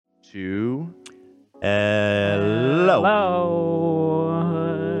2. Hello.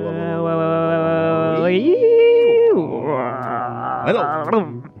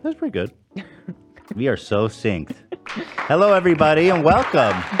 Hello. That's pretty good. We are so synced. Hello, everybody, and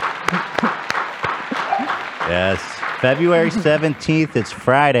welcome. Yes, February 17th. It's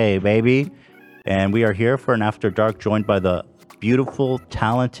Friday, baby. And we are here for an After Dark, joined by the beautiful,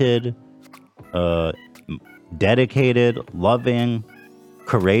 talented, dedicated, loving,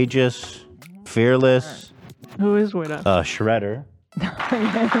 courageous, fearless. Who is with us? Shredder.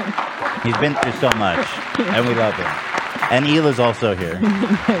 He's been through so much, and we love him. And Hila's also here.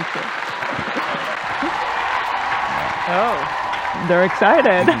 Oh, they're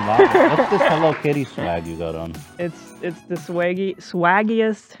excited. What's this Hello Kitty swag you got on? It's the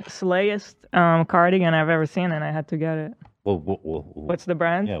swaggiest, slayest cardigan I've ever seen, and I had to get it. What's the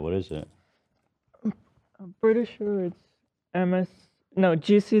brand? Yeah, what is it? I'm pretty sure it's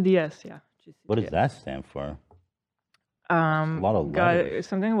GCDS. Yeah. GCDS. What does that stand for? A lot of letters. God,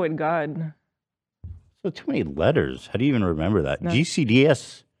 something with God. So too many letters. How do you even remember that? No.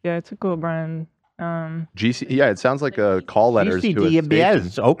 GCDS. Yeah, it's a cool brand. Yeah, it sounds like a call letters to a station.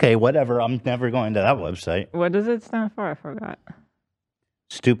 GCDS. Okay, whatever. I'm never going to that website. What does it stand for? I forgot.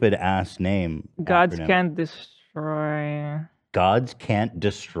 Stupid ass name. Gods acronym. can't destroy. Gods can't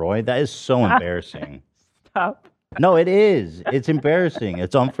destroy? That is so embarrassing. Stop. No, it is. It's embarrassing.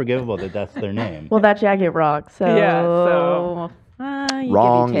 It's unforgivable that that's their name. Well, that jacket rocks. So Yeah, so- you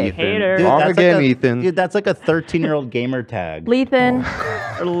Wrong, give me Ethan. take. Hater. Dude, Wrong that's again, like Ethan. Dude, that's like a 13-year-old gamer tag. Lethan.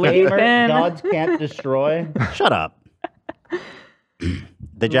 Gamer, gods can't destroy. Shut up.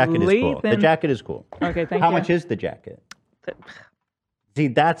 The jacket is cool. The Lethan. jacket is cool. Okay, thank How you. much is the jacket? See,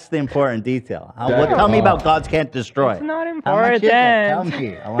 that's the important detail. Jacket. Tell me about gods can't destroy. It's not How much important. is it? Tell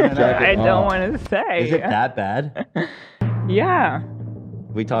me. I want to know. I don't want to say. Is it that bad? Yeah.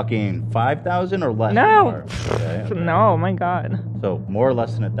 We talking 5,000 or less? No. More? Okay, okay. No, my God. So more or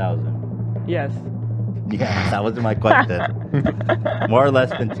less than 1,000? Yes. Yeah, that wasn't my question. More or less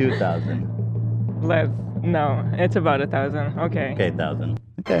than 2,000? Less. No, it's about 1,000. Okay. Okay, 1,000.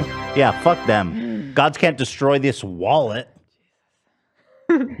 Okay. Yeah, fuck them. Gods can't destroy this wallet.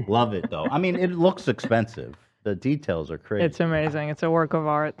 Love it though. I mean, it looks expensive. The details are crazy. It's amazing. It's a work of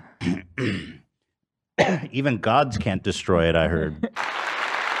art. Even gods can't destroy it, I heard.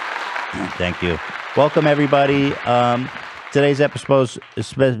 Thank you. Welcome, everybody. Today's episode is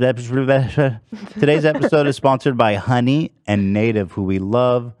sponsored by Honey and Native, who we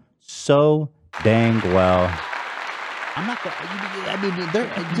love so dang well. I'm not gonna, I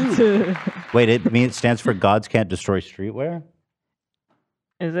mean, dude. Wait, it stands for Gods Can't Destroy Streetwear?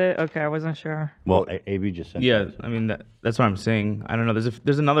 Is it? Okay, I wasn't sure. Well, AB just said Yeah, that. I mean that's what I'm saying. I don't know.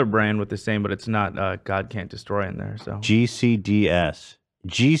 There's another brand with the same, but it's not God Can't Destroy in there. So GCDS.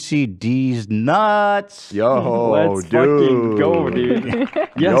 GCD's nuts. Yo, Let's dude. fucking go, dude.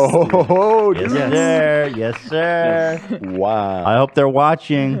 Yo, Yes, dude. sir. Yes, sir. Wow. I hope they're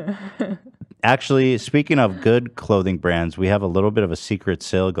watching. Actually, speaking of good clothing brands, we have a little bit of a secret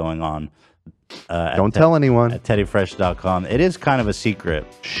sale going on. Don't tell anyone. At teddyfresh.com. It is kind of a secret.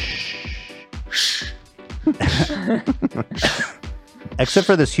 Except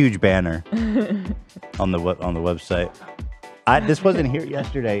for this huge banner on the website. This wasn't here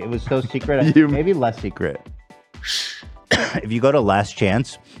yesterday. It was so secret. Maybe less secret. If you go to Last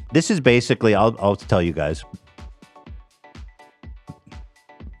Chance, this is basically, I'll tell you guys.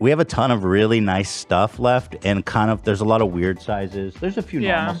 We have a ton of really nice stuff left, and there's a lot of weird sizes. There's a few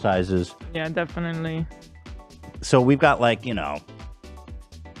normal sizes. Yeah, definitely. So we've got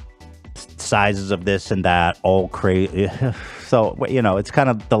sizes of this and that, all crazy. So, it's kind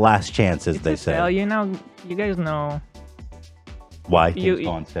of the last chance, as they say. Sale, you guys know. Why things go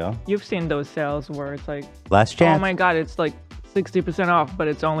on sale? You've seen those sales where it's like, Last chance. oh my God, it's like 60% off, but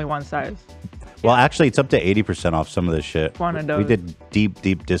it's only one size. Well, actually, it's up to 80% off some of this shit. One of We those. did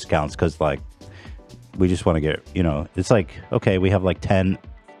deep discounts because, we just want to get, it's like, okay, we have 10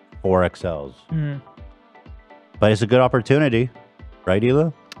 4XLs. Mm. But it's a good opportunity. Right,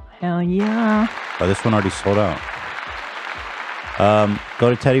 Hila? Hell yeah. Oh, this one already sold out.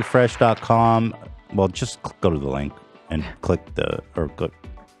 Go to teddyfresh.com. Well, just go to the link and click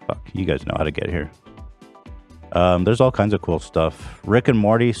you guys know how to get here. There's all kinds of cool stuff. Rick and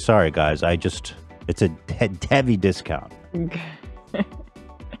Morty, sorry guys, it's a heavy discount.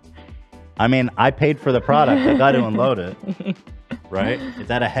 I mean, I paid for the product. I got to unload it. Right? It's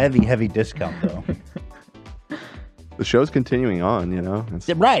at a heavy discount though. The show's continuing on,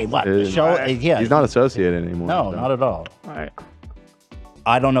 Right, what? The show, yeah. He's not associated anymore. No, so. not at all. All right.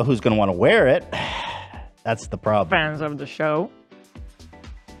 I don't know who's going to want to wear it. That's the problem. Fans of the show.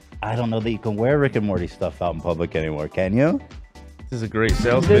 I don't know that you can wear Rick and Morty stuff out in public anymore, can you? This is a great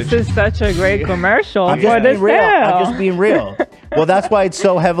sales This pitch. is such a great commercial I'm for just the being real. sale. I'm just being real. Well, that's why it's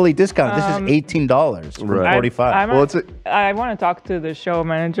so heavily discounted. This is $18 from Right. $45. Well, it's I want to talk to the show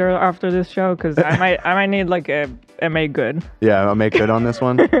manager after this show because I might need like a make good. yeah, I'll make good on this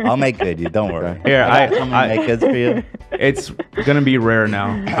one. I'll make good. You don't worry. Here, I got someone to make goods for you. It's gonna be rare now.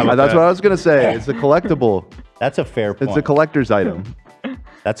 How about That's that? what I was gonna say. It's a collectible. That's a fair point. It's a collector's item.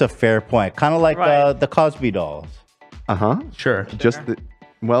 That's a fair point. Kind of like Right. the Cosby dolls. Sure. Just the,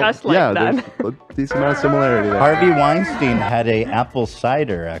 well, Just like yeah. that. There's a decent amount of similarity there. Harvey Weinstein had a apple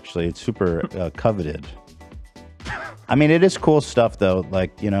cider. Actually, it's super coveted. I mean, it is cool stuff though.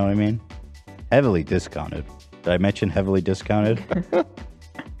 Like, you know what I mean? Heavily discounted. Did I mention heavily discounted?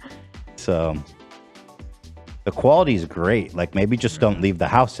 So the quality is great. Like, maybe just don't leave the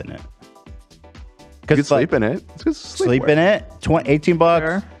house in it. You can sleep in it. It's good Sleep in it. 18 bucks.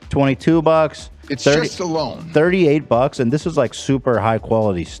 Sure. 22 bucks. It's just a loan. 38 bucks, and this is like super high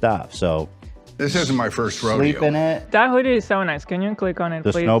quality stuff. So This isn't my first rodeo. sleep in it. That hoodie is so nice. Can you click on it,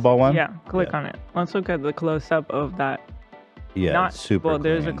 The please? snowball one? Yeah, click Yeah. on it. Let's look at the close up of that. Yeah, Not it's super. well.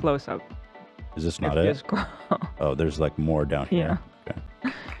 There's a clean. close up. Is this not If you it? scroll. Oh, there's like more down Yeah. here.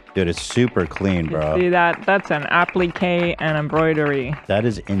 Okay. Dude, it's super clean, You bro. see that? That's an applique and embroidery. That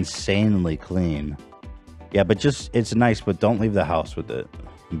is insanely clean. Yeah, but just it's nice, but don't leave the house with it.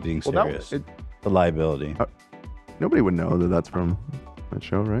 I'm being Well, serious. The liability. Nobody would know that that's from that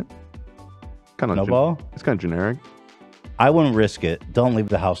show, right? Kind of Snowball? It's kind of generic. I wouldn't risk it. Don't leave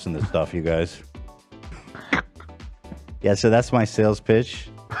the house in this stuff, you guys. Yeah, so that's my sales pitch.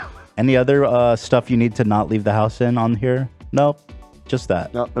 Any other stuff you need to not leave the house in on here? Nope. Just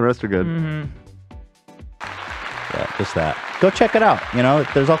that. No, the rest are good. Yeah, just that. Go check it out. You know,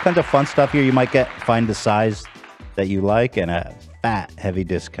 there's all kinds of fun stuff here. You might find the size that you like and a fat, heavy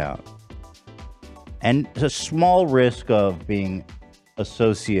discount. And a small risk of being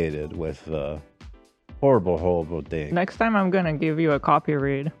associated with horrible, horrible things. Next time, I'm gonna give you a copy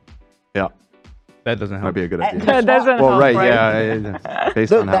read. Yeah, That doesn't help. might be a good idea. That doesn't Well, help, right, right? yeah.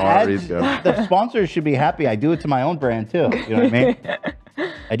 Based on how our reads go. The sponsors should be happy. I do it to my own brand too. You know what I mean?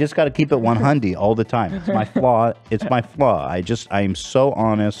 I just got to keep it 100 all the time. It's my flaw. It's my flaw. I am so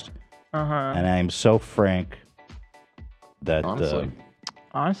honest and I am so frank that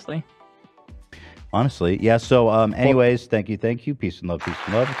honestly, yeah. So, anyways, thank you. Peace and love,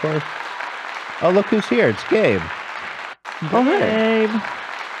 of course. Oh, look who's here! It's Gabe. Oh, hey.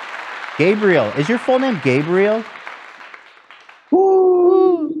 Gabriel. Is your full name Gabriel?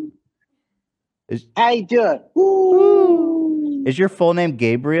 Woo! How you doing? Woo! Is your full name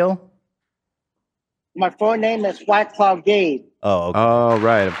Gabriel? My full name is White Claw Gabe. Oh, okay. Oh,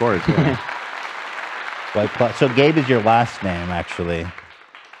 right, of course. Yeah. White Claw. So Gabe is your last name, actually.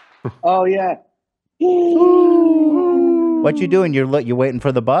 Oh yeah. What you doing? You waiting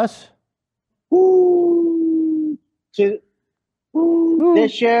for the bus? Woo!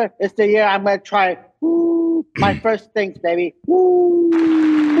 This year is the year I'm gonna try my first things, baby.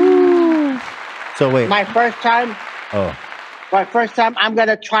 So wait. My first time I'm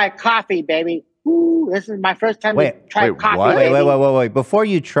gonna try coffee, baby. This is my first time to try coffee. what? Baby. Wait. Before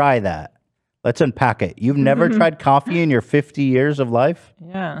you try that, let's unpack it. You've never tried coffee in your 50 years of life?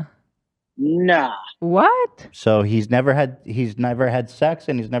 Yeah. Nah. What? So he's never had sex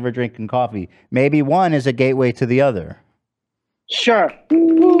and he's never drinking coffee. Maybe one is a gateway to the other. Sure.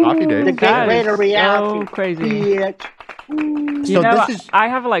 Coffee days. The gateway to reality. So crazy. Bitch. You know, I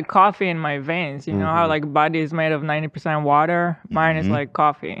have like coffee in my veins. You know how like body is made of 90% water? Mine is like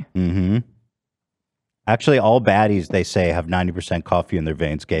coffee. Mm-hmm. Actually, all baddies, they say, have 90% coffee in their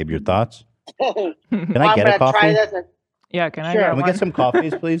veins. Gabe, your thoughts? Can I get a coffee? Try this and Yeah, can I Sure. get Can we one? get some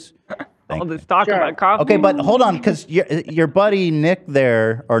coffees, please? All this talk Sure. about coffee. Okay, but hold on, because your buddy Nick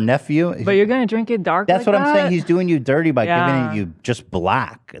there, or nephew, But you're gonna drink it dark. that's like what I'm saying. that? He's doing you dirty by giving Yeah. it you just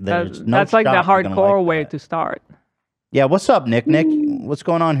black. There's no That's like the shot you're gonna hardcore like way that. to start. Yeah, what's up, Nick? Nick, what's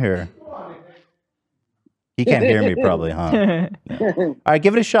going on here? He can't hear me, probably, huh? Yeah. All right,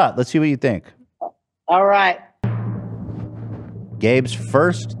 give it a shot. Let's see what you think. all right. Gabe's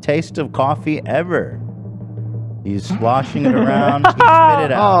first taste of coffee ever. He's sloshing it around. He spit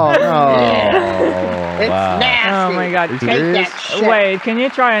it out. Oh, no. It's wow. nasty. Oh my god. Take that shit. Wait, can you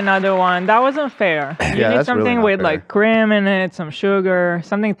try another one? That wasn't fair. You Yeah, need that's something really not with fair. like cream in it, some sugar,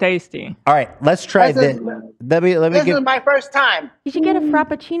 something tasty. All right, let's try This this. Let me This give. is my first time. You should get a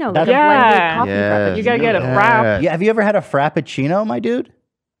frappuccino. That's- Like a blended Yeah. coffee frappuccino. You gotta get a frap. Yeah, have you ever had a frappuccino, my dude?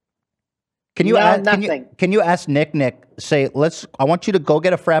 Can you No, ask? nothing. Can you ask Nick? Say, I want you to go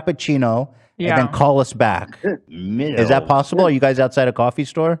get a frappuccino Yeah. and then call us back. Is that possible? Are you guys outside a coffee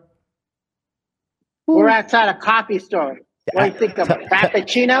store? We're outside a coffee store. What do you think of a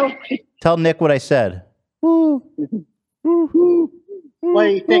Frappuccino? Tell Nick what I said. What do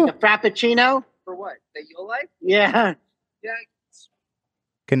you think of Frappuccino? For what? That you'll like? Yeah. Yeah.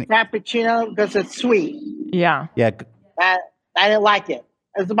 Frappuccino because it's sweet. Yeah. Yeah. I didn't like it.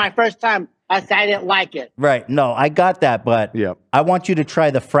 This is my first time. I said I didn't like it. Right. No, I got that, but Yep. I want you to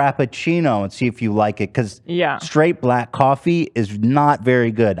try the Frappuccino and see if you like it, because straight black coffee is not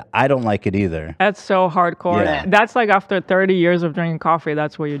very good. I don't like it either. That's so hardcore. Yeah. That's like after 30 years of drinking coffee,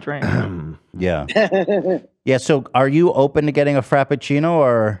 that's what you drink. Yeah. Yeah. So, are you open to getting a Frappuccino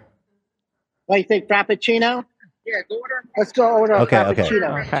or? What do you think, Frappuccino? Yeah, go order. Let's go order a Okay.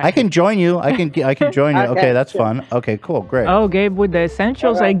 Frappuccino. Okay. I can join you. I can join you. Okay, Okay, that's sure. fun. Okay, cool, great. Oh, Gabe with the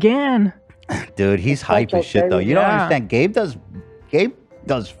essentials again. Dude, he's hype as shit though. You don't Yeah. understand. Gabe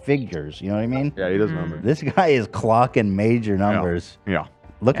does figures. You know what I mean? Yeah, he does numbers. This guy is clocking major numbers. Yeah.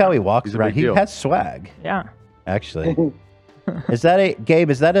 Look how he walks He's a around. big He deal. has swag. Yeah. Actually, is that Gabe?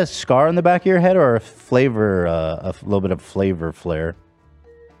 Is that a scar on the back of your head or a flavor? A little bit of flavor flare.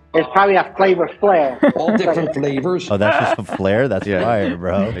 It's probably a flavor flare. All different flavors. Oh, that's just a flare. That's Yeah. fire,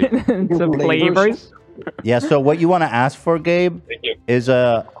 bro. Some flavors. Yeah. So what you want to ask for, Gabe, is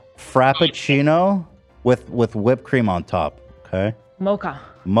a Frappuccino with whipped cream on top. Okay. Mocha.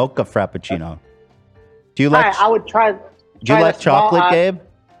 Mocha Frappuccino. Do you All like? right, I would try. Do you like the small, chocolate, Gabe?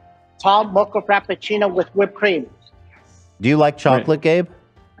 Tall mocha Frappuccino with whipped cream. Do you like chocolate, Gabe?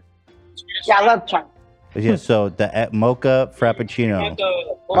 Yeah, I love chocolate. Yeah. So the mocha Frappuccino.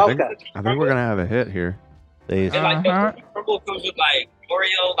 I think we're gonna have a hit here. Please. Like the crumble comes with like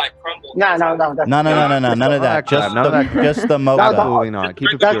Oreo, like crumble. No. No, none of that. Just None of that crap. just the mocha. Absolutely not.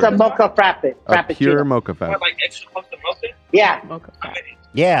 Keep it That's pure. a mocha A Frappuccino. pure mocha fat. Like extra pumps of mocha. Yeah. Mocha.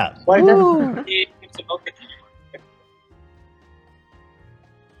 Yeah. What is it? Yeah, pumps of mocha.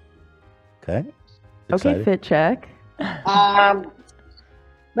 Okay. Okay, Excited. fit check.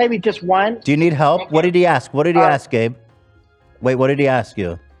 Maybe just one. Do you need help? What did he ask? What did he ask, Gabe? Wait, what did he ask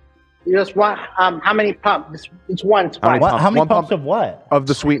you? You just want how many pumps? It's one. It's fine. What? How many One pumps pump of what? of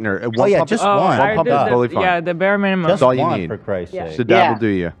the sweetener. Oh yeah, pump just Oh, one. I pump did is the- totally fine. Yeah, the bare minimum. Just all you one, need. for Christ's Yeah. sake. So dab Yeah. will do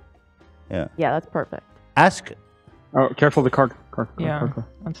you. Yeah. Yeah, that's perfect. Ask. Oh, careful the card. Yeah.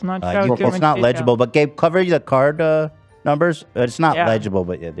 It's not You- show too it's much not detail. legible, but Gabe, cover the card numbers. It's not Yeah. legible,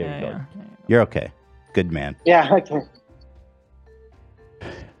 but yeah, there Yeah, you go. yeah. You're okay. Good man. Yeah. Okay.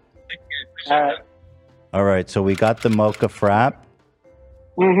 All right. All right, so we got the mocha frap.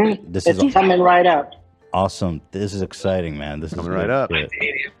 Mm-hmm. This It's is coming right up. awesome. This is exciting, man. This is Coming right good up. shit.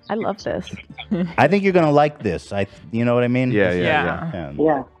 I love this. I think you're gonna like this. You know what I mean? Yeah. Yeah.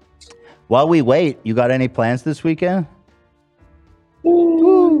 Yeah. While we wait, you got any plans this weekend?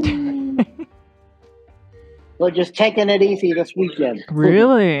 We're just taking it easy this weekend.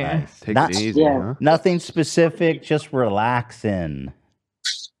 Really? Nice. Take Not- it easy, Yeah. huh? Nothing specific, just relaxing.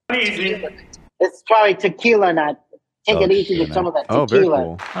 It's probably tequila night. Take Oh, it easy with shit, some of that Oh, very tequila.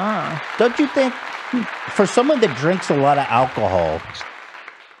 cool. Ah. Don't you think, for someone that drinks a lot of alcohol,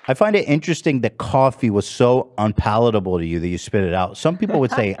 I find it interesting that coffee was so unpalatable to you that you spit it out. Some people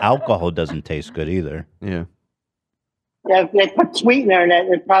would say alcohol doesn't taste good either. Yeah. Yeah, if they put sweetener in it,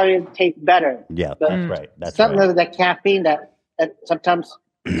 it probably tastes better. Yeah, But that's right. That's Something right. of that caffeine that sometimes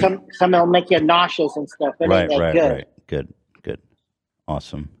some will make you nauseous and stuff. It Right, ain't that right, good. right. Good.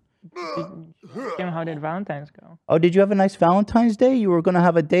 Awesome. Kim, how did Valentine's go? Oh, did you have a nice Valentine's Day? You were going to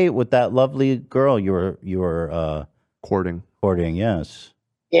have a date with that lovely girl you were Courting. courting. Yes.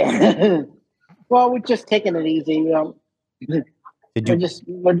 Yeah. Well, we're just taking it easy. Did We're you? just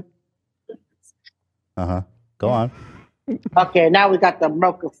Go on. okay. Now we got the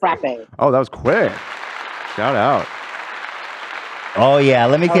mocha frappe. Oh, that was quick. Shout out. Oh yeah.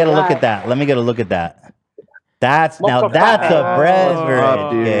 Let me get a look Alright. at that. Let me get a look at that. That's now Mocha that's frappe. a beverage.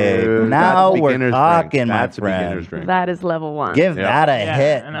 Up, dude. Gabe. Now That's we're beginner's talking, drink. my That's a beginner's friend. drink. That is level one. Give Yeah. that a Yeah,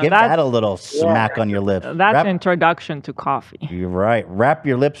 hit. no, Give that's- that a little smack on your lips. That's Wrap- introduction to coffee. You're right. Wrap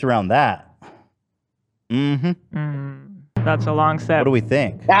your lips around that. Mm-hmm. That's a long step. What do we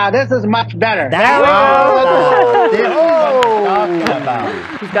think? Now this is much better. There we go. This is what I'm talking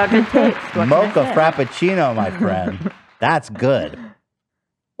about. He's got good taste. What can I Mocha say? Frappuccino, my friend. That's good.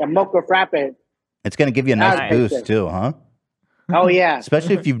 The mocha frappe. It's going to give you a nice Nice. boost too, huh? Oh yeah.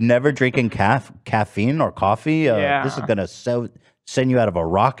 Especially if you've never drinking caffeine or coffee. Yeah. This is going to send you out of a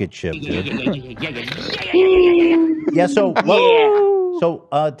rocket ship, dude. Yeah, so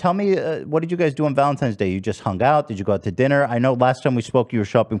tell me, what did you guys do on Valentine's Day? You just hung out? Did you go out to dinner? I know last time we spoke, you were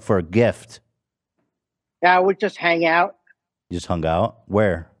shopping for a gift. Yeah, we just hang out. You just hung out?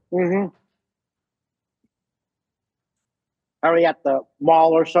 Where? Mm-hmm. Are we at the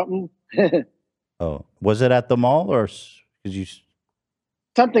mall or something? Oh, was it at the mall or because you?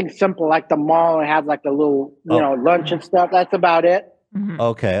 Something simple like the mall and have like a little, lunch and stuff. That's about it.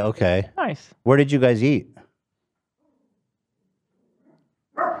 Okay. Nice. Where did you guys eat?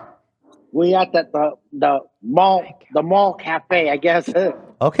 We at the mall cafe, I guess.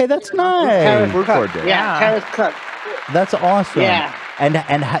 Okay, that's Terrace nice. Cook. Yeah, Terrace Cook. That's awesome. Yeah. And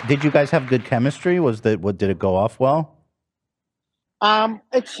did you guys have good chemistry? Did it go off well?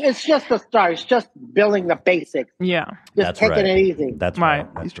 It's just the start. It's just building the basics. Yeah. Just That's taking right. it easy. That's right.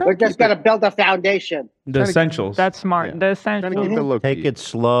 We're just gonna build a foundation. The essentials. That's smart. The essentials. Take it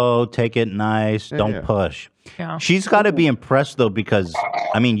slow. Take it nice. Don't push. Yeah. She's got to be impressed though, because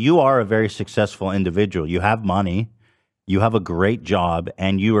I mean, you are a very successful individual. You have money. You have a great job,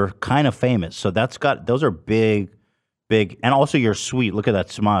 and you are kind of famous. So those are big, and also you're sweet. Look at that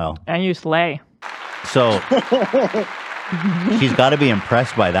smile. And you slay. So she's got to be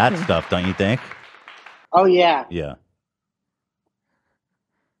impressed by that stuff, don't you think? Oh yeah. Yeah.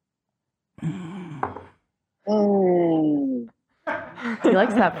 He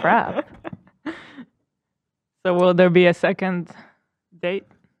likes that frap. So will there be a second date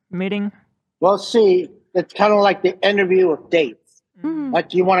meeting? Well, see, it's kind of like the interview of dates.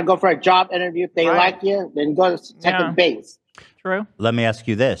 Like you want to go for a job interview. If they like you, then go to second base. True. Let me ask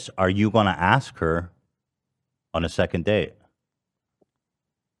you this: are you going to ask her on a second date?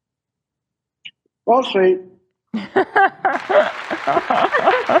 Wall Street.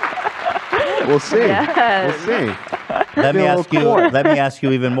 We'll see. Yes. We'll see. Let me ask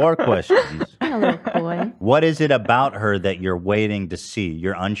you even more questions. A little coy. What is it about her that you're waiting to see?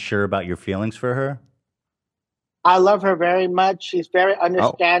 You're unsure about your feelings for her? I love her very much. She's very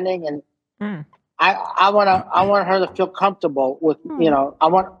understanding, and I want her to feel comfortable with I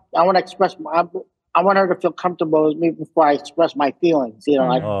want to express I want her to feel comfortable with me before I express my feelings.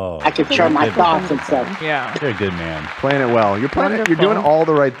 I can share my thoughts and stuff. Yeah, you're a good man. Playing it well. You're playing it. You're doing all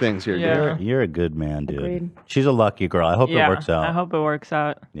the right things here. Yeah. You're a good man, dude. Agreed. She's a lucky girl. I hope it works out. I hope it works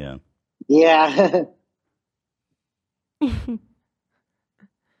out. Yeah. Yeah.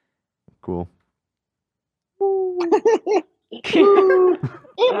 Cool.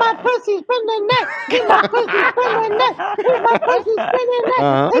 Eat my pussy, spin the neck. Eat my pussy, spin the neck. Eat my pussy, spin the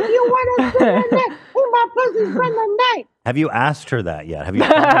neck. If you want to spin the neck, eat my pussy, spin the neck. Have you asked her that yet? Have you?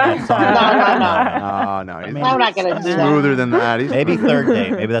 That song? No. I'm not gonna do that. smoother than that. He's Maybe third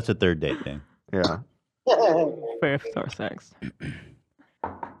date. Maybe that's a third date thing. Yeah. Fifth or sixth.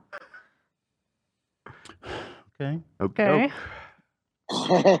 Okay.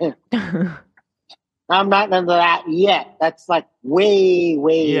 I'm not into that yet. That's like way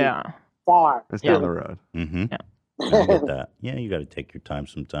far. It's down the road. Mm-hmm. Yeah. I get that. Yeah, you got to take your time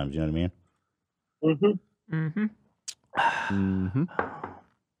sometimes. You know what I mean? Mm-hmm. Mm-hmm.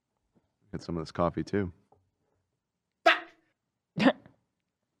 Get some of this coffee too.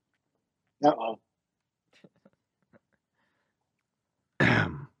 Uh-oh.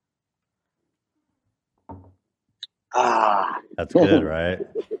 That's good, right?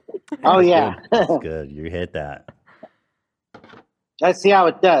 Oh yeah. That's good. You hit that. Let's see how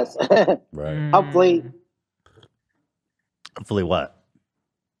it does. Right. Hopefully what?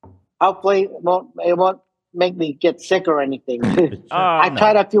 Hopefully it won't make me get sick or anything. I No.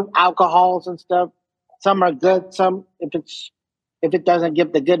 tried a few alcohols and stuff. Some are good. Some, if it doesn't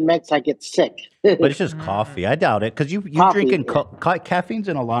give the good mix, I get sick. But it's just coffee. I doubt it because you Coffee. drinking caffeine's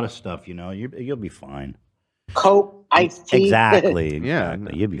in a lot of stuff. You know, you'll be fine. Coke, iced tea. Exactly. Yeah,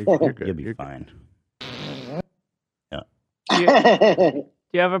 exactly. no, You'll be you're good. You'll be You're fine. Do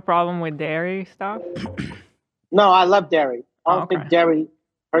you have a problem with dairy stuff? No, I love dairy. I don't think dairy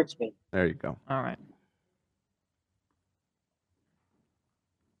hurts me. There you go. All right.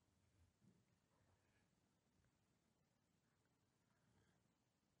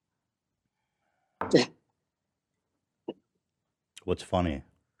 What's funny?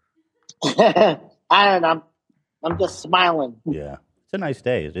 I don't know. I'm just smiling. Yeah, it's a nice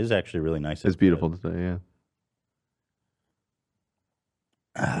day. It is actually really nice. It's beautiful today.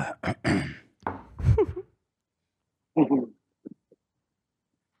 Yeah.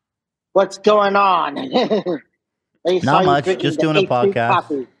 What's going on? Not much. Just doing a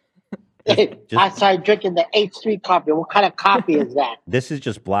podcast. I started drinking the H3 coffee. What kind of coffee is that? This is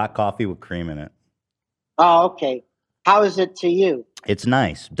just black coffee with cream in it. Oh, okay. How is it to you? It's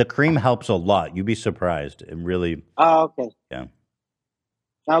nice. The cream helps a lot. You'd be surprised. It really. Oh, okay. Yeah.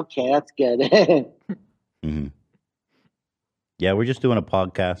 Okay, that's good. Mm-hmm. Yeah, we're just doing a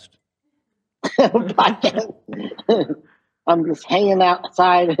podcast. I'm just hanging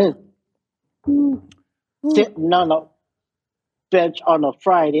outside. No. bench on a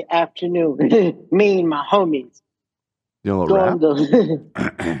Friday afternoon. Me and my homies. You know, rap?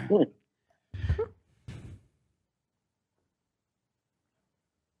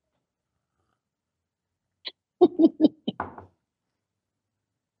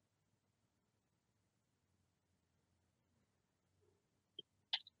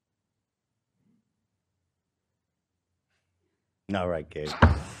 All right, Gabe.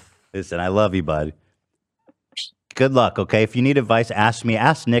 Listen, I love you, bud. Good luck, okay? If you need advice, ask me.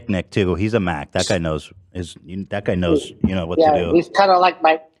 Ask Nick too. He's a Mac. That guy knows. That guy knows. You know what to do. He's kind of like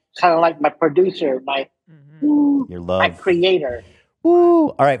my producer, my creator. Woo!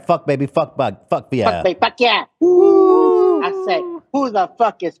 All right, fuck baby, fuck bug, fuck yeah. Fuck baby, fuck yeah. Woo! I say, who the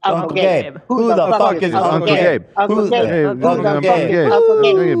fuck is Uncle Gabe? Who the fuck is Uncle Gabe? Uncle Gabe. Who the fuck is Uncle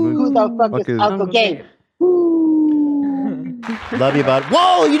Gabe? Who the fuck is Uncle Gabe? Love you, bud.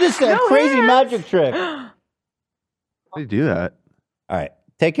 Whoa! You just did a crazy magic trick. How do you do that? All right,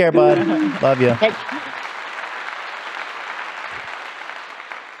 take care, bud. Love you.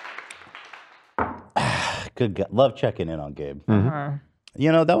 Good guy. Love checking in on Gabe.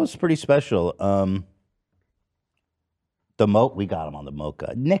 You know, that was pretty special. The moat, we got him on the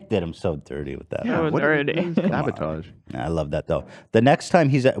mocha. Nick did him so dirty with that. Yeah, it was dirty. Sabotage. I love that though. The next time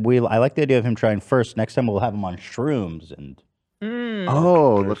I like the idea of him trying first. Next time we'll have him on shrooms and.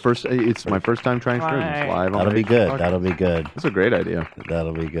 Oh, it's my first time trying shrooms live. That'll be good. That'll be good. That's a great idea.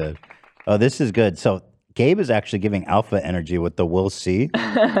 That'll be good. Oh, this is good. So Gabe is actually giving alpha energy with the we'll see.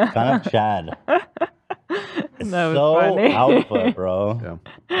 Kind of Chad. It's so funny. alpha, bro. Yeah.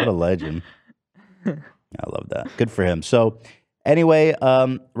 What a legend. I love that. Good for him. So anyway,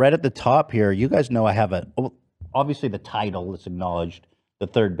 right at the top here, you guys know I have obviously the title is acknowledged, the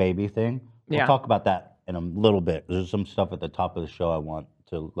third baby thing. We'll talk about that in a little bit. There's some stuff at the top of the show I want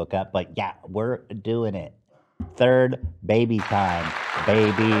to look at. But yeah, we're doing it. Third baby time,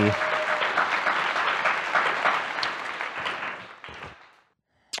 baby.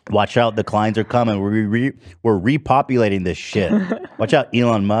 Watch out, the clients are coming. We're repopulating this shit. Watch out,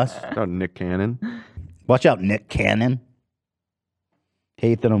 Elon Musk. Watch out, Nick Cannon. Watch out, Nick Cannon.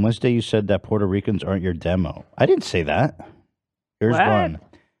 Hey, Ethan, on Wednesday you said that Puerto Ricans aren't your demo. I didn't say that. Here's one.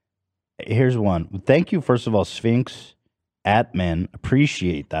 Here's one. Thank you, first of all, Sphinx, Atman.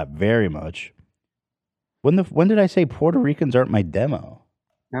 Appreciate that very much. When did I say Puerto Ricans aren't my demo?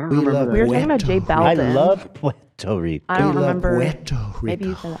 I don't remember that. We were talking about J Balvin. I love Puerto Rico. I don't remember. Maybe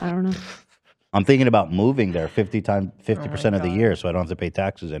you said that. I don't know. I'm thinking about moving there 50% of the year so I don't have to pay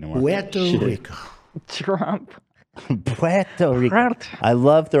taxes anymore. Puerto Rico. Trump. Puerto Rico. I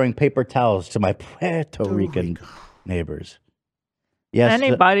love throwing paper towels to my Puerto Rican neighbors. Yes.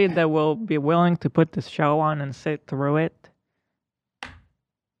 Anybody that will be willing to put this show on and sit through it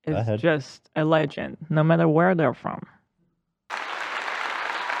is just a legend, no matter where they're from.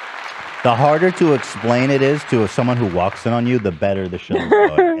 The harder to explain it is to someone who walks in on you, the better the show is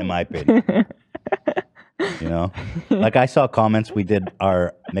going, in my opinion. You know? Like I saw comments, we did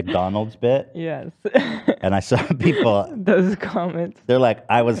our McDonald's bit. Yes. And I saw people. Those comments. They're like,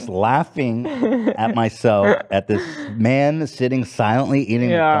 I was laughing at myself at this man sitting silently eating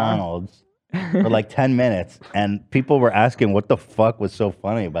McDonald's for like 10 minutes. And people were asking what the fuck was so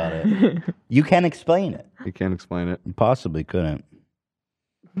funny about it. You can't explain it. You can't explain it. You possibly couldn't.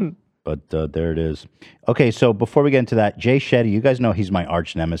 But there it is. Okay, so before we get into that, Jay Shetty, you guys know he's my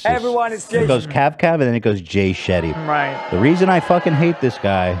arch nemesis. Everyone is Jay. It goes Cav Cav and then it goes Jay Shetty. Right. The reason I fucking hate this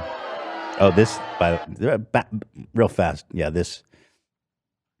guy. Oh, this real fast. Yeah, this.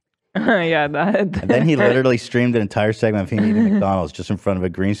 Yeah, that. And then he literally streamed an entire segment of him eating McDonald's just in front of a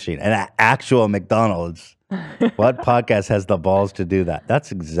green screen, an actual McDonald's. What podcast has the balls to do that?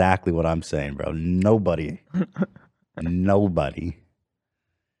 That's exactly what I'm saying, bro. Nobody.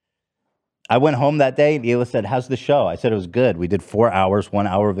 I went home that day, and Hila said, how's the show? I said it was good. We did 4 hours. 1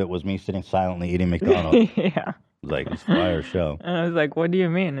 hour of it was me sitting silently eating McDonald's. Yeah. Like, it's a fire show. And I was like, what do you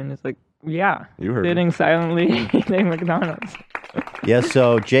mean? And it's like, yeah. You heard sitting silently eating McDonald's. Yeah,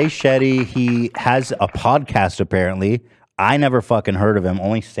 so Jay Shetty, he has a podcast, apparently. I never fucking heard of him.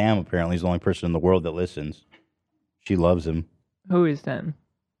 Only Sam, apparently, is the only person in the world that listens. She loves him. Who is Sam?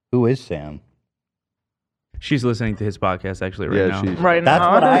 Who is Sam? She's listening to his podcast actually right now. Right That's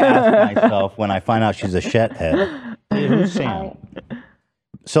now. what I ask myself when I find out she's a shithead. Hey, who's Sam?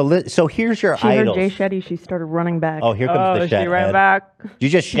 So here's your She idols. heard Jay Shetty. She started running back. Oh, here comes the she ran shithead. back. You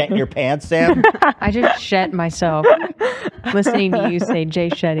just shet your pants, Sam? I just shet myself listening to you say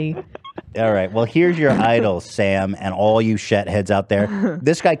Jay Shetty. All right. Well, here's your idol, Sam, and all you shitheads out there.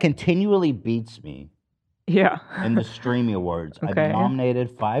 This guy continually beats me. Yeah. In the Streamy Awards. I've Okay. been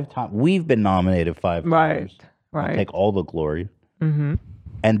nominated 5 times. We've been nominated 5 times. Right. I take all the glory. Mm-hmm.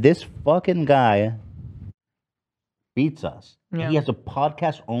 And this fucking guy beats us. Yeah. He has a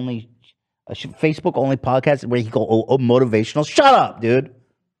podcast only, a Facebook only podcast where he go motivational. Shut up, dude.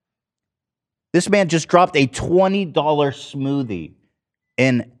 This man just dropped a $20 smoothie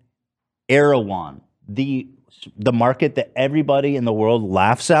in Erewhon, the market that everybody in the world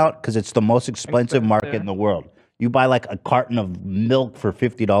laughs at because it's the most expensive market in the world. You buy like a carton of milk for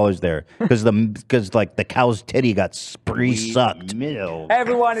 $50 there because the cow's titty got sucked.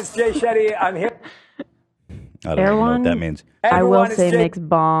 Everyone, it's Jay Shetty. I'm here. I don't even know what that means. I will say makes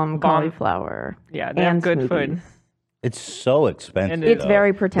bomb cauliflower. Yeah, they have good food. It's so expensive. It's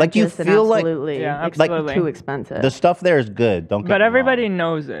very pretentious and absolutely, absolutely. too expensive. The stuff there is good. Don't get But me everybody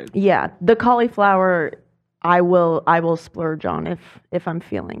knows it. Yeah, the cauliflower, I will splurge on if I'm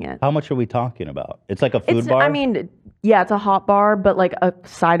feeling it. How much are we talking about? It's like a food bar? I mean, yeah, it's a hot bar, but like a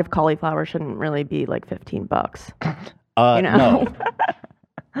side of cauliflower shouldn't really be like $15. You know? No.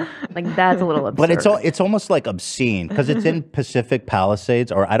 Like that's a little absurd. But it's almost like obscene because it's in Pacific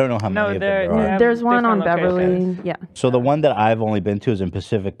Palisades, or I don't know how many of them there are. There's one on Beverly. Yeah. So the one that I've only been to is in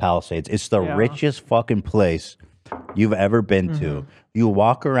Pacific Palisades. It's the richest fucking place you've ever been to. You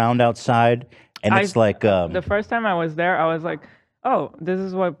walk around outside, and it's like the first time I was there, I was like, "Oh, this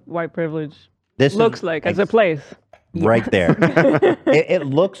is what white privilege this looks like as a place." Right there.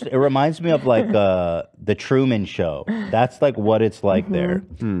 It reminds me of like the Truman Show. That's like what it's like there.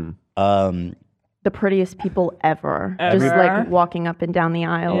 The prettiest people ever. Just like walking up and down the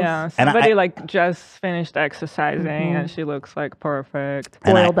aisles. Yeah, somebody like just finished exercising and she looks like perfect.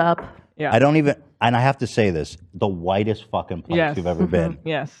 Oiled up. Yeah. I don't even, and I have to say this, the whitest fucking place you've ever been.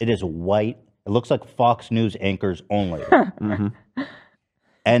 Yes. It is white. It looks like Fox News anchors only.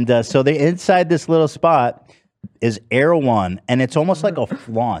 And so they're inside this little spot is Erewhon, and it's almost like a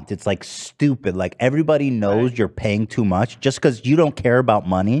flaunt. It's like stupid. Like everybody knows you're paying too much just because you don't care about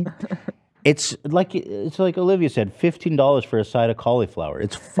money. It's like Olivia said, $15 for a side of cauliflower.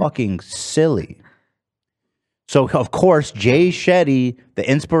 It's fucking silly. So of course, Jay Shetty, the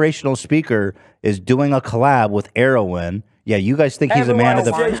inspirational speaker, is doing a collab with Erewhon. Yeah, you guys think he's a man of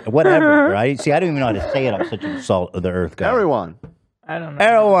the whatever, right? See, I don't even know how to say it. I'm such a salt of the earth guy. Erewhon. I don't know.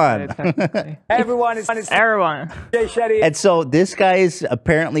 Erewhon. Everyone is Erewhon. Jay Shetty. And so this guy is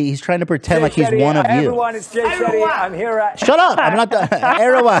apparently he's trying to pretend like he's one of you. Everyone is Jay Shetty. I'm here at. Shut up! I'm not the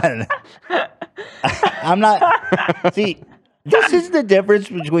Erewhon. I'm not. See, this is the difference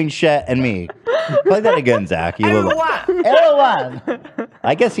between Shet and me. Play that again, Zach. You little Erewhon.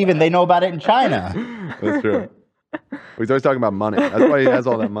 I guess even they know about it in China. That's true. He's always talking about money. That's why he has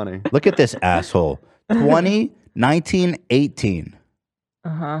all that money. Look at this asshole. 20, 19, 18.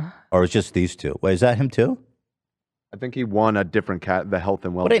 Or it's just these two. Wait, is that him too? I think he won a different the health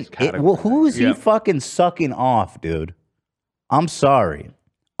and wellness category. Well, who is he fucking sucking off, dude? I'm sorry.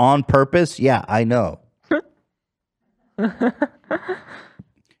 On purpose? Yeah, I know.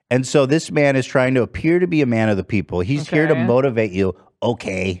 And so this man is trying to appear to be a man of the people. He's here to motivate you.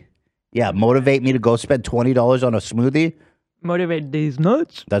 Okay. Yeah, motivate me to go spend $20 on a smoothie. Motivate these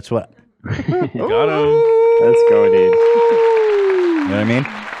nuts. That's what. Got him. Let's go, dude. You know what I mean?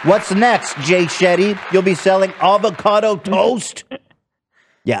 What's next, Jay Shetty? You'll be selling avocado toast?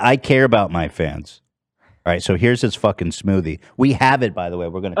 Yeah, I care about my fans. All right, so here's his fucking smoothie. We have it, by the way.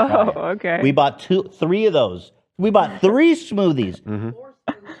 We're going to try it. Okay. We bought 3 of those. We bought 3 smoothies.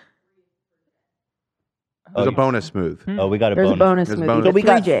 There's a bonus smooth. Oh, we got a There's bonus. a bonus smoothie. So we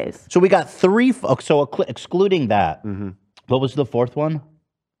got J's. So we got 3. So excluding that, what was the 4th one?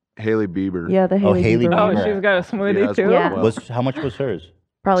 Haley Bieber. Yeah, the Haley Bieber. Oh, she's got a smoothie too? Yeah. How much was hers?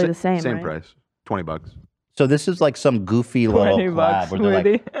 Probably the same, Same right? price. $20. So this is like some goofy little collab where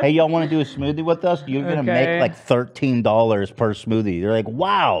they're like, hey, y'all want to do a smoothie with us? You're going to make like $13 per smoothie. They're like,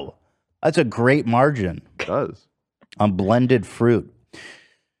 wow, that's a great margin. It does. On blended fruit.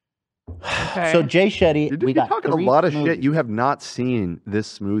 So Jay Shetty, you're talking a lot of shit. You have not seen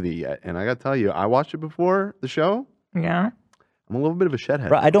this smoothie yet. And I got to tell you, I watched it before the show. Yeah. I'm a little bit of a shedhead.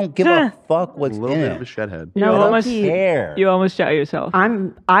 Bro, I don't give a fuck what's in it. A little bit of a shedhead. You almost care. You almost shot yourself.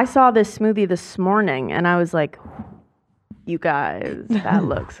 I saw this smoothie this morning and I was like, you guys, that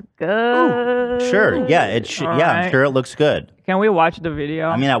looks good. Sure. Yeah, I'm sure it looks good. Can we watch the video?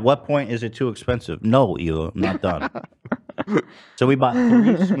 I mean, at what point is it too expensive? No, Ela, I'm not done. So we bought 3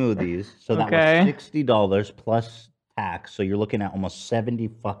 smoothies. So that was $60 plus tax. So you're looking at almost $70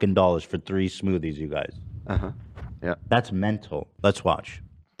 fucking for 3 smoothies, you guys. Yeah. That's mental. Let's watch.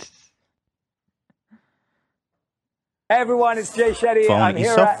 Hey everyone, it's Jay Shetty. Phony. I'm He's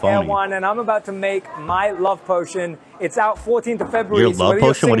here so at phony. Air One, and I'm about to make my love potion. It's out 14th of February. Your so love whether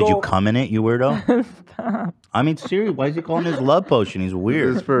you're potion? What did you single- come in it, you weirdo? I mean, seriously, why is he calling his love potion? He's weird.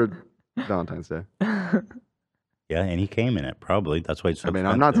 This is for Valentine's Day. Yeah, and he came in it, probably. That's why it's so I mean,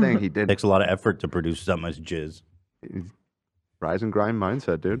 I'm not saying he did. Takes a lot of effort to produce something as jizz. Rise and grind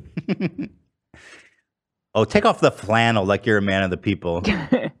mindset, dude. Oh, take off the flannel like you're a man of the people.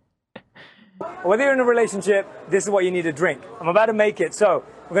 Whether you're in a relationship, this is what you need to drink. I'm about to make it. So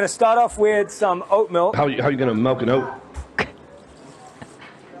we're going to start off with some oat milk. How you going to milk an oat?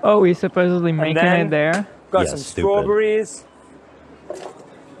 Oh, he's supposedly making then it there. Got some strawberries.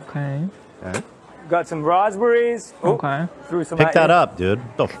 Okay. Got some raspberries. Oh, Okay. Threw some Pick at that you. up, dude.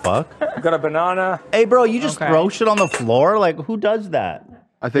 What the fuck? Got a banana. Hey, bro, you just throw shit on the floor? Like, who does that?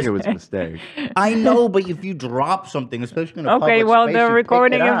 I think it was a mistake. I know, but if you drop something, especially in a Okay, public well, space, they're you pick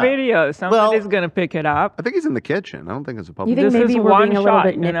recording it a up. video. Somebody's going to pick it up. I think he's in the kitchen. I don't think it's a public. You think This maybe is we're one being a little shot,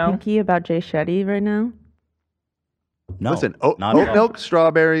 bit you know? nitpicky about Jay Shetty right now? No, Listen, oat not at all. milk,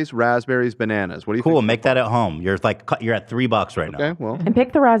 strawberries, raspberries, bananas. What do you think? Cool, make that at home. You're like you're at $3 right now. Okay, well, And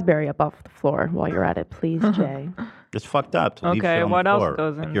pick the raspberry up off the floor while you're at it, please, Jay. It's fucked up to leave Okay, shit on what the else floor.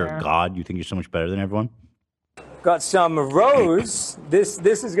 goes in Like you're there? a god. You think you're so much better than everyone? Got some rose. This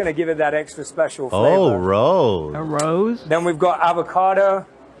is going to give it that extra special flavor. Oh, rose. A rose? Then we've got avocado.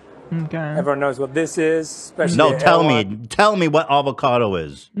 Okay. Everyone knows what this is. Especially No, at tell L1. me. Tell me what avocado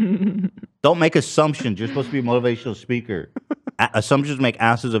is. Don't make assumptions. You're supposed to be a motivational speaker. Assumptions make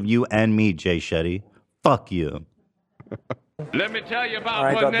asses of you and me, Jay Shetty. Fuck you. Let me tell you about All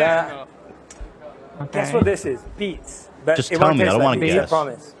right, got that. Guess what this is? Beets. But Just it tell won't me, I taste don't like wanna beets, guess. I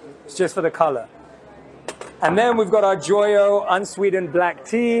promise. It's just for the color. And then we've got our Joyo unsweetened black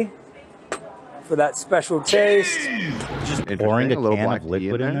tea for that special taste. Just Interesting, pouring a little can black of tea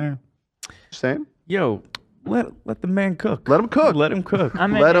liquid in there. Same. Yo, let the man cook. Let him cook. Let him cook. I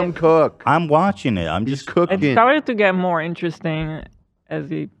mean, Let him cook. I'm watching it. I'm He's just cooking. It started to get more interesting as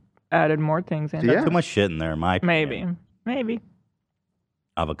he added more things in. Yeah. too much shit in there. in My opinion. Maybe.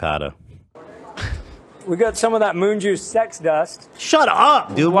 Avocado. We got some of that moon juice sex dust. Shut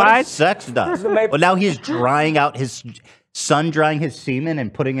up, dude. What What? is sex dust? The maple- Well, now he's drying out his sun drying his semen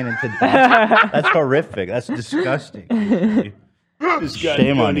and putting it into dust. That's horrific. That's disgusting. This guy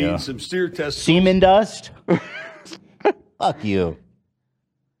Shame on need you. some steer test. Semen dust? Fuck you.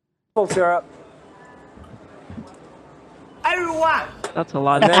 Full syrup. That's a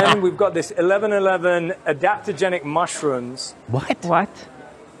lot. And then we've got this 1111 adaptogenic mushrooms. What? What?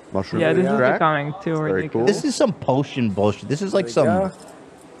 Mushroom Yeah, this is extract. becoming too Very ridiculous. cool. This is some potion bullshit. This is like we some. go.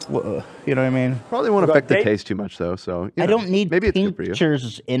 You know what I mean? Probably won't We got affect the date- taste too much though. So you I know, don't need maybe it's good for you.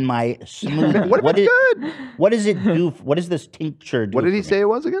 tinctures in my smoothie. What if it's good? What does it do? What does this tincture do? What did he for say it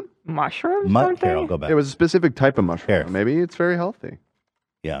was again? Mushrooms? me? aren't Here, they? I'll go back. It was a specific type of mushroom. Here. Maybe it's very healthy.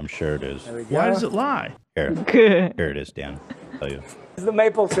 Yeah, I'm sure it is. There we go. Why does it lie? Here, Good. here it is, Dan. I'll tell you. This is the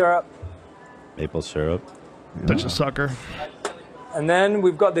maple syrup. Maple syrup. Such a sucker. And then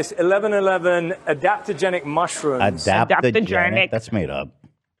we've got this 1111 adaptogenic mushrooms. Adaptogenic. Adaptogenic. That's made up.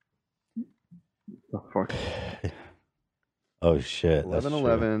 Oh, fuck. Oh shit. That's true.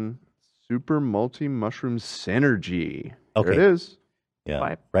 1111 Super Multi Mushroom Synergy. Okay. There it is. Yeah.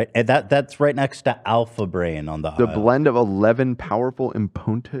 Why? Right. And that's right next to Alpha Brain on the The aisle. blend of 11 powerful and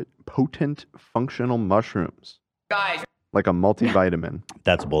potent functional mushrooms. Guys. Like a multivitamin.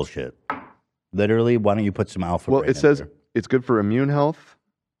 That's bullshit. Literally, why don't you put some Alpha Well, Brain it says in there? it's good for immune health,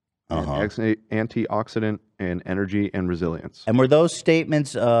 and Uh-huh. antioxidant, and energy and resilience. And were those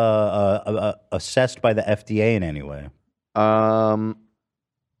statements assessed by the FDA in any way?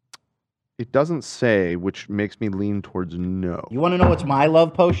 It doesn't say, which makes me lean towards no. You want to know what's my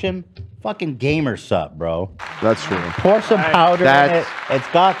love potion? Fucking Gamer Sup, bro. That's true. Pour some powder in it. That's- It's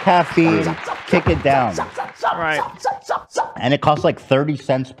got caffeine. Kick it down. Right. And it costs like 30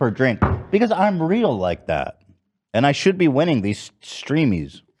 cents per drink. Because I'm real like that. And I should be winning these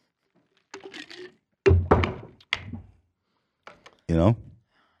streamies. You know?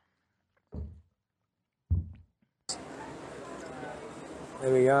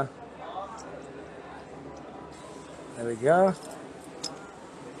 There we go. There we go.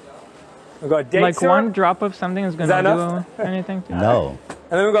 We've got date Like syrup. one drop of something is that gonna enough? do anything to No. And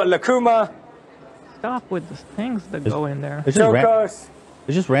then we've got Lacuma, Stop with the things that go in there. It's just, Chocos,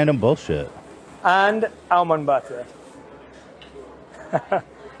 it's just random bullshit. and almond butter.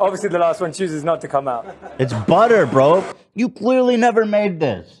 Obviously, the last one chooses not to come out. It's butter, bro. You clearly never made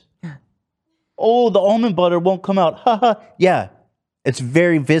this. Oh, the almond butter won't come out. Haha. Yeah. It's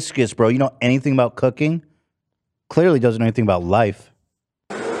very viscous, bro. You know anything about cooking? Clearly doesn't know anything about life.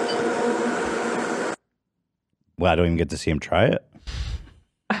 Well, I don't even get to see him try it.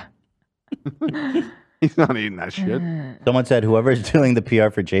 He's not eating that shit. Someone said whoever is doing the PR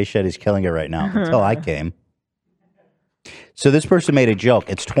for Jay Shed is killing it right now. Until I came. So this person made a joke.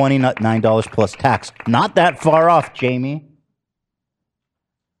 It's $29 plus tax. Not that far off, Jamie.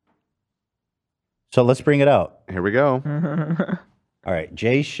 So let's bring it out. Here we go. All right,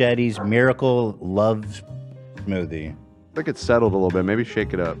 Jay Shetty's Miracle Love Smoothie. I think it's settled a little bit. Maybe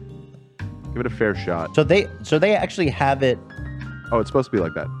shake it up. Give it a fair shot. So they actually have it. Oh, it's supposed to be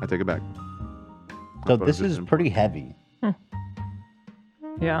like that. I take it back. So this is pretty heavy.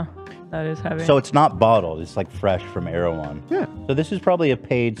 Yeah, that is heavy. So it's not bottled. It's like fresh from Erewhon. Yeah. So this is probably a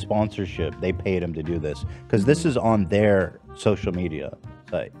paid sponsorship. They paid him to do this because this is on their social media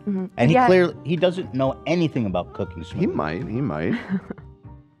site. And he doesn't know anything about cooking smoothies. He might.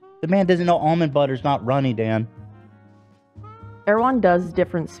 The man doesn't know almond butter's not runny, Dan. Erewhon does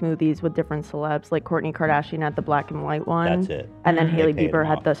different smoothies with different celebs. Like Kourtney Kardashian had the black and white one. That's it. And then They Hailey paid Bieber him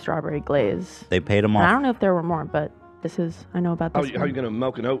had off. the strawberry glaze. They paid him And I off. don't know if there were more, but I know about this. How you gonna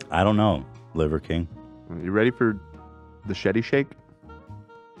milk an oat? I don't know, Liver King. You ready for the Shetty shake?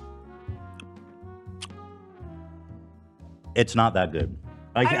 It's not that good.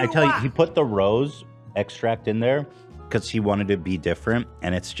 I tell you, he put the rose extract in there because he wanted to be different,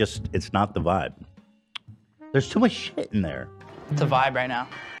 and it's not the vibe. There's too much shit in there. It's a vibe right now.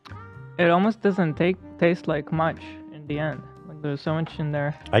 It almost doesn't taste like much in the end. Like there's so much in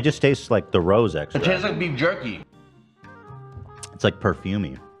there. I just taste like the rose It extract. tastes like beef jerky. It's like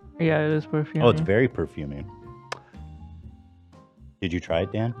perfumey. Yeah, it is perfume. Oh, it's very perfumey. Did you try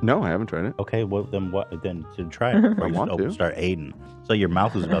it, Dan? No, I haven't tried it. Okay, well then what? Then to try it. Before I you want to. start hating. So your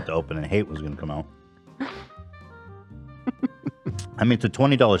mouth was about to open and hate was going to come out. I mean, it's a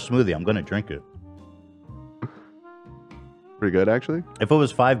 $20 smoothie. I'm going to drink it. Pretty good, actually. If it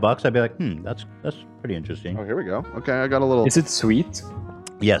was $5, I'd be like, that's pretty interesting. Oh, here we go. Okay, I got a little. Is it sweet?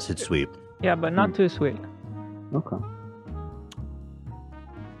 Yes, it's sweet. Yeah, but not too sweet. Okay.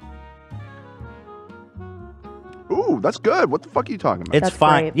 Ooh, that's good. What the fuck are you talking about? It's That's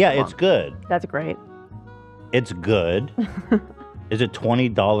fine. great. Yeah, Come it's on. good. That's great. It's good. Is it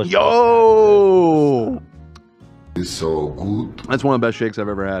 $20? Yo! It's so good. That's one of the best shakes I've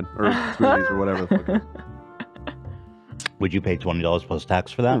ever had. Or smoothies or whatever the fuck it is. Would you pay $20 plus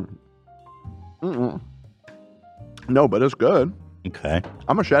tax for that? No, but it's good. Okay.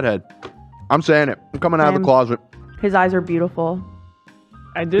 I'm a shedhead. I'm saying it. I'm coming out of the Same. closet. His eyes are beautiful.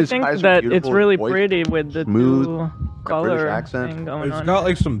 I do His think eyes are that it's beautiful, really voice pretty with the smooth, two got color British accent. thing going It's on. got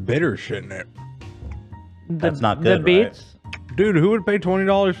like some bitter shit in it. That's not The good, beets. Dude, who would pay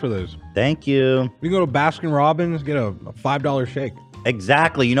 $20 for this? Thank you. You go to Baskin Robbins, get a $5 shake.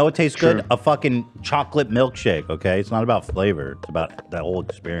 Exactly. You know what tastes good? True. A fucking chocolate milkshake, okay? It's not about flavor. It's about that whole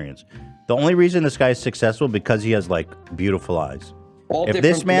experience. The only reason this guy is successful because he has, like, beautiful eyes. All If this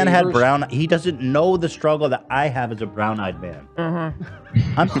different man had flavors. brown, he doesn't know the struggle that I have as a brown-eyed man.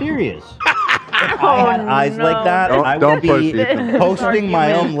 I'm serious. If I had eyes like that, Don't- I don't would be push Ethan. hosting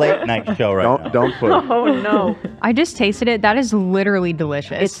my own late night show right now. Don't put. Oh no. I just tasted it. That is literally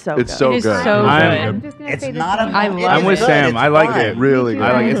delicious. It's so It's good. so It is good. so I'm- good. just gonna It's say the not same. a. I it love is I'm with good, Sam. it's I like fine. it. Really good.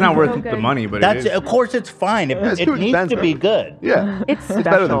 I like. It's not worth So the good. money, but That's it is. of course it's fine. It's It too needs to expensive. be good. Yeah. It's It's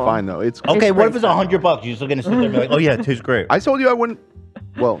better than special. fine, though. It's Okay, It's what if great it's $100? You're still gonna sit there and be like, oh yeah, it tastes great. I told you I wouldn't.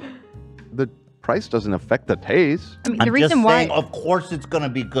 Well, the price doesn't affect the taste. I mean, I'm the reason just why saying, of course it's gonna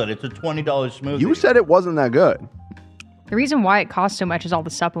be good. It's a $20 smoothie. You said it wasn't that good. the reason why it costs so much is all the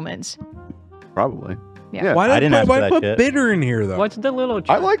supplements. Probably. Yeah. Why I did didn't ask for why that put shit. bitter in here though? What's the little?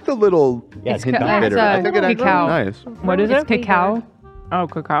 I like the little It's hint ca- of bitter. I think it actually cacao. nice. What is it? Cacao. Oh,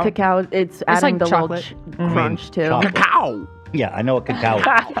 cacao. Cacao. It's adding like the chocolate. little crunch too. chocolate. Cow. Yeah, I know what cacao is.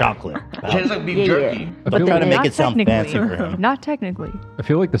 Chocolate. Tastes like beef Yeah, jerky. yeah. But But trying to then- make Not it sound fancy technically. for him. Not technically. I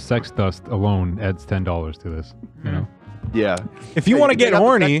feel like the sex dust alone adds $10 to this. You know. Yeah. If you Hey, want to they get got the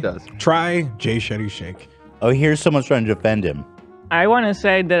horny, sex dust. try Jay Shetty Shake. Oh, here's someone's trying to defend him. I want to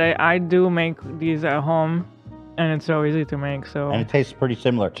say that I do make these at home, and it's so easy to make. So And it tastes pretty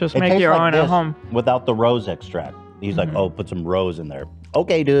similar. Just It make tastes your like own at this home. without the rose extract. He's like, oh, put some rose in there.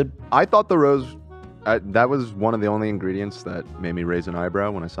 Okay, dude. I thought the rose. That was one of the only ingredients that made me raise an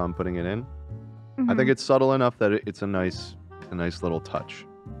eyebrow when I saw him putting it in. I think it's subtle enough that it's a nice little touch.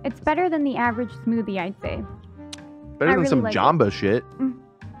 It's better than the average smoothie, I'd say. Better I than really some like it. Jamba shit.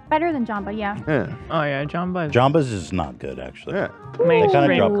 Better than Jamba, yeah. Yeah. Oh yeah, Jamba. Jambas is not good, actually. Yeah. They kind of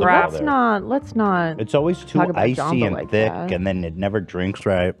Mainstream drop the ball crap. there. Let's not. It's always too talk about icy Jamba and like thick, that. and then it never drinks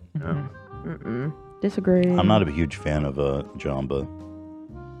right. Disagree. I'm not a huge fan of Jamba.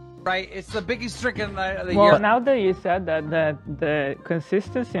 Right, it's the biggest drink in the Well, year. now that you said that, the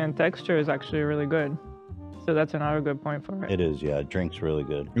consistency and texture is actually really good. So that's another good point for it. It is, yeah. Drink's really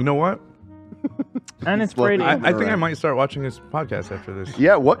good. You know what? And it's pretty. I think I might start watching his podcast after this.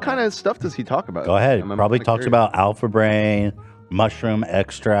 Yeah, what kind of stuff does he talk about? Go ahead. I'm Probably kinda talks curious. about alpha brain, mushroom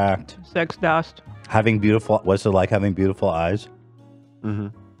extract, Sex dust. having beautiful. What's it like having beautiful eyes? Mm-hmm.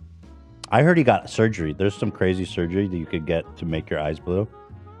 I heard he got surgery. There's some crazy surgery that you could get to make your eyes blue.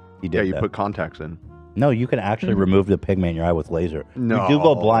 He did. Yeah, you that. put contacts in. No, you can actually remove the pigment in your eye with laser. No. You do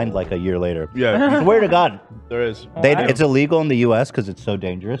go blind like a year later. Yeah. I swear to God. There is. It's illegal in the U.S. because it's so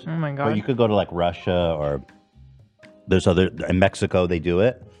dangerous. Oh my But God. you could go to like Russia or there's in Mexico they do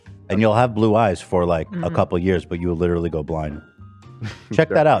it, and you'll have blue eyes for like a couple years, but you will literally go blind. Check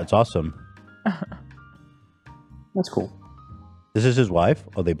that out. It's awesome. That's cool. This is his wife.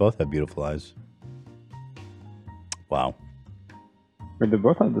 Oh, they both have beautiful eyes. Wow. But they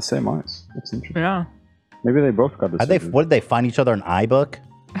both have the same eyes. That's interesting. Yeah. Maybe they both got the surgery. What did they find each other in iBook?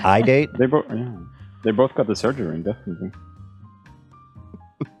 iDate? They both got the surgery, definitely.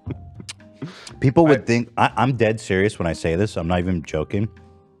 People would think I'm dead serious when I say this. I'm not even joking.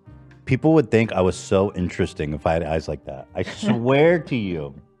 People would think I was so interesting if I had eyes like that. I swear to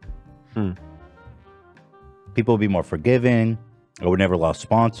you. People would be more forgiving. I would never lost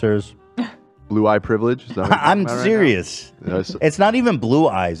sponsors. Blue eye privilege? Is that what you're I'm talking about right serious. now? Yes. It's not even blue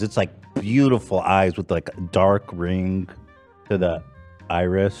eyes. It's like beautiful eyes with like a dark ring to the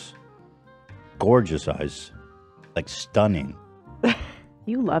iris. Gorgeous eyes. Like stunning.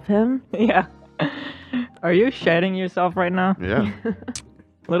 You love him? Yeah. Are you shedding yourself right now? Yeah.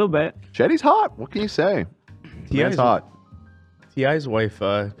 A little bit. Shetty's hot. What can you say? T.I.'s hot. T.I.'s wife,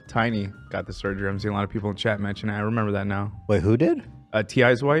 Tiny, got the surgery. I'm seeing a lot of people in chat mention it. I remember that now. Wait, who did?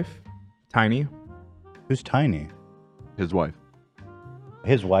 T.I.'s wife, Tiny. Who's Tiny? His wife.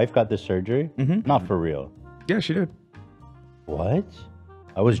 His wife got the surgery? Not for real. Yeah, she did. What?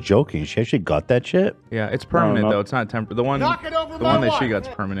 I was joking. She actually got that shit? Yeah, it's permanent though. It's not temporary. The one that she got's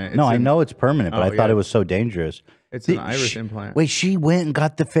permanent. No, I know it's permanent, but I thought it was so dangerous. It's an iris implant. Wait, she went and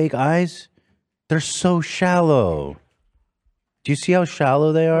got the fake eyes? They're so shallow. Do you see how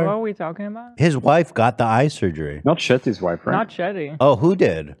shallow they What are? are we talking about? His wife got the eye surgery. Not Shetty's wife, right? Not Shetty. Oh, who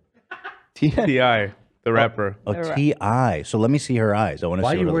did? T.I., the rapper. Oh, T.I. So let me see her eyes. I want to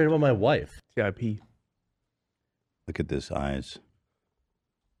Why see are you what worried about my wife? T.I.P. Look at this eyes.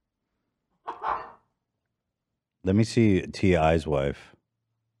 Let me see T.I.'s wife.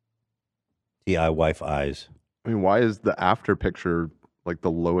 T.I. wife eyes. I mean, why is the after picture like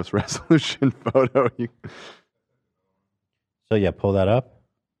the lowest resolution photo? So yeah, pull that up.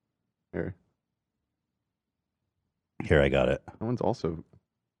 Here. Here, I got it. That one's also.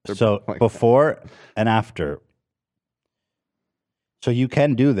 So like before and after. So you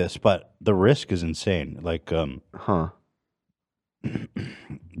can do this, but the risk is insane. Like,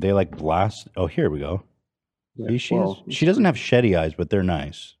 they like blast. Oh, here we go. Yeah, See, she doesn't have sheddy eyes, but they're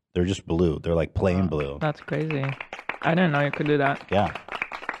nice. They're just blue. They're like plain blue. That's crazy. I didn't know you could do that. Yeah.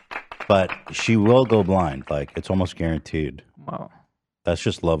 But she will go blind. Like, it's almost guaranteed. Wow. That's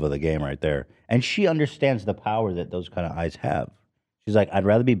just love of the game right there. And she understands the power that those kind of eyes have. She's like, I'd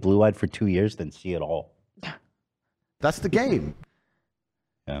rather be blue-eyed for 2 years than see it all. That's the game.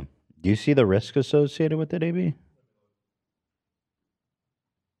 Yeah. Do you see the risk associated with it, AB?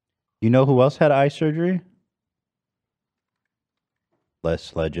 You know who else had eye surgery?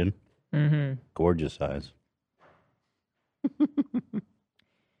 Les Legend. Mm-hmm. Gorgeous eyes.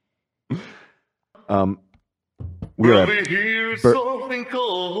 We're at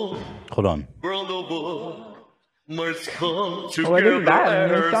Hold on. What is that? A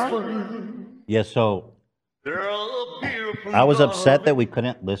new song? Yeah, so I was upset that we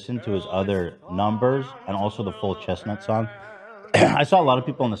couldn't listen to his other numbers and also the full Chestnut song. I saw a lot of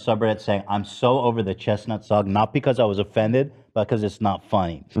people in the subreddit saying, I'm so over the Chestnut song, not because I was offended, but because it's not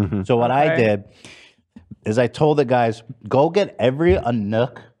funny. So what I did is I told the guys, go get every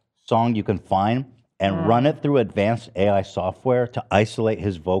Anouk song you can find and run it through advanced AI software to isolate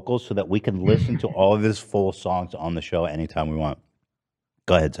his vocals so that we can listen to all of his full songs on the show anytime we want.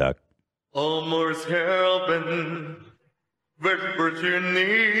 Go ahead, Zach. Almost heaven, but you're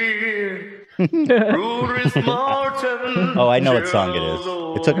near. Oh, I know what song it is.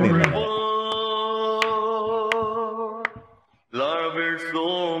 It took me a minute. Love is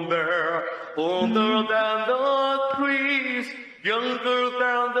older, older than the trees, younger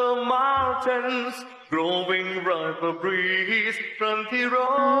than the mountains, growing ripe a breeze from the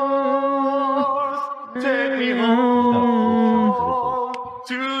roars. Take me home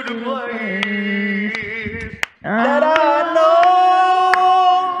to the place that I know.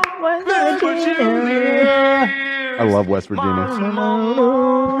 I love West Virginia.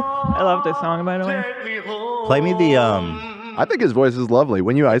 I love this song, by the way. Play me the I think his voice is lovely.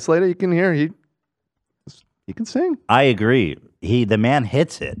 When you isolate it, you can hear he can sing. I agree. The man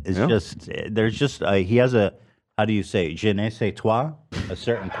hits it. It's just there's just he has a, how do you say, je ne sais toi, a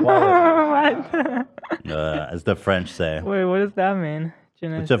certain quality. As the French say. Wait, what does that mean?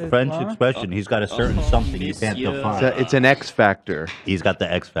 It's a French expression. He's got a certain something you can't define. It's an X factor. He's got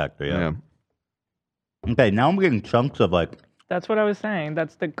the X factor. Yeah. Okay, now I'm getting chunks of like. That's what I was saying.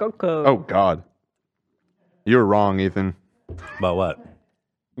 That's the cocoa. Oh God, you're wrong, Ethan. About what?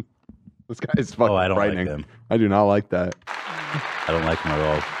 This guy is fucking I don't frightening. like him. I do not like that. I don't like him at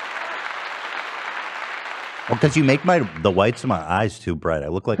all. Well, because you make the whites of my eyes too bright. I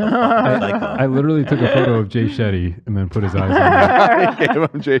look like a fucking psycho. I literally took a photo of Jay Shetty and then put his eyes on He gave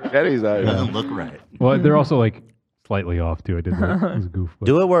him Jay Shetty's eyes. It doesn't look right. Well, they're also like slightly off too. I did that. It was a goof. But...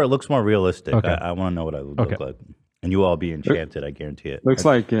 Do it where it looks more realistic. Okay. I want to know what I look like. And you all be enchanted, I guarantee it. Looks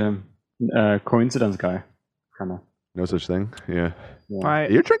like coincidence guy, kind of. No such thing. Yeah. Right.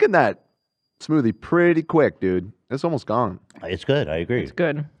 You're drinking that smoothie pretty quick, dude. It's almost gone. It's good. I agree. It's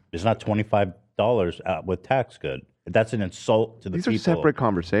good. It's not $25 with tax good. That's an insult to the people. These are separate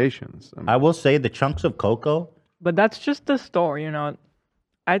conversations. I will say the chunks of cocoa. But that's just the store, you know.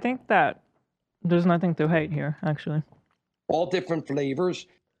 I think that there's nothing to hate here, actually. All different flavors.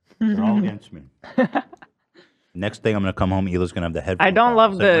 They're all against me. Next thing I'm gonna come home, Hila's gonna have the headphones. I don't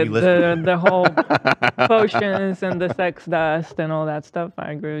love on. the whole potions and the sex dust and all that stuff.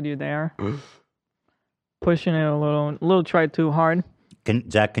 I agree with you there. Pushing it a little try too hard.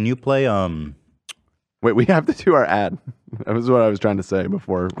 Zach, can you play Wait, we have to do our ad. That was what I was trying to say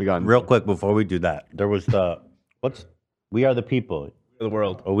before we got real quick before we do that. There was the We Are the People. The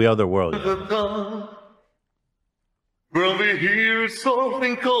world. Oh, We Are the World. When we hear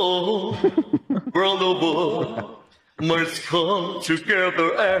something cold from the world must come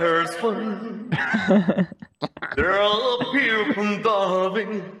together as one. They'll appear from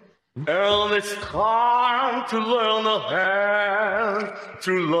darling, and it's time to learn a hand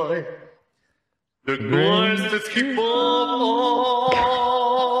to life. The voices keep on.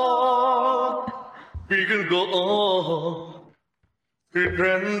 We can go on,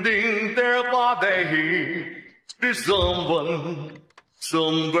 defending their body. There's someone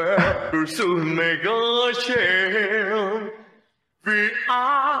somewhere who soon make a change. We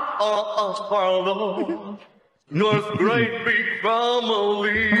are a part of North great big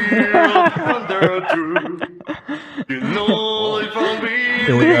family under truth. You know if I'm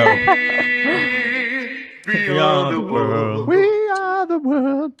Here we go. We are the world. We are the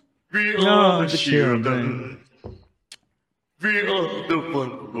world. We are the children. We are the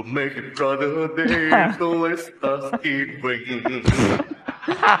one who make it brighter days, so let's us keep waiting.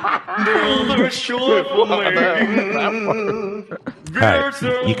 They're short for making.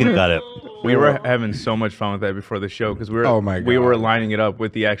 Alright, you can cut it. We were having so much fun with that before the show because we were lining it up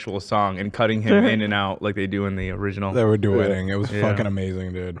with the actual song and cutting him in and out like they do in the original. They were duetting. It was fucking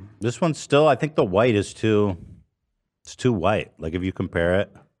amazing, dude. This one's still, I think the white is too white. Like if you compare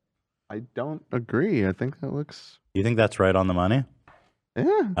it. I don't agree. I think that looks... You think that's right on the money?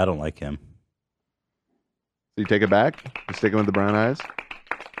 Yeah. I don't like him. So you take it back? You sticking with the brown eyes?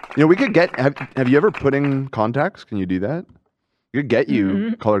 You know, we could get... Have you ever put in contacts? Can you do that? We could get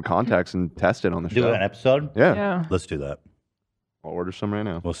you colored contacts and test it on the show. Do an episode? Yeah. Let's do that. I'll order some right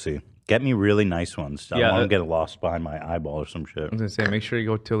now. We'll see. Get me really nice ones. I Yeah, don't want to get lost behind my eyeball or some shit. I was gonna say, make sure you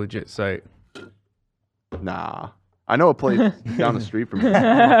go to a legit site. Nah. I know a place down the street from me.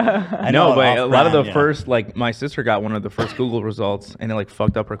 I know, but a lot of the yeah. first, like, my sister got one of the first Google results, and it like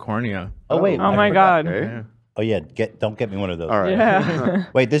fucked up her cornea. Oh wait. Oh my God. Yeah. Oh yeah. Don't get me one of those. All right. Yeah.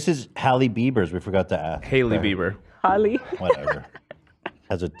 Wait, this is Halle Bieber's. We forgot to ask. Haley Bieber. Holly. Whatever.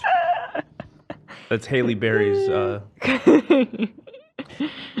 Has a. That's Haley Berry's.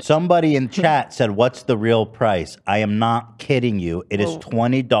 Somebody in chat said, "What's the real price?" I am not kidding you. It is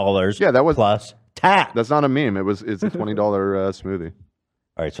 $20. Yeah, that was plus tax. That's not a meme. It's a $20 smoothie.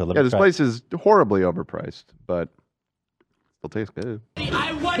 All right, so let Yeah, me this try. place is horribly overpriced, but still tastes good.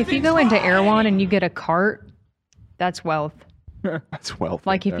 If you go into Erewhon and you get a cart, that's wealth. That's wealth.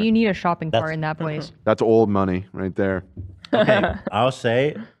 Like right if there. you need a shopping cart in that place. That's old money right there. Okay, I'll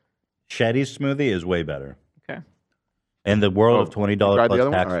say Shetty's smoothie is way better. Okay. In the world of $20 tried the plus other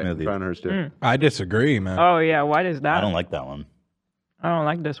one? tax All right, I'm smoothie. trying hers too. I disagree, man. Oh yeah, what is that? I don't like that one. I don't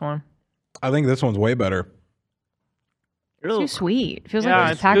like this one. I think this one's way better. It's too sweet. It feels Yeah,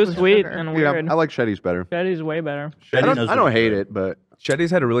 like it's packed too with sweet sugar. and Yeah, weird. I like Shetty's better. Shetty's way better. I don't hate it, but Shetty's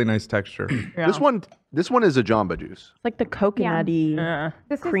had a really nice texture. Yeah. this one is a Jamba Juice. It's like the coconutty,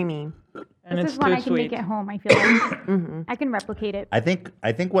 This is creamy. And This it's is one too I can sweet. make at home. I feel like I can replicate it. I think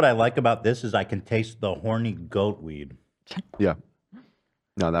what I like about this is I can taste the horny goat weed. Yeah.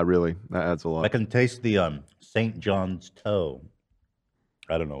 No, that adds a lot. I can taste the St. John's toe.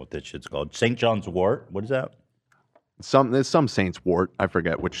 I don't know what that shit's called. St. John's wort. What is that? There's some saint's wort. I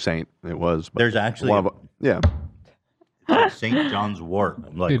forget which saint it was. But There's actually St. John's wort.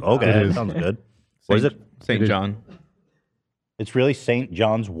 I'm like, okay, that sounds good. What is it? St. John. It's really St.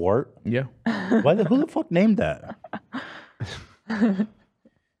 John's wort? Yeah. Who the fuck named that? That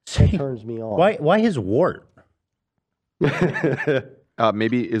turns me on. Why his wart?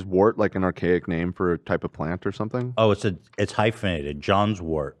 Maybe is wort like an archaic name for a type of plant or something? Oh, it's hyphenated. John's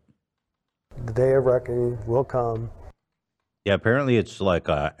wort. The day of reckoning will come. Yeah, apparently it's like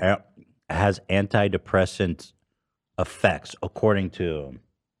has antidepressant effects according to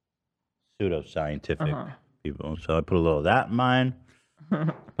pseudoscientific people. So I put a little of that in mine.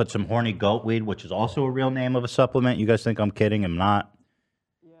 Put some horny goat weed, which is also a real name of a supplement. You guys think I'm kidding? I'm not.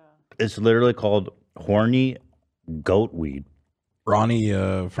 Yeah. It's literally called horny goat weed. Ronnie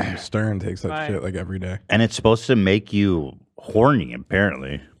from Stern takes that shit like every day. And it's supposed to make you horny,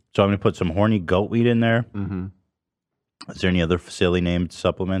 apparently. So I'm going to put some horny goat weed in there. Mm-hmm. Is there any other silly named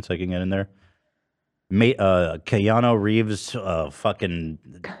supplements I can get in there? Keanu Reeves fucking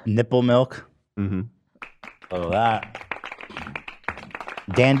nipple milk. Mm-hmm. Oh, that.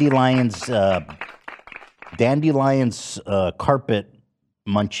 Dandelions carpet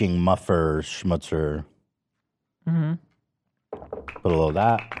munching muffer schmutzer. Mm-hmm. Put a little of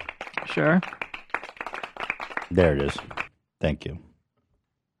that. Sure. There it is. Thank you.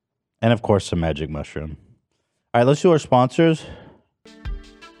 And of course, some magic mushroom. All right, let's do our sponsors.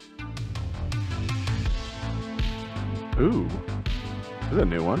 Ooh, this is a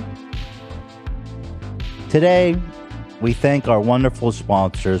new one. Today, we thank our wonderful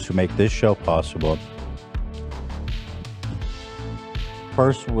sponsors who make this show possible.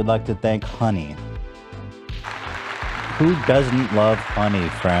 First, we'd like to thank Honey. Who doesn't love honey,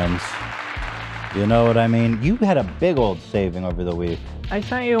 friends? You know what I mean? You had a big old saving over the week. I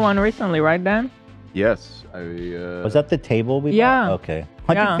sent you one recently, right, Dan? Yes. Was that the table we Yeah. bought? Okay.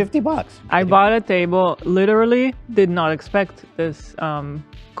 $150. I bought a table, literally did not expect this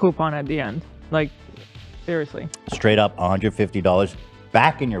coupon at the end. Like, seriously. Straight up $150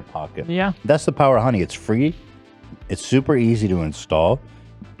 back in your pocket. Yeah. That's the power of Honey. It's free. It's super easy to install.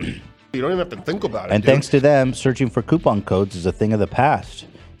 You don't even have to think about it. And thanks to them, searching for coupon codes is a thing of the past.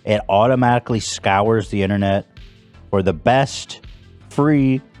 It automatically scours the internet for the best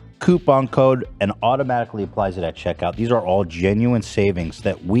free coupon code and automatically applies it at checkout. These are all genuine savings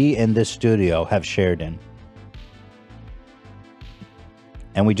that we in this studio have shared in.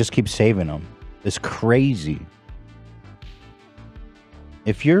 And we just keep saving them. It's crazy.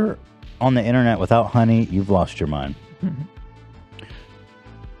 If you're on the internet without Honey, you've lost your mind.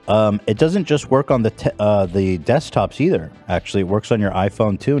 It doesn't just work on the desktops either. Actually, it works on your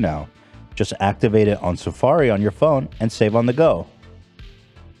iPhone too now. Just activate it on Safari on your phone and save on the go.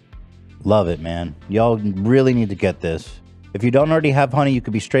 Love it, man. Y'all really need to get this. If you don't already have Honey, you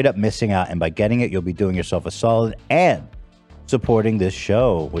could be straight up missing out. And by getting it, you'll be doing yourself a solid and supporting this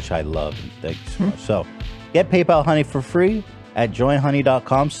show, which I love. And thank you so much. So get PayPal Honey for free at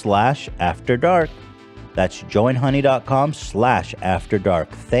joinhoney.com/afterdark. That's joinhoney.com/afterdark.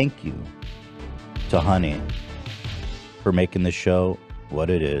 Thank you to Honey for making the show what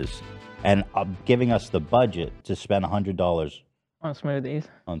it is and giving us the budget to spend $100 on smoothies.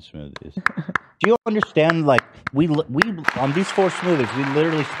 Do you understand? Like we on these 4 smoothies, we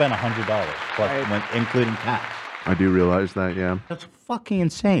literally spent $100 plus, including tax. I do realize that. Yeah, that's fucking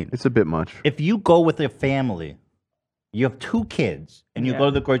insane. It's a bit much. If you go with a family, you have 2 kids, and you go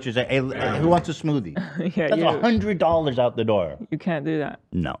to the grocery store, hey, who wants a smoothie? That's $100 out the door. You can't do that.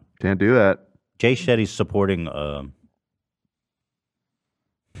 No. Can't do that. Jay Shetty's supporting, I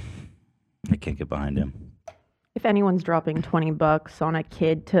can't get behind him. If anyone's dropping $20 on a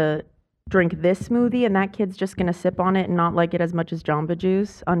kid to drink this smoothie and that kid's just going to sip on it and not like it as much as Jamba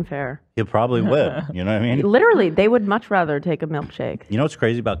Juice, unfair. He probably would. You know what I mean? Literally, they would much rather take a milkshake. You know what's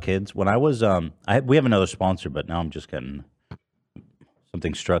crazy about kids? When I was, we have another sponsor, but now I'm just getting,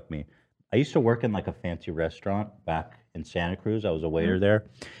 something struck me. I used to work in like a fancy restaurant back in Santa Cruz. I was a waiter there.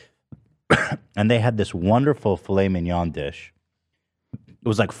 And they had this wonderful filet mignon dish. It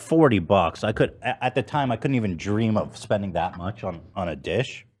was like $40. At the time, I couldn't even dream of spending that much on a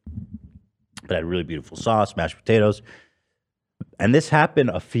dish. But it had really beautiful sauce, mashed potatoes. And this happened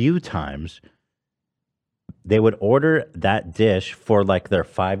a few times. They would order that dish for like their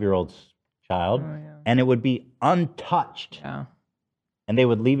 5-year-old child, and it would be untouched. Yeah. and they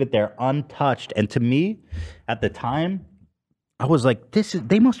would leave it there untouched. And to me, at the time, I was like,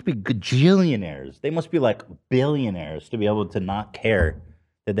 they must be gajillionaires. They must be like billionaires to be able to not care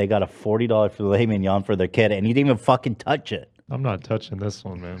that they got a $40 filet mignon for their kid, and he didn't even fucking touch it. I'm not touching this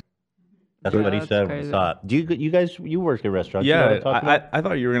one, man. That's what he said when he saw it. Do you guys work at restaurants? You know what I'm talking about? I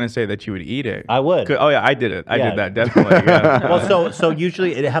thought you were gonna say that you would eat it. I would. Oh yeah, I did it. I Yeah. did that definitely. Yeah. Well, so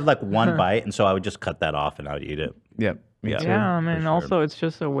usually it had like one bite, and so I would just cut that off and I would eat it. Yep. Me too. Yeah, I mean, also it's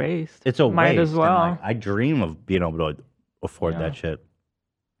just a waste. It's a Might waste. as and, well. like, I dream of being able to afford that shit.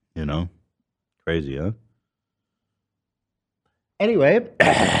 You know, crazy, huh? Anyway,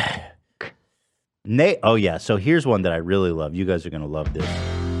 Nate. Oh yeah. So here's one that I really love. You guys are gonna love this.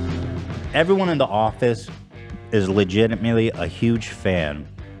 Everyone in the office is legitimately a huge fan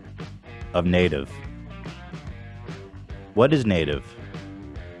of Native. What is Native?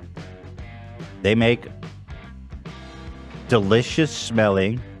 They make delicious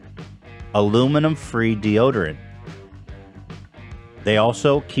smelling, aluminum-free deodorant. They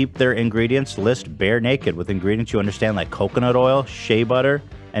also keep their ingredients list bare naked with ingredients you understand like coconut oil, shea butter,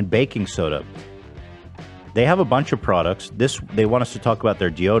 and baking soda. They have a bunch of products. They want us to talk about their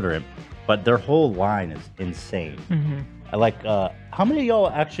deodorant, but their whole line is insane. I like, how many of y'all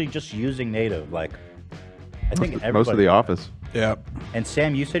are actually just using Native? Like, I think everybody. Most of the office. Yeah. And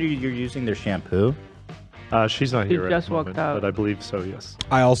Sam, you said you're using their shampoo? She's not here just at the walked moment, out. but I believe so, yes.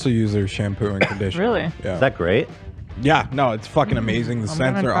 I also use their shampoo and conditioner. Really? Yeah. Is that great? Yeah, no, it's fucking amazing. The I'm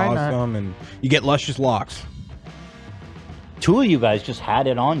scents gonna are try that. awesome, and you get luscious locks. Two of you guys just had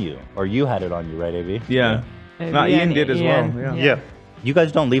it on you, or you had it on you, right, AB? Yeah. No, Ian did as well. Yeah. You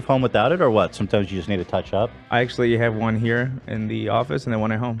guys don't leave home without it, or what? Sometimes you just need to touch up. I actually have one here in the office and then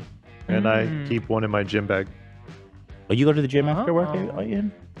one at home. And I keep one in my gym bag. Oh, you go to the gym after work,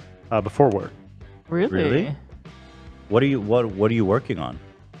 Ian? Before work. Really? What are you working on?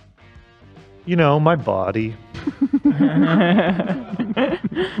 You know, my body.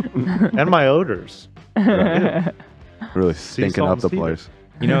 And my odors. Yeah. Really Sea stinking salt up and the cedar. place.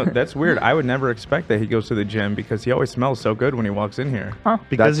 You know, that's weird. I would never expect that he goes to the gym because he always smells so good when he walks in here.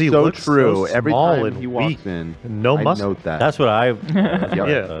 Because That's he so looks true. so Every small time and he weak walks in, and no I muscle. note that. That's what I.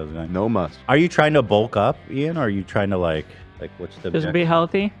 Yeah. No must. Are you trying to bulk up, Ian? Or are you trying to like what's the? Just be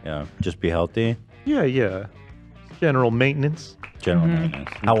healthy. Yeah, just be healthy. Yeah. General maintenance. General maintenance.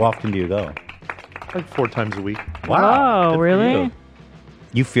 How often do you go? Like 4 times a week. Wow, good for really? you.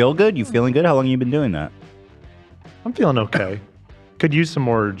 You feel good? You feeling good? How long have you been doing that? I'm feeling okay. Could use some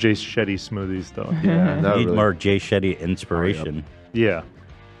more Jay Shetty smoothies, though. Yeah, You need more Jay Shetty inspiration. Yeah.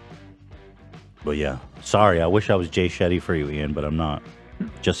 But yeah, sorry. I wish I was Jay Shetty for you, Ian, but I'm not.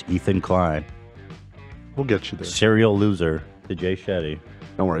 Just Ethan Klein. We'll get you there. Serial loser to Jay Shetty.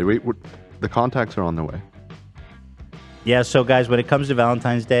 Don't worry. The contacts are on the way. Yeah, so guys, when it comes to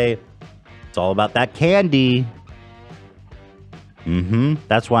Valentine's Day, it's all about that candy.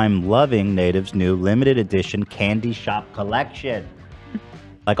 That's why I'm loving Native's new limited edition Candy Shop collection.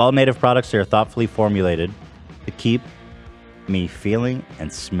 Like all Native products, they're thoughtfully formulated to keep me feeling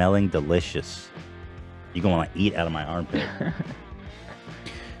and smelling delicious. You're going to want to eat out of my armpit.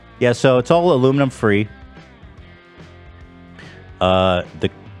 Yeah, so it's all aluminum free. The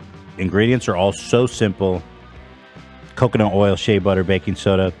ingredients are all so simple. Coconut oil, shea butter, baking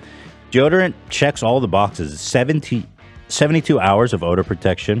soda. Deodorant checks all the boxes. 72 hours of odor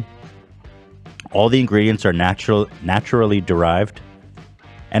protection. All the ingredients are naturally derived.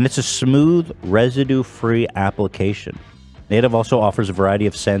 And it's a smooth, residue-free application. Native also offers a variety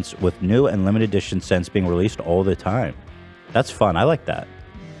of scents with new and limited edition scents being released all the time. That's fun. I like that.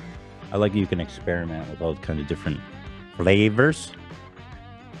 I like you can experiment with all kinds of different flavors.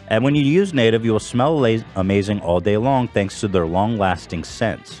 And when you use Native, you will smell amazing all day long thanks to their long-lasting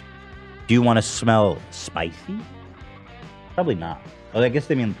scents. Do you want to smell spicy? Probably not. Well, I guess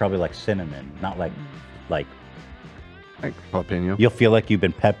they mean probably like cinnamon, not like jalapeno. You'll feel like you've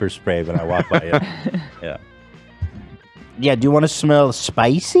been pepper sprayed when I walk by you. Yeah. Yeah, do you want to smell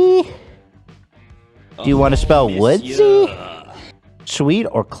spicy? Do you want to smell woodsy? Sweet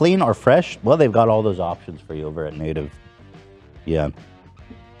or clean or fresh? Well, they've got all those options for you over at Native. Yeah.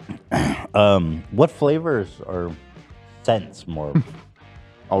 What flavors or scents more?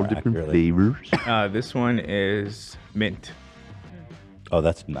 All different flavors. This one is mint. Oh,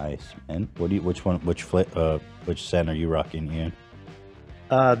 that's nice. And which scent are you rocking, Ian?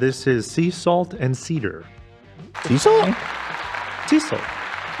 This is sea salt and cedar. Sea salt? Sea salt.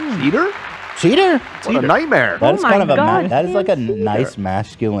 Cedar? Cedar? What a nightmare. That is Oh kind of my God, that is like a cedar. nice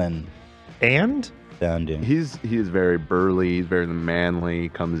masculine. And outstanding. He is very burly. He's very manly. He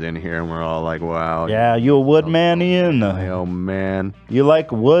comes in here and we're all like, wow. Yeah, you a wood man, Ian? Oh man. You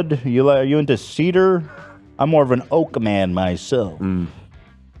like wood? Are you into cedar? I'm more of an oak man myself.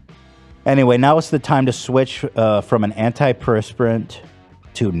 Anyway, now it's the time to switch from an antiperspirant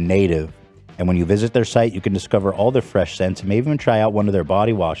to native. And when you visit their site, you can discover all their fresh scents and maybe even try out one of their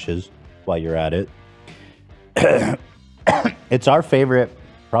body washes while you're at it. It's our favorite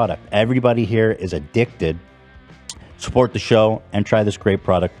product. Everybody here is addicted. Support the show and try this great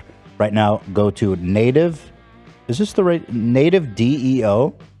product. Right now, go to Native. Is this the right? Native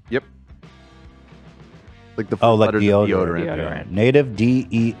DEO? Yep. Like the like deodorant.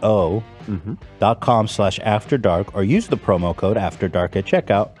 NativeDEO.com/afterdark or use the promo code AfterDark at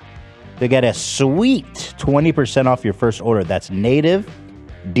checkout to get a sweet 20% off your first order. That's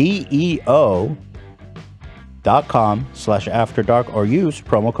NativeDEO.com/afterdark or use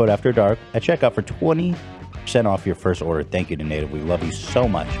promo code AfterDark at checkout for 20% off your first order. Thank you to Native. We love you so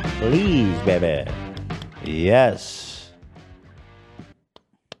much. Please, baby. Yes.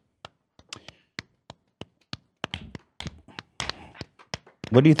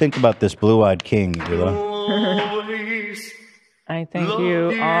 What do you think about this blue-eyed king, Hila? I think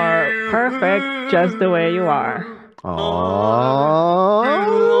you are perfect just the way you are.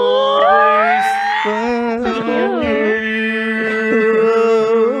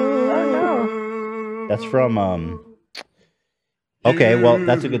 That's from, okay, well,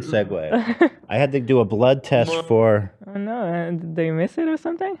 that's a good segue. I had to do a blood test for... Oh, no. Did they miss it or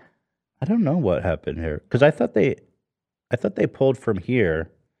something? I don't know what happened here. Because I thought they pulled from here,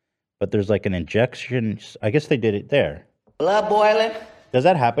 but there's like an injection. I guess they did it there. Blood boiling? Does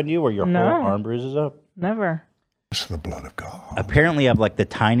that happen to you where your No. whole arm bruises up? Never. It's the blood of God. Apparently, I have like the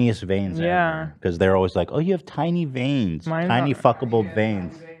tiniest veins. Yeah. Because they're always like, oh, you have tiny veins. Tiny fuckable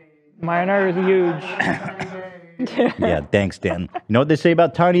veins. Mine are huge. Yeah, thanks, Dan. You know what they say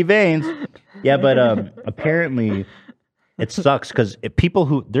about tiny veins? Yeah, but apparently it sucks because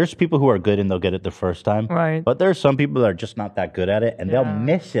there's people who are good and they'll get it the first time. Right. But there's some people that are just not that good at it and they'll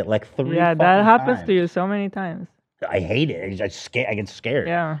miss it like 3 Yeah, that happens to you so many times. I hate it. I get scared.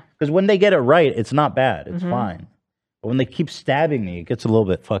 Yeah. Because when they get it right, it's not bad. It's Mhm. fine. But when they keep stabbing me, it gets a little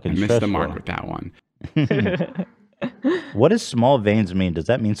bit fucking Missed the stressful. mark with that one. What does small veins mean? Does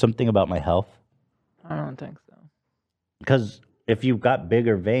that mean something about my health? I don't think so. Because if you've got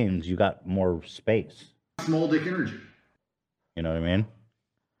bigger veins, you got more space. Small dick energy. You know what I mean?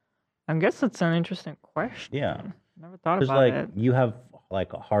 I guess it's an interesting question. Yeah. Never thought Because about like it. you have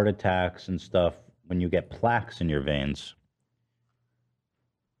like heart attacks and stuff when you get plaques in your veins.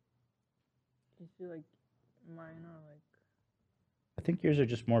 You see, like, mine are like. I think yours are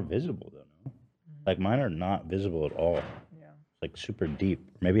just more visible though. No? Like mine are not visible at all. Yeah. Like super deep.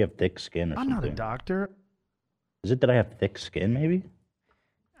 Maybe I have thick skin or I'm something. not a doctor. Is it that I have thick skin? Maybe.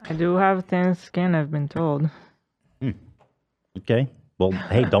 I do have thin skin, I've been told. Okay. Well,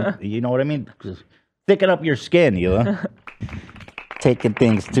 hey, don't you know what I mean? Just thicken up your skin, Hila. Taking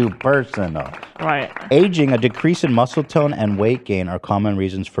things too personal. Right. Aging, a decrease in muscle tone, and weight gain are common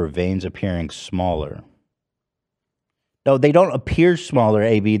reasons for veins appearing smaller. No, they don't appear smaller,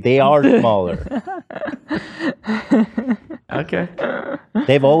 AB. They are smaller. Okay.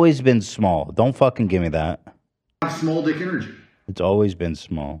 They've always been small. Don't fucking give me that. Small dick energy. It's always been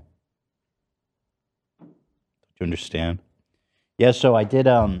small. Do you understand? Yeah, so I did,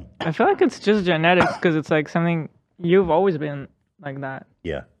 I feel like it's just genetics because it's like something you've always been like that.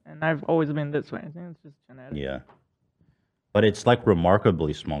 Yeah. And I've always been this way. I think it's just genetics. Yeah. But it's like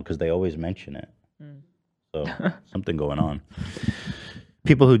remarkably small because they always mention it. So something going on.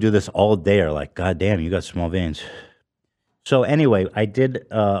 People who do this all day are like, God damn, you got small veins. So anyway, I did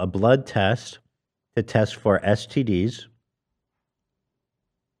a blood test to test for STDs.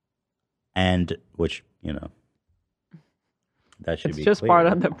 And which, you know, that should It's be just clear. part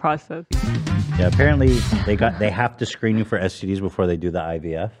of the process. Yeah, apparently they have to screen you for STDs before they do the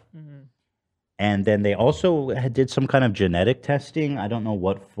IVF. And then they also did some kind of genetic testing. I don't know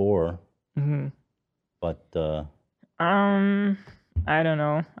what for. But I don't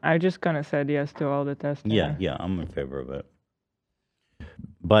know. I just kind of said yes to all the testing. yeah, I'm in favor of it.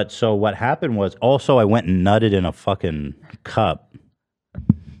 But so what happened was also I went and nutted in a fucking cup.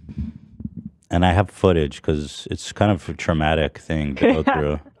 And I have footage because it's kind of a traumatic thing to go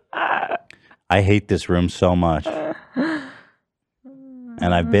through. I hate this room so much. And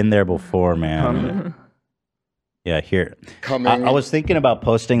I've been there before, man. Yeah, here. I was thinking about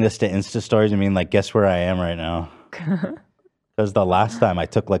posting this to Insta stories and being like, guess where I am right now? Because the last time I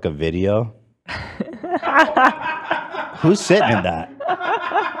took like a video. Who's sitting in that?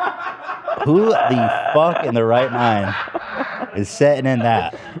 Who the fuck in the right mind is sitting in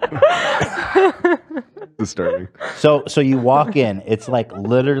that? Disturbing. So you walk in, it's like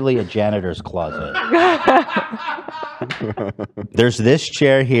literally a janitor's closet. There's this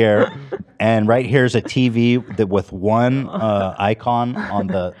chair here, and right here's a TV that with one icon on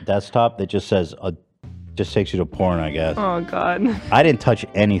the desktop that just says, just takes you to porn, I guess. Oh God. I didn't touch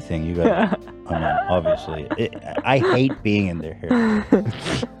anything, you guys. I mean, obviously. I hate being in there here.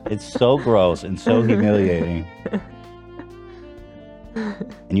 It's so gross and so humiliating.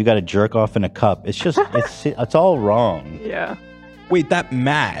 And you got to jerk off in a cup. It's just, it's all wrong. Yeah. Wait, that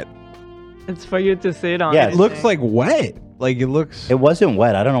mat. It's for you to sit on. Yeah, It looks like wet. Like it looks. It wasn't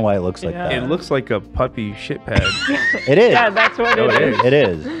wet. I don't know why it looks like Yeah. that. It looks like a puppy shit pad. It is. Yeah, that's what No, it it is. is. It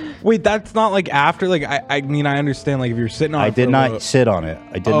is. Wait, that's not like after. Like I mean, I understand. Like if you're sitting on. I it did for a not little- sit on it.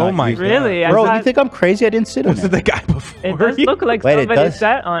 I did Oh not. my use it. Really? I Bro, you thought- think I'm crazy? I didn't sit on Was it it. the guy before? It does you? look like Wait, it somebody does?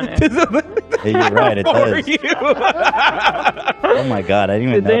 sat on it. You're right. It Before does. you. Oh my god, I didn't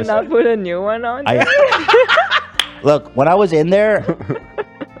even Did they notice. not put a new one on? Look, when I was in there,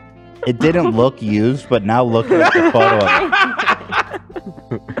 it didn't look used, but now looking at the photo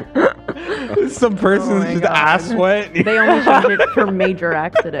of Some person's just ass wet. They only change it for major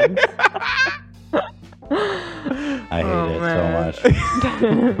accidents. I hate it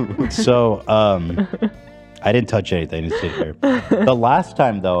so much. So, I didn't touch anything. I didn't sit here. The last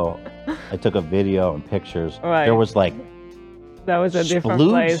time, though, I took a video and pictures. Right. There was like That was a different splooge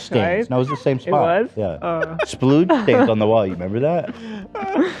place, stains. right? No, it was the same It spot. was? Yeah. Oh. Splooge stains on the wall. You remember that?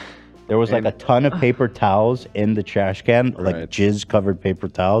 There was like a ton of paper towels in the trash can, like jizz-covered paper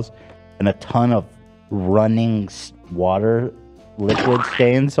towels, and a ton of running water liquid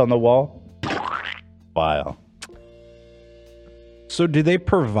stains on the wall. Vile. So do they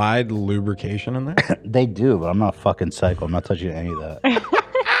provide lubrication in there? They do, but I'm not fucking psycho. I'm not touching any of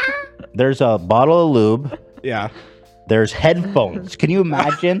that. There's a bottle of lube. Yeah. There's headphones. Can you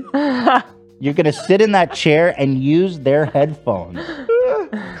imagine? You're going to sit in that chair and use their headphones.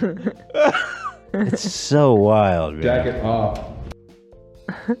 It's so wild, man. Jacket off.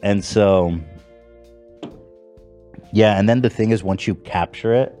 And so, yeah, and then the thing is, once you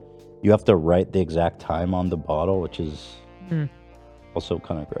capture it, you have to write the exact time on the bottle, which is also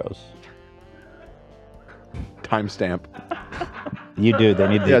kind of gross. Timestamp. You do. They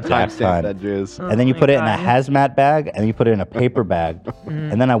need the exact time. That jizz. And then you put it in a hazmat bag, and then you put it in a paper bag.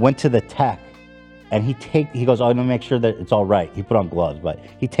 And then I went to the tech, and he goes, "Oh, let me make sure that it's all right." He put on gloves, but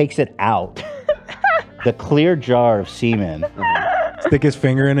he takes it out, the clear jar of semen. Stick his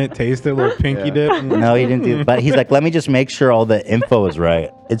finger in it, taste it, little pinky dip. No, he didn't do. But he's like, "Let me just make sure all the info is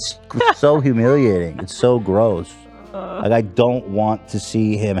right." It's so humiliating. It's so gross. Like, I don't want to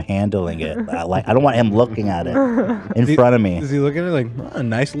see him handling it. I don't want him looking at it in front of me. Does he look at it like, oh,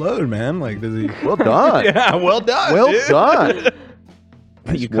 nice load, man? Like, does he? Well done. Yeah, well done. Well dude. done.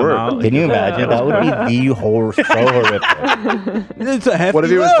 You come out. Can you imagine? That would be the horror. So horrific. It's a hefty What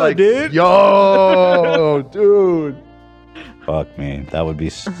if he was load, like, dude. yo, dude. Fuck me. That would be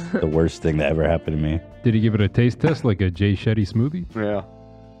the worst thing that ever happened to me. Did he give it a taste test like a Jay Shetty smoothie? Yeah.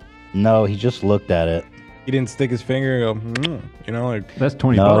 No, he just looked at it. He didn't stick his finger and go, you know, like. That's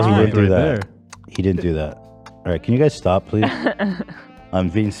 20 No, bucks he worth didn't do right that. there. He didn't do that. All right, can you guys stop, please? I'm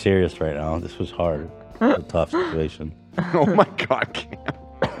being serious right now. This was hard. It's a tough situation. Oh my God,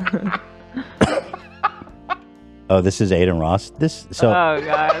 Cam. Oh, this is Aiden Ross. So Oh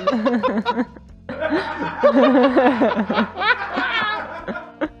God.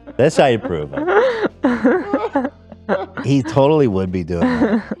 that's how you prove it. He totally would be doing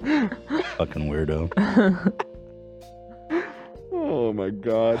that. Fucking weirdo. Oh my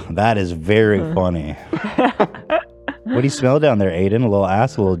God. That is very funny. What do you smell down there, Aiden? A little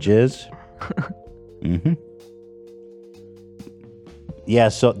ass, a little jizz? Mm-hmm. Yeah,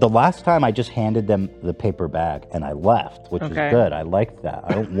 so the last time I just handed them the paper bag and I left, which was good. I liked that.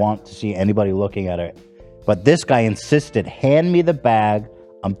 I don't want to see anybody looking at it. But this guy insisted, hand me the bag.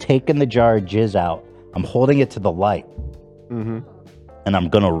 I'm taking the jar of jizz out. I'm holding it to the light. Mm-hmm. And I'm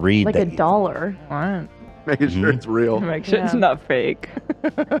going to read Like that. $1. What? Making sure it's real. Make sure it's Yeah. not fake.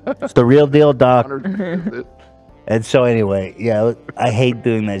 It's the real deal, doc. 100%. And so anyway, yeah, I hate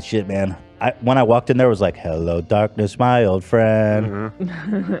doing that shit, man. When I walked in there, it was like, hello, darkness, my old friend.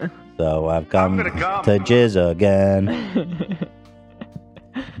 So I've come to jizz again.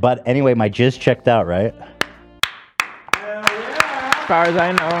 But anyway, my jizz checked out, right? As far as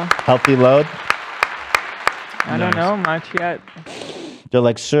I know. Healthy load. I don't know much yet. They're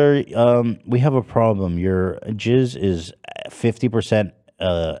like, sir, we have a problem. Your jizz is 50%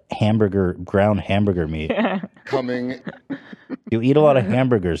 ground hamburger meat. Coming. You eat a lot of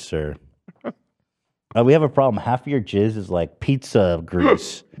hamburgers, sir. We have a problem. Half of your jizz is like pizza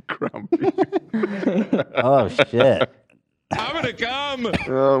grease. Grumpy. Oh shit! I'm gonna come.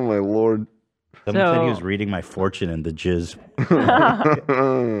 Oh my lord. Someone said he was reading my fortune in the jizz.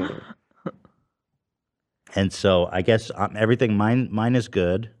 And so I guess everything mine is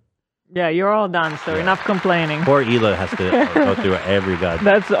good. Yeah, you're all done, so enough complaining. Poor Ela has to go through every god.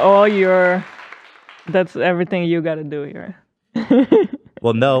 That's everything you got to do here.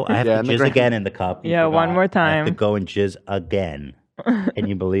 Well, no, I have to jizz again in the cup. Yeah, one more time. I have to go and jizz again. Can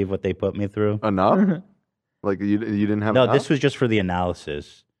you believe what they put me through? Enough? Like you didn't have No, enough? this was just for the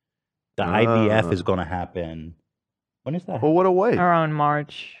analysis. The IVF is going to happen. When is that? Well, what a waste. Around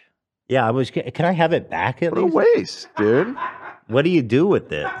March. Yeah, can I have it back at least? What a waste, dude. What do you do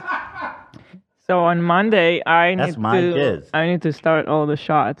with it? So on Monday, I That's my jizz. need to start all the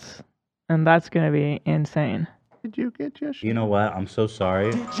shots, and that's gonna be insane. Did you get your shots? You know what? I'm so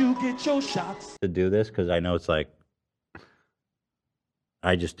sorry Did you get your shots? to do this because I know it's like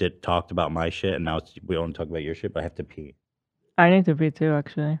I just talked about my shit, and now we only talk about your shit. But I have to pee. I need to pee too,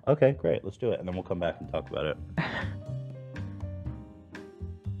 actually. Okay, great. Let's do it, and then we'll come back and talk about it.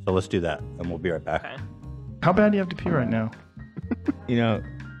 So let's do that, and we'll be right back. How bad do you have to pee right now? You know,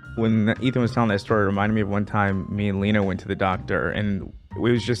 when Ethan was telling that story, it reminded me of one time me and Lena went to the doctor, and it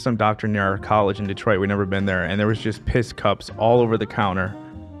was just some doctor near our college in Detroit. We'd never been there, and there was just piss cups all over the counter.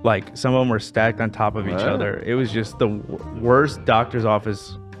 Like, some of them were stacked on top of each other. It was just the worst doctor's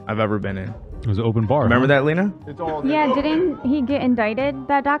office I've ever been in. It was an open bar. Remember that, Lena? Yeah, didn't he get indicted,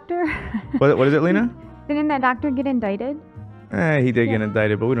 that doctor? What is it, Lena? Didn't that doctor get indicted? He did get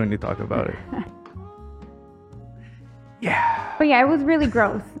indicted, but we don't need to talk about it. But yeah, it was really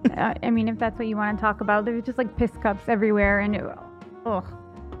gross. I mean, if that's what you want to talk about, there was just like piss cups everywhere, and it, ugh.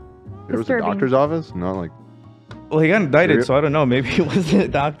 There was a doctor's office? Not like... Well, he got indicted, so I don't know. Maybe he wasn't a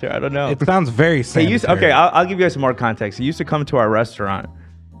doctor. I don't know. It sounds very sanitary. Okay, I'll give you guys some more context. He used to come to our restaurant,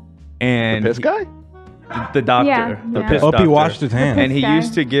 and... The piss guy? The doctor. Yeah, the yeah. piss Hope he doctor. washed his hands. And he Piss guy.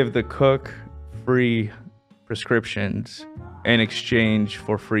 used to give the cook free prescriptions in exchange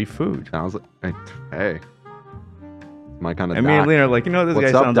for free food. Sounds like... Hey. My kind of And me and Lena are like, this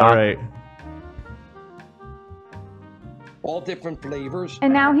What's guy up, sounds doc? all right. All different flavors.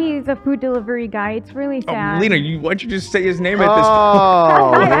 And now he's a food delivery guy. It's really sad. Lena, why don't you just say his name at this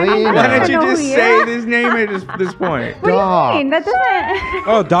Oh, point? Lena. Why don't you know just who he say is. his name at this point? What do you mean? That doesn't...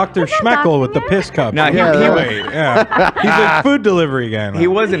 Oh, Dr. Schmeckel with the piss cup. No, He's a food delivery guy now. He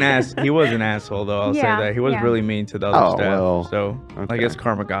was an asshole, though. I'll Yeah, say that. He was yeah. really mean to the other staff. well, So I okay. guess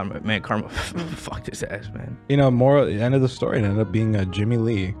karma got him. Man, karma fucked his ass, man. You know, end of the story, it ended up being Jimmy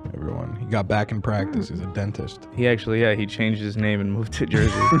Lee, everyone. He got back in practice. He's a dentist. He actually, he changed his name and moved to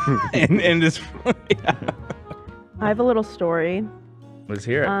Jersey. and this, I have a little story. Let's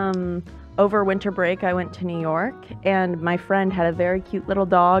hear it. Over winter break, I went to New York, and my friend had a very cute little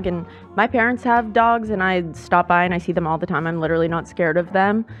dog, and my parents have dogs, and I stop by and I see them all the time. I'm literally not scared of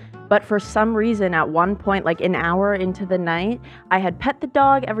them. But for some reason, at one point, like an hour into the night, I had pet the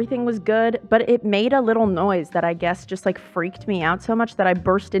dog, everything was good, but it made a little noise that I guess just like freaked me out so much that I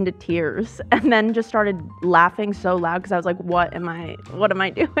burst into tears and then just started laughing so loud because I was like, what am I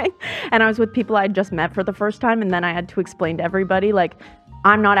doing? And I was with people I had just met for the first time, and then I had to explain to everybody, like,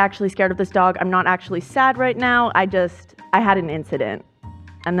 I'm not actually scared of this dog. I'm not actually sad right now. I had an incident.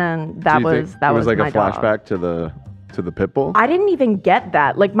 And then that was like my a dog. flashback to the pit bull? I didn't even get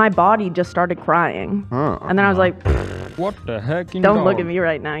that. Like, my body just started crying. And then I was like, what the heck? don't look at me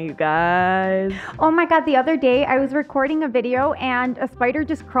right now, you guys. Oh my God, the other day I was recording a video and a spider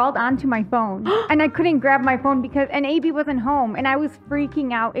just crawled onto my phone and I couldn't grab my phone and AB wasn't home and I was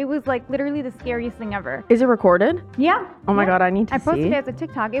freaking out. It was like literally the scariest thing ever. Is it recorded? Yeah. Oh my yeah. God, I need to I see. posted it as a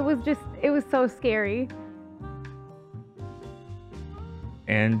TikTok. It was so scary.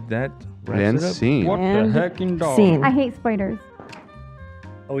 And that And wraps it up. scene. What And the heck in dog? scene. I hate spiders.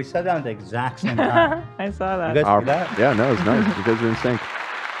 Oh, we sat down at the exact same time. I saw You that. guys see that? Yeah, no, it's nice. You guys are in sync.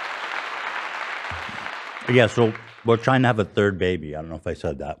 Yeah, so we're trying to have a third baby. I don't know if I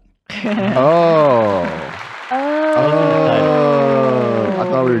said that. Oh. I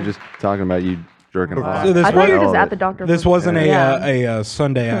thought we were just talking about you jerking off. So this I thought you were was- just at the doctor. This for- wasn't Yeah. a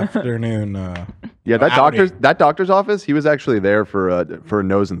Sunday afternoon. Yeah, that doctor's office. He was actually there for a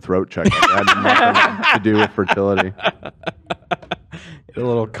nose and throat check. It had nothing to do with fertility. A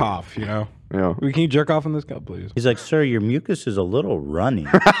little cough, you know. Yeah. Can you jerk off in this cup, please? He's like, sir, your mucus is a little runny.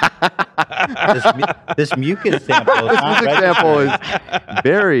 this mucus sample is not This example is registering.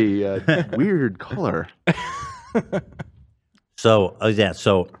 very weird color. So,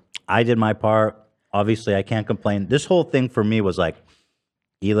 so I did my part. Obviously, I can't complain. This whole thing for me was like,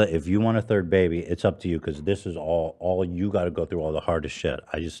 Hila, if you want a third baby, it's up to you because this is all you got to go through all the hardest shit.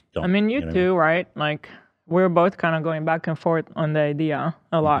 I just don't. I mean, you know what too, right? Like, we're both kind of going back and forth on the idea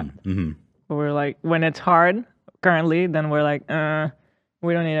a lot. Mhm. We're like, when it's hard currently, then we're like,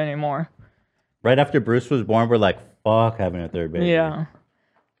 we don't need any more. Right after Bruce was born, we're like, fuck having a third baby. Yeah.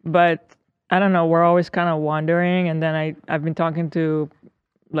 But I don't know. We're always kind of wondering. And then I've been talking to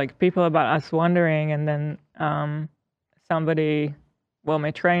like people about us wondering. And then somebody, well,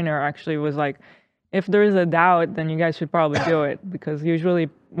 my trainer actually was like, if there's a doubt, then you guys should probably do it. Because usually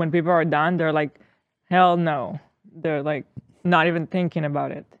when people are done, they're like, hell no. They're like not even thinking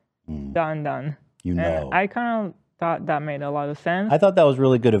about it. Done. You know. And I kind of thought that made a lot of sense. I thought that was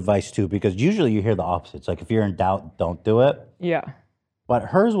really good advice too, because usually you hear the opposite. It's like if you're in doubt, don't do it. Yeah. But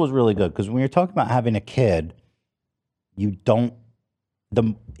hers was really good because when you're talking about having a kid, you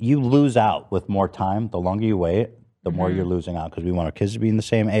lose out with more time. The longer you wait, the more you're losing out because we want our kids to be in the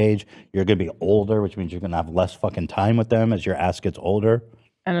same age. You're going to be older, which means you're going to have less fucking time with them as your ass gets older.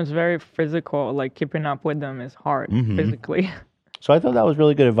 And it's very physical. Like keeping up with them is hard physically. So I thought that was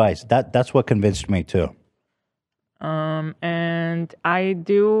really good advice. That's what convinced me too. And I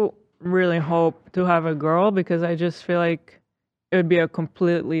do really hope to have a girl because I just feel like it would be a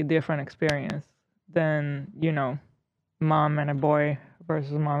completely different experience than, you know, mom and a boy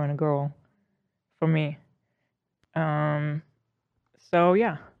versus mom and a girl for me. So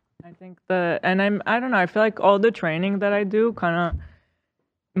yeah, I think I don't know, I feel like all the training that I do kind of,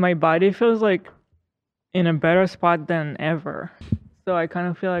 my body feels like in a better spot than ever. So I kind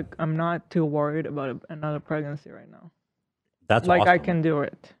of feel like I'm not too worried about another pregnancy right now. That's like awesome. I can do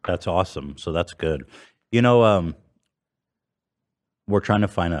it. That's awesome. So that's good. You know, we're trying to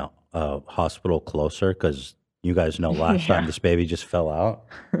find a hospital closer because you guys know last time this baby just fell out.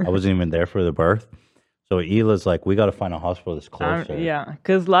 I wasn't even there for the birth. So Hila's like, we got to find a hospital that's closer. Yeah,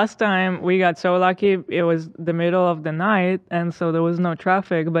 because last time we got so lucky, it was the middle of the night, and so there was no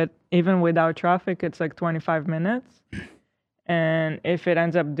traffic. But even without traffic, it's like 25 minutes. And if it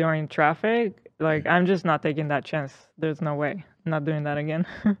ends up during traffic, like I'm just not taking that chance. There's no way. I'm not doing that again.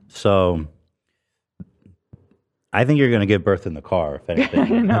 So I think you're going to give birth in the car, if anything.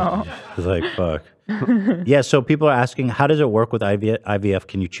 I know. It's like, fuck. Yeah, so people are asking, how does it work with IVF?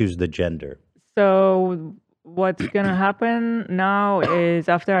 Can you choose the gender? So what's going to happen now is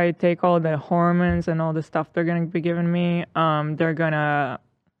after I take all the hormones and all the stuff they're going to be giving me, they're going to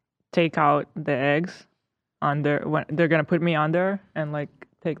take out the eggs. They're going to put me under and like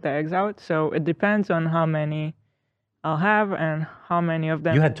take the eggs out. So it depends on how many I'll have and how many of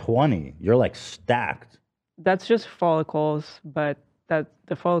them. You had 20. You're like stacked. That's just follicles, but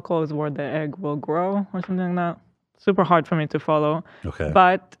the follicle is where the egg will grow or something like that. Super hard for me to follow. Okay.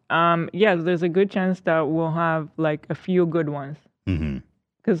 But yes, there's a good chance that we'll have like a few good ones.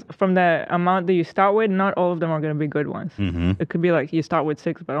 Because from the amount that you start with, not all of them are going to be good ones. It could be like you start with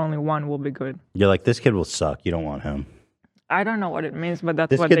 6, but only 1 will be good. You're like, this kid will suck. You don't want him. I don't know what it means, but that's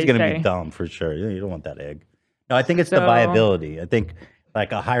This what they say. kid's going to be dumb for sure. You don't want that egg. No, I think it's the viability. I think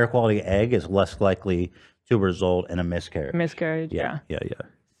like a higher quality egg is less likely to result in a miscarriage. Miscarriage, yeah. Yeah.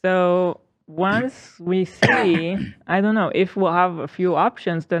 So once we see, I don't know, if we'll have a few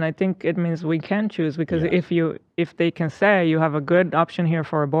options, then I think it means we can choose. Because if they can say you have a good option here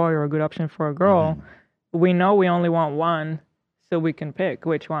for a boy or a good option for a girl, we know we only want one, so we can pick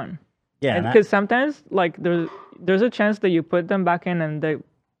which one. Yeah. Because sometimes like there's a chance that you put them back in and the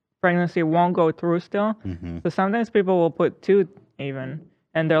pregnancy won't go through still. So sometimes people will put 2 even.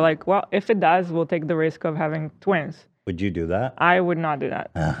 And they're like, well, if it does, we'll take the risk of having twins. Would you do that? I would not do that.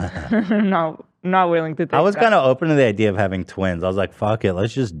 not willing to take that. I was kind of open to the idea of having twins. I was like, fuck it.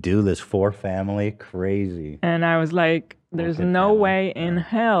 Let's just do this 4 family. Crazy. And I was like, there's no way in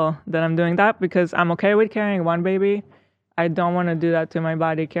hell that I'm doing that because I'm okay with carrying 1 baby. I don't want to do that to my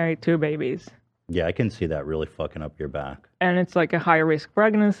body, carry 2 babies. Yeah, I can see that really fucking up your back. And it's like a high risk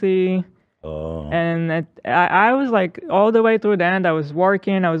pregnancy. Oh. And I was like, all the way through the end, I was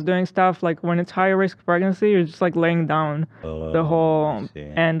working, I was doing stuff. Like when it's high risk pregnancy, you're just like laying down the whole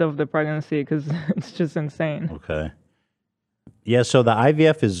end of the pregnancy because it's just insane. Okay. Yeah, so the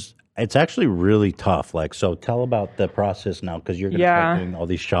IVF it's actually really tough. Like, so tell about the process now because you're going to start doing all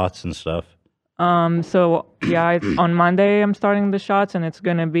these shots and stuff. So yeah, on Monday I'm starting the shots and it's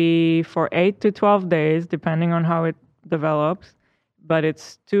going to be for 8 to 12 days, depending on how it develops. But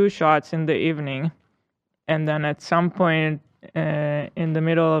it's 2 shots in the evening. And then at some point in the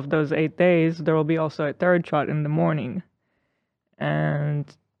middle of those 8 days, there will be also a 3rd shot in the morning. And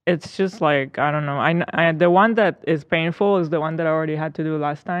it's just like, I don't know. I the one that is painful is the one that I already had to do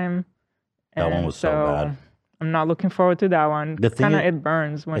last time. That one was so bad. I'm not looking forward to that one. The thing Kind of is- it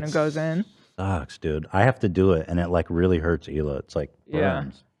burns when it goes in. Sucks, dude. I have to do it, and it like really hurts Hila. It's like Yeah.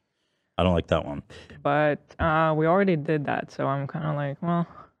 burns. I don't like that one. But we already did that, so I'm kind of like, well,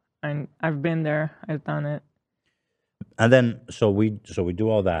 I've been there, I've done it. And then so we do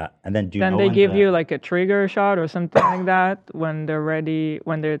all that, and then do you Then know they when give the- you like a trigger shot or something like that when they're ready.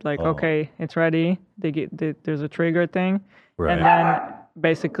 When they're like, okay, it's ready. There's a trigger thing, Right. and then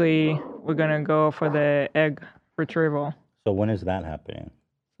basically we're gonna go for the egg retrieval. So when is that happening?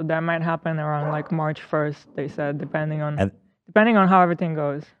 So that might happen around like March 1st. They said depending on And- how everything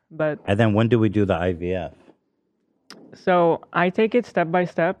goes. But And then when do we do the IVF? so I take it step by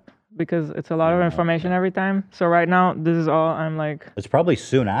step because it's a lot of information every time. So right now, this is all I'm like. It's probably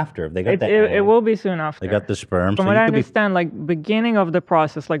soon after. If they got It, the it, egg, it will be soon after. They got the sperm. From so what you I could be understand, like beginning of the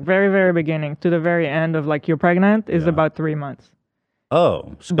process, like very, very beginning to the very end of like you're pregnant is about 3 months.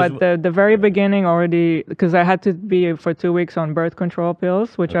 Oh, But the very beginning already, because I had to be for 2 weeks on birth control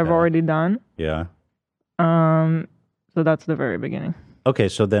pills, which I've already done. yeah. So that's the very beginning. Okay,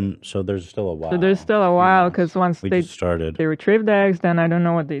 so there's still a while. So there's still a while because once We they just started. they retrieve the eggs, then I don't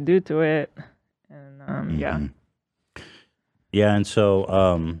know what they do to it, and yeah. Yeah, and so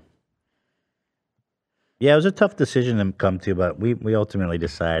yeah, it was a tough decision to come to, but we ultimately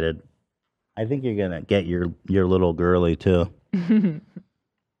decided. I think you're gonna get your little girly too.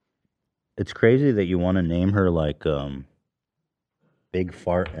 It's crazy that you want to name her like Big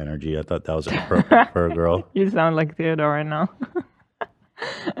Fart Energy. I thought that was perfect for a girl. You sound like Theodore right now.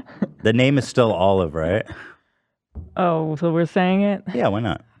 The name is still Olive, right? Oh, so we're saying it? Yeah, why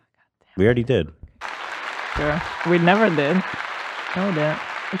not? We already did. Sure. We never did. No, we didn't.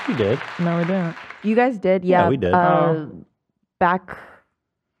 Yes, we did. No, we didn't. You guys did, yeah. Yeah, we did. Back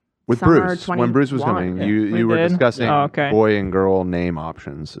With summer Bruce, when Bruce was 21. coming, you We were did? discussing Oh, okay. boy and girl name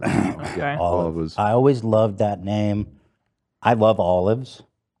options. Okay. Olive was. I always loved that name. I love olives.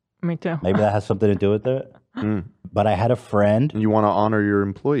 Me too. Maybe that has something to do with it. But I had a friend. You want to honor your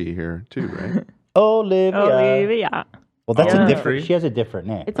employee here too, right? Olivia. Olivia. Well, that's Yeah. a different. She has a different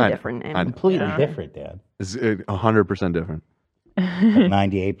name. It's a different name. Completely Yeah. different, Dad. It's 100% different. Like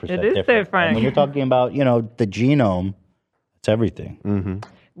 98% It is different. different. And when you're talking about, the genome, it's everything. Mm-hmm.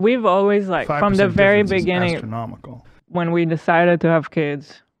 We've always like from the 5% very difference is beginning astronomical. when we decided to have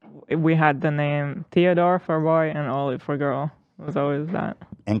kids, we had the name Theodore for boy and Olive for girl. It was always that.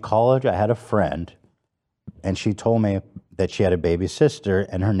 In college, I had a friend, and she told me that she had a baby sister,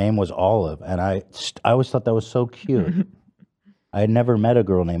 and her name was Olive. And I always thought that was so cute. I had never met a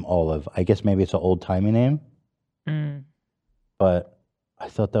girl named Olive. I guess maybe it's an old-timey name. But I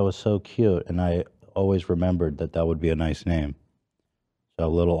thought that was so cute, and I always remembered that would be a nice name. So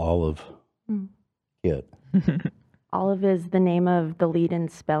little Olive. Cute. Olive is the name of the lead in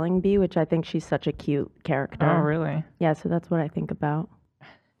Spelling Bee, which I think she's such a cute character. Oh, really? Yeah, so that's what I think about.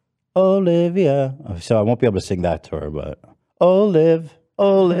 Olivia. So I won't be able to sing that to her, but Olive.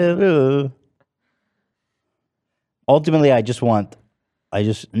 Ultimately,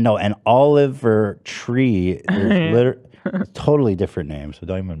 no, an olive or tree is totally different name. So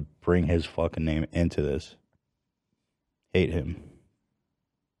don't even bring his fucking name into this. Hate him.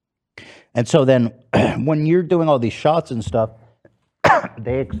 And so then when you're doing all these shots and stuff,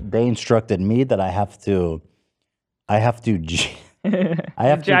 they instructed me that I have to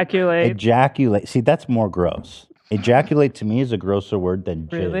ejaculate. See, that's more gross. Ejaculate to me is a grosser word than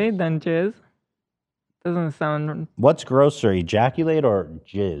jizz. Really? Then jizz? Doesn't sound. What's grosser, ejaculate or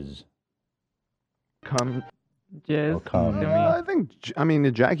jizz? Come. Jizz. Come. to me. I think. I mean,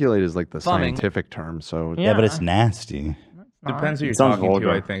 ejaculate is like the Plumbing. scientific term. So Yeah, but it's nasty. Depends who you're sounds talking vulgar.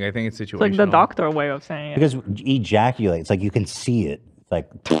 to, I think. I think it's situational. It's like the doctor way of saying it. Because ejaculate, it's like you can see it. It's like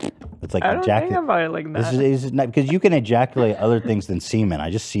I don't think ejaculate. about it like that. This is not because you can ejaculate other things than semen.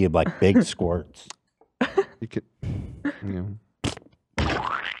 I just see like big squirts. you could.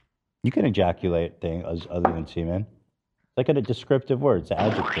 You can ejaculate things other than semen. It's like a descriptive word. It's an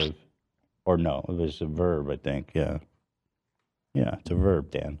adjective. Or no, it was a verb, I think. Yeah. Yeah, it's a verb,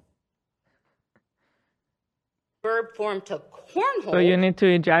 Dan. Verb form to cornhole. So you need to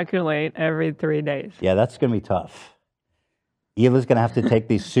ejaculate every 3 days. Yeah, that's going to be tough. Eva's going to have to take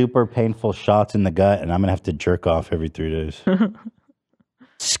these super painful shots in the gut, and I'm going to have to jerk off every 3 days.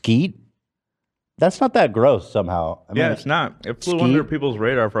 Skeet? That's not that gross somehow. I mean, it's not. It flew under people's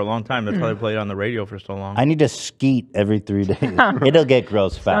radar for a long time. That's how they played it on the radio for so long. I need to skeet every 3 days. It'll get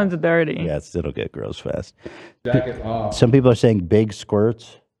gross fast. Sounds dirty. Yes, it'll get gross fast. Jacket off. Some people are saying big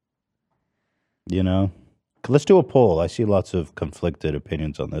squirts. Let's do a poll. I see lots of conflicted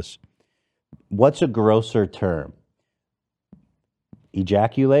opinions on this. What's a grosser term?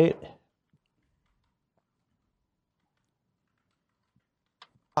 Ejaculate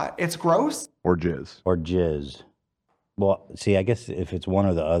It's gross. Or jizz. Or jizz. Well, see, I guess if it's one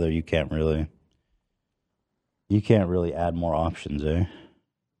or the other, you can't really add more options, eh?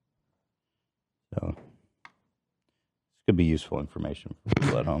 So this could be useful information for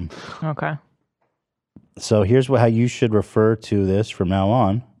people at home. Okay. So here's how you should refer to this from now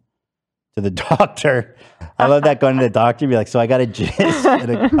on. To the doctor. I love that, going to the doctor and be like, so I got a jizz in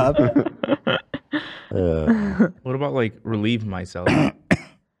a cup. What about like relieve myself?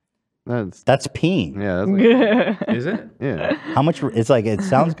 That's peeing. Yeah. That's Is it? Yeah. How much? It's like, it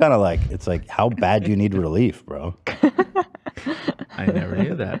sounds kind of like, it's like, how bad do you need relief, bro? I never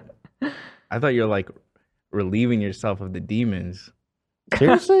knew that. I thought you're like relieving yourself of the demons.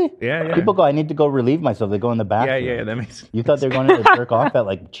 Seriously? Yeah. People go, I need to go relieve myself. They go in the bathroom. Yeah, that makes sense. You thought they were going to jerk off at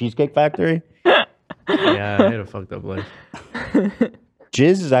like Cheesecake Factory? Yeah, I had a fucked up life.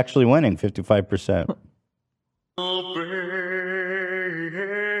 Jizz is actually winning 55%.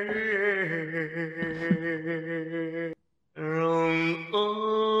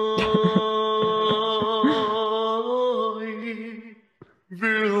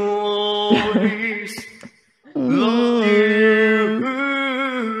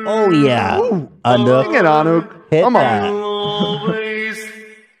 Oh yeah. Under. Bring it on, Ook. Hit Come that.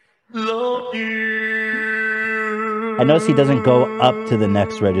 I notice he doesn't go up to the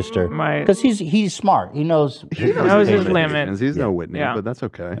next register because he's smart. He knows He knows his limit. He's no Whitney, Yeah. but that's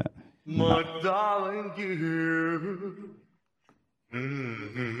okay. My darling, you.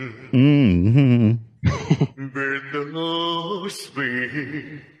 Mm-hmm.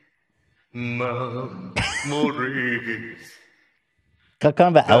 Bittersweet memories. Got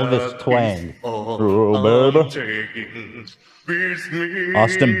kind of an Elvis twang.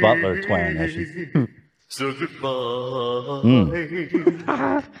 Austin Butler twang, actually. So goodbye.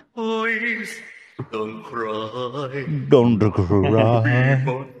 Please don't cry. Don't cry.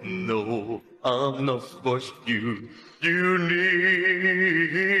 But no, I'm not what you need.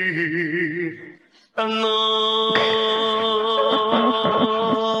 And I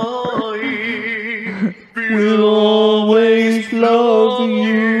will always love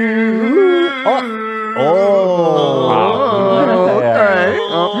you.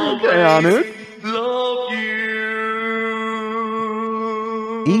 Okay, Anu.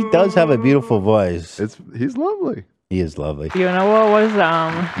 He does have a beautiful voice. He's lovely. He is lovely. You know what was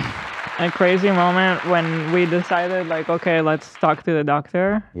a crazy moment when we decided, like, okay, let's talk to the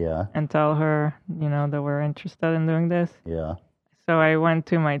doctor. Yeah. And tell her, that we're interested in doing this. Yeah. So I went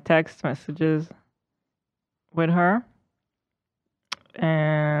to my text messages with her.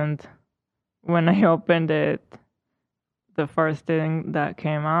 And when I opened it, the first thing that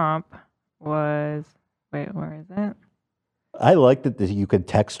came up was, wait, where is it? I like that you could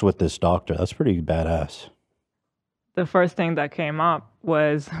text with this doctor. That's pretty badass. The first thing that came up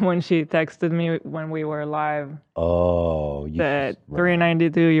was when she texted me when we were live. Oh, That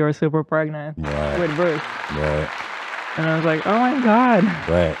 392, you were super pregnant with Bruce. Right. And I was like, oh my God.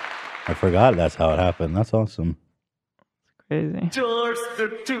 Right. I forgot that's how it happened. That's awesome. Crazy. Just the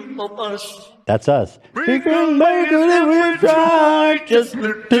two of us. That's us. We can make it if we try. Just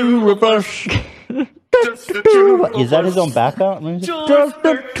the two of us. Just the two of us. Is that his own backup? Just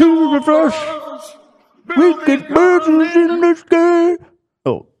the two of us. We could birds in the sky.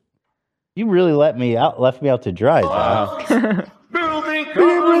 Oh, you really left me out to dry. Zach. Building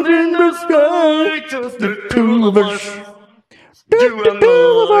cars in the sky. Just the two of us. You and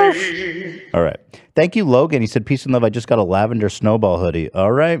I. All right. Thank you, Logan. He said, peace and love. I just got a lavender snowball hoodie.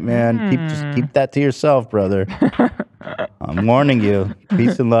 All right, man. Just keep that to yourself, brother. I'm warning you.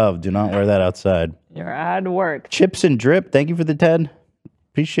 Peace and love. Do not wear that outside. Your ad worked. Chips and Drip. Thank you for the 10.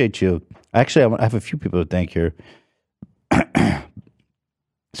 Appreciate you. Actually, I have a few people to thank here.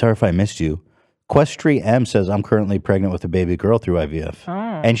 Sorry if I missed you. Questry M says, I'm currently pregnant with a baby girl through IVF. Oh.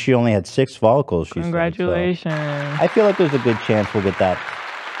 And she only had 6 follicles, she Congratulations. said. So I feel like there's a good chance we'll get that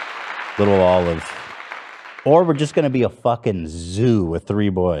little olive. Or we're just going to be a fucking zoo with 3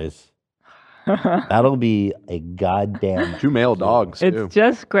 boys. That'll be a goddamn 2 male dogs. Too. It's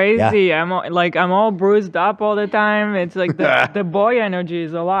just crazy. I'm all bruised up all the time. It's like the boy energy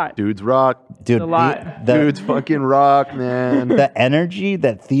is a lot. Dudes rock. Dude, a lot. Dudes fucking rock, man. The energy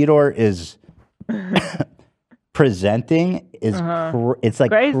that Theodore is presenting is it's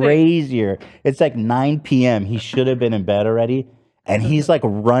like crazier. It's like 9 p.m. He should have been in bed already. And he's like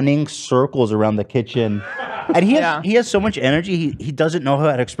running circles around the kitchen. And he has so much energy, he doesn't know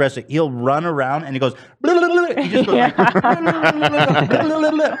how to express it. He'll run around and he goes, he just goes like,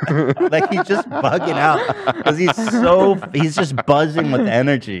 like he's just bugging out. Because he's just buzzing with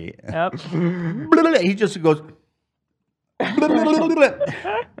energy. Yep. He just goes,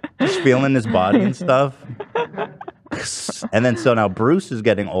 just feeling his body and stuff. And then so now Bruce is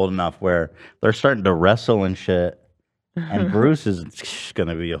getting old enough where they're starting to wrestle and shit. And Bruce is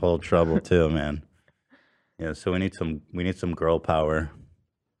gonna be a whole trouble too, man. Yeah, so we need some girl power.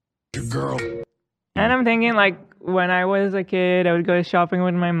 And I'm thinking, like, when I was a kid, I would go shopping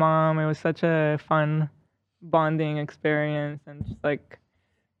with my mom. It was such a fun bonding experience, and just like,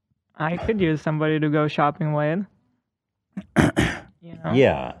 I could use somebody to go shopping with. You know?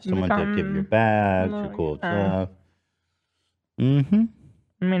 Yeah, someone to give your bags, your cool stuff. Mm-hmm.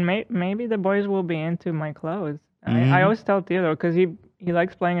 I mean, maybe the boys will be into my clothes. I always tell Theodore, because he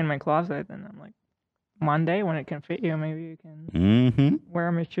likes playing in my closet, and I'm like, one day when it can fit you, maybe you can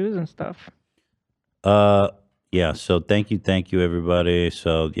wear my shoes and stuff. Yeah, so thank you, everybody.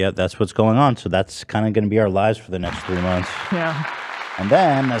 So, yeah, that's what's going on. So that's kind of going to be our lives for the next 3 months. Yeah. And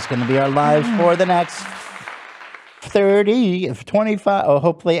then that's going to be our lives for the next 30, 25, or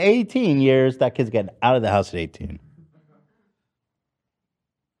hopefully 18 years. That kid's getting out of the house at 18.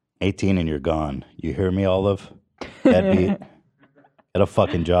 18 and you're gone. You hear me, Olive? Deadbeat. Get a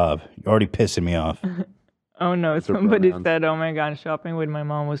fucking job. You're already pissing me off. Oh no, somebody said, oh my god, shopping with my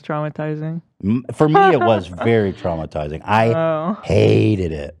mom was traumatizing. For me, it was very traumatizing. I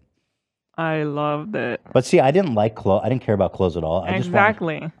hated it. I loved it. But see, I didn't like clothes. I didn't care about clothes at all. I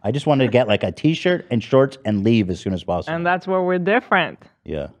just wanted to get like a t-shirt and shorts and leave as soon as possible. And that's where we're different.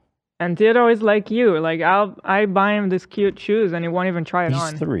 Yeah. And Theodore is like you. Like I buy him this cute shoes and he won't even try it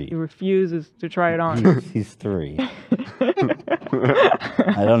on. He's 3. He refuses to try it on. He's 3.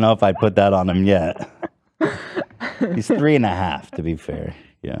 I don't know if I put that on him yet. He's 3.5, to be fair.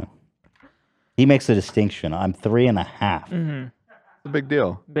 Yeah. He makes a distinction. I'm 3.5. It's a big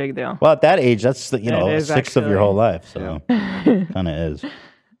deal. Big deal. Well, at that age, that's a sixth of your whole life. So Yeah. kind of is.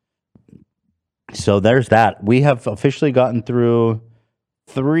 So there's that. We have officially gotten through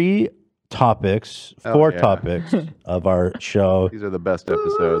 4 topics of our show. These are the best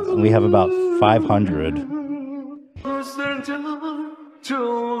episodes. We have about 500.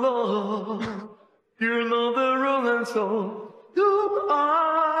 You know the rule and so do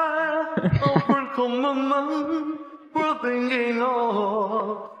I. We're thinking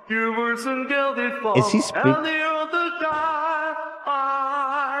of you were some guilty for. Is he speaking? And the other guy,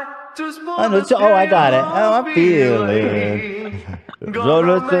 I got it. Oh, I'm feeling.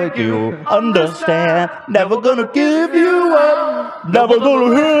 Gonna take you understand. Never gonna give you up. Never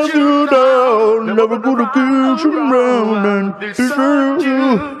gonna hand you down. Never gonna kiss you around and deserve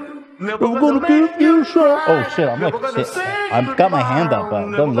you. Never gonna give you shot. Oh shit! I'm like, I've got my hand up, but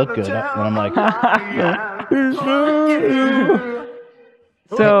it doesn't look good when I'm like.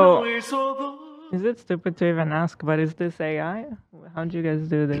 So, is it stupid to even ask? But is this AI? How do you guys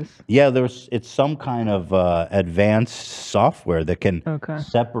do this? Yeah, it's some kind of advanced software that can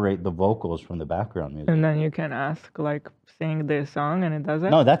separate the vocals from the background music. And then you can ask, like, sing this song, and it does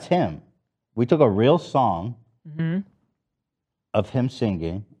it. No, that's him. We took a real song of him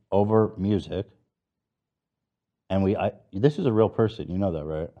singing over music, and this is a real person. You know that,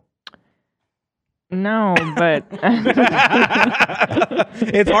 right? No, but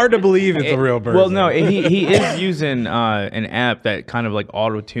it's hard to believe it's a real person. Well, no, he is using an app that kind of like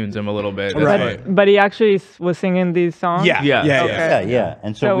auto tunes him a little bit. But he actually was singing these songs. Yeah.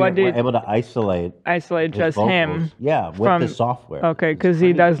 And so we're able to isolate just vocals. him. Yeah, with the software. Okay, because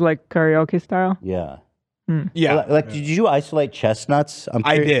he does like karaoke style. Yeah. Yeah. Like, did you isolate Chestnuts?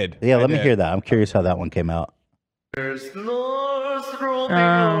 I did. Yeah, let me hear that. I'm curious how that one came out. There's no through the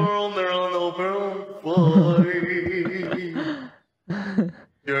world, there are no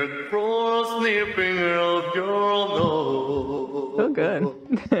You're snipping out your nose. So good.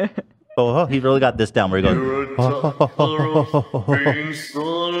 Oh, he really got this down where he goes. Being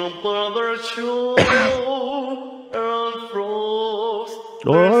son brother show and frost.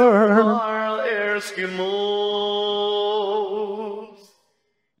 There's Eskimos.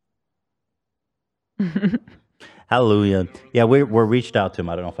 Hallelujah. Yeah, we're reached out to him.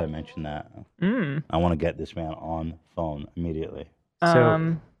 I don't know if I mentioned that. Mm. I want to get this man on phone immediately.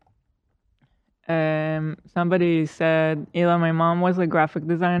 Somebody said, Ela, my mom was a graphic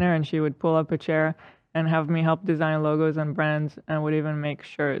designer and she would pull up a chair and have me help design logos and brands and would even make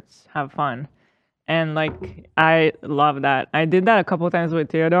shirts. Have fun. And like, I love that. I did that a couple of times with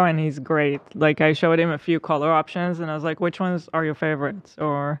Theodore and he's great. Like I showed him a few color options and I was like, which ones are your favorites?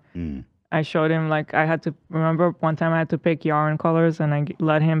 Or I showed him, like, I had to, remember one time I had to pick yarn colors and I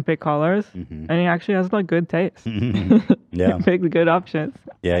let him pick colors. And he actually has, like, good taste. Yeah. He picked good options.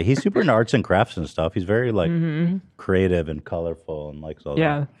 Yeah, he's super into arts and crafts and stuff. He's very, like, creative and colorful and likes all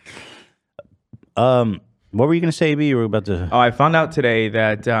that. What were you going to say, B? You were about to... Oh, I found out today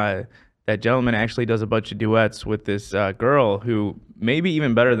that that gentleman actually does a bunch of duets with this girl who may be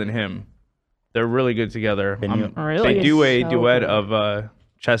even better than him. They're really good together. Really? They do a So duet good. of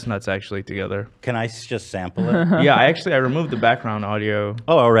chestnuts actually together. Can I just sample it? Yeah, I removed the background audio.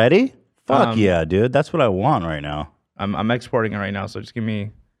 Oh, already? Fuck yeah, dude. That's what I want right now. I'm exporting it right now, so just give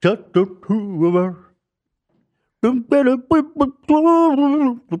me.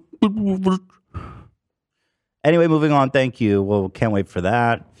 Anyway, moving on. Thank you. Well, can't wait for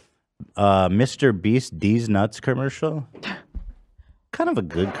that. Mr. Beast D's Nuts commercial. Kind of a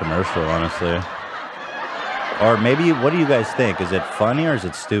good commercial, honestly. Or maybe, what do you guys think? Is it funny or is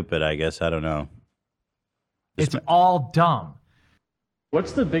it stupid? I guess I don't know. It's all dumb.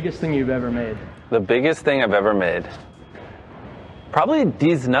 What's the biggest thing you've ever made? The biggest thing I've ever made? Probably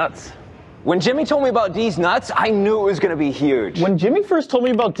D's Nuts. When Jimmy told me about D's Nuts, I knew it was going to be huge. When Jimmy first told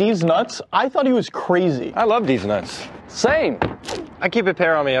me about D's Nuts, I thought he was crazy. I love D's Nuts. Same. I keep a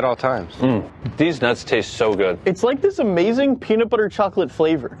pair on me at all times. D's Nuts taste so good. It's like this amazing peanut butter chocolate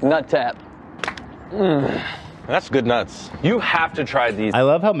flavor. Nut tap. That's good nuts. You have to try these. I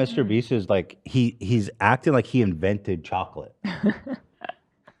love how Mr. Beast is like, he's acting like he invented chocolate.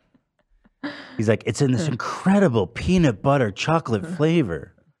 He's like, it's in this incredible peanut butter chocolate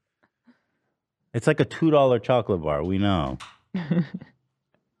flavor. It's like a $2 chocolate bar. We know.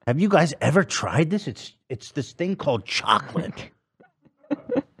 Have you guys ever tried this? It's this thing called chocolate.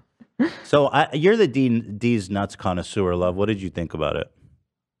 So you're the D's Nuts connoisseur, Love. What did you think about it?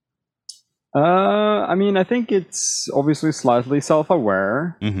 I mean, I think it's obviously slightly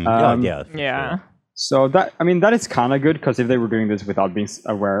self-aware. Yeah. So that is kind of good, because if they were doing this without being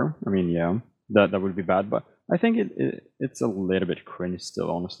aware, I mean, yeah, that would be bad. But I think it's a little bit cringe still,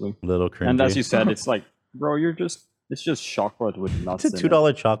 honestly. A little cringy. And as you said, it's like, bro, it's just chocolate with nuts. It's a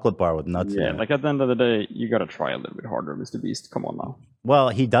 $2 chocolate bar with nuts in it. Yeah, like at the end of the day, you gotta try a little bit harder, Mr. Beast. Come on now. Well,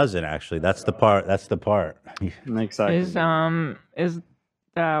 he doesn't actually. That's the part. Exactly. Is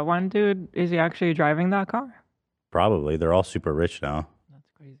the one dude, is he actually driving that car? Probably. They're all super rich now. That's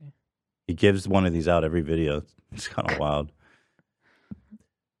crazy. He gives one of these out every video. It's kind of wild.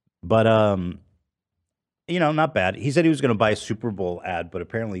 But not bad. He said he was going to buy a Super Bowl ad, but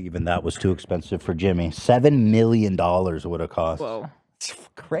apparently even that was too expensive for Jimmy. $7 million would have cost. Whoa. It's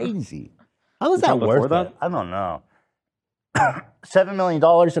crazy. How is that worth it? I don't know. $7 million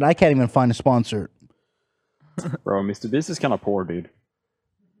and I can't even find a sponsor. Bro, Mr. Beast is kind of poor, dude.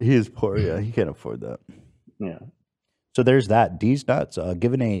 He is poor, yeah. He can't afford that. Yeah. So there's that. D's Nuts,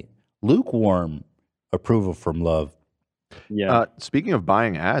 given a lukewarm approval from Love. Yeah. Speaking of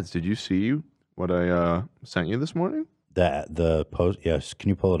buying ads, did you see what I sent you this morning? The post, yes. Can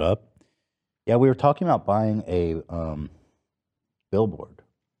you pull it up? Yeah, we were talking about buying a billboard.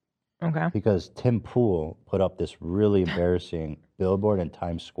 Okay. Because Tim Pool put up this really embarrassing billboard in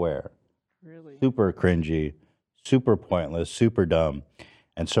Times Square. Really? Super cringy, super pointless, super dumb.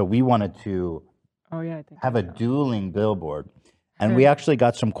 And so we wanted to have a dueling billboard. And we actually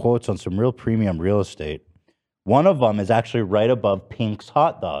got some quotes on some real premium real estate. One of them is actually right above Pink's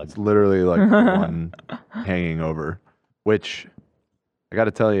hot dogs. It's literally like one hanging over, which I got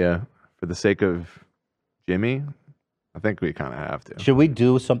to tell you, for the sake of Jimmy, I think we kind of have to. Should we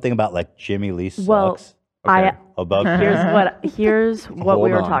do something about like Jimmy Lee sucks? Well, above here's what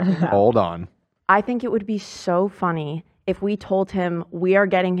we were talking about. Hold on. I think it would be so funny if we told him we are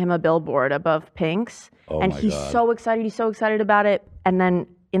getting him a billboard above Pink's, and he's so excited about it, and then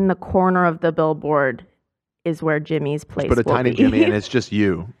in the corner of the billboard is where Jimmy's place Put a will tiny be. Jimmy and it's just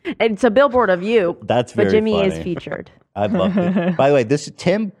you. It's a billboard of you. That's very But Jimmy funny. is featured. I'd love it. By the way, this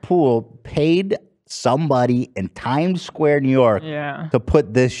Tim Pool paid somebody in Times Square, New York, to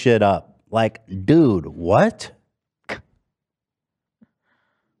put this shit up. Like, dude, what?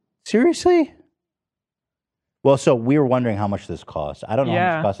 Seriously? Well, so we were wondering how much this costs. I don't know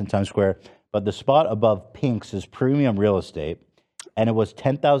how much it costs in Times Square, but the spot above Pink's is premium real estate, and it was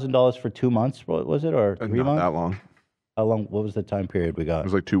 $10,000 for 2 months. What was it, or 3 Not months? that long. How long? What was the time period we got? It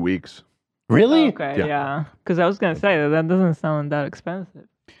was like 2 weeks. Really? Okay, yeah. Because I was going to say that doesn't sound that expensive.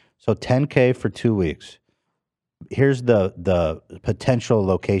 So $10K for 2 weeks. Here's the potential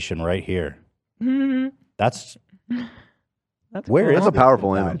location right here. That's where cool. is That's a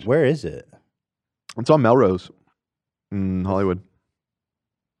powerful image. Where is it? It's on Melrose in Hollywood.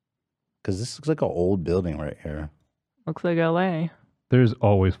 Because this looks like an old building right here. Looks like LA. There's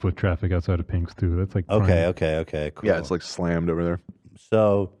always foot traffic outside of Pink's too. That's like Okay, prime. cool. Yeah, it's like slammed over there.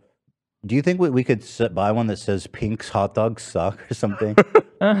 So, do you think we could buy one that says Pink's hot dogs suck or something?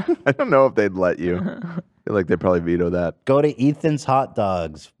 I don't know if they'd let you. I feel like they'd probably veto that. Go to Ethan's Hot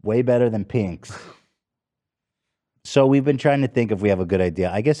Dogs. Way better than Pink's. So we've been trying to think if we have a good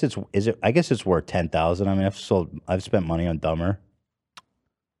idea. I guess it's worth 10,000. I mean, I've spent money on dumber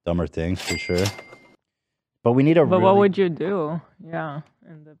things for sure. But we need a. But what would you do? Yeah.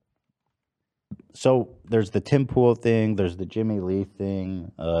 So there's the Tim Pool thing. There's the Jimmy Lee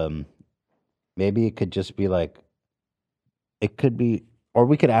thing. Maybe it could just be like. It could be, or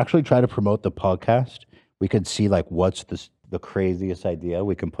we could actually try to promote the podcast. We could see like what's the craziest idea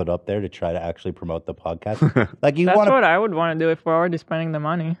we can put up there to try to actually promote the podcast. Like That's what I would want to do if we're already spending the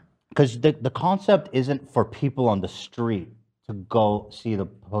money. Because the concept isn't for people on the street to go see the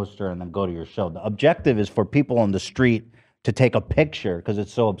poster and then go to your show. The objective is for people on the street to take a picture because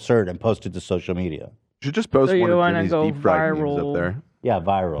it's so absurd and post it to social media. You should just post So one you of wanna Jimmy's go deep fried memes up viral. there. Yeah,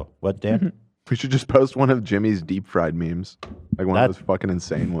 viral. What, Dan? We should just post one of Jimmy's deep fried memes, like one of those fucking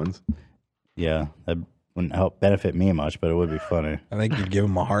insane ones. Yeah, that wouldn't help benefit me much, but it would be funny. I think you'd give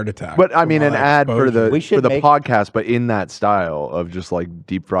him a heart attack. But I mean, from an all that ad for the exposure. podcast, but in that style of just like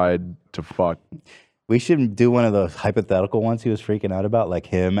deep fried to fuck. We should do one of those hypothetical ones he was freaking out about, like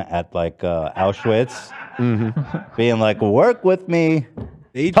him at like Auschwitz, being like, "Work with me."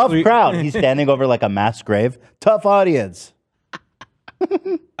 Tough crowd. He's standing over like a mass grave. Tough audience.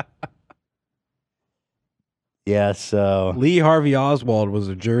 Yeah, so Lee Harvey Oswald was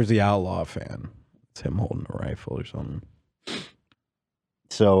a Jersey Outlaw fan. It's him holding a rifle or something.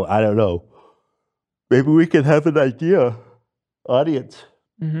 So I don't know. Maybe we could have an idea, audience,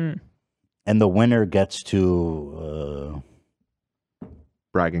 Mm-hmm. and the winner gets to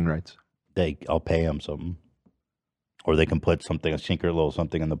bragging rights. I'll pay him something, or they can put something, a secret little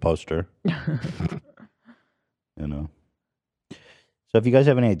something in the poster. You know. So if you guys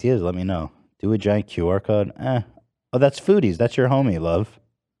have any ideas, let me know. Do a giant QR code. Oh, that's Foodies. That's your homie, love.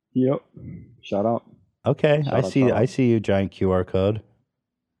 Yep. Shout out. Okay, Shout I out, see. shout I out. see you. Giant QR code.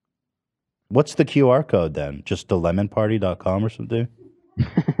 What's the QR code then? Just thelemonparty.com or something?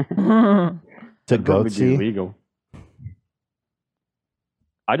 To That'd go probably be see. illegal.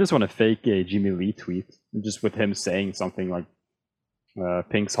 I just want to fake a Jimmy Lee tweet, just with him saying something like,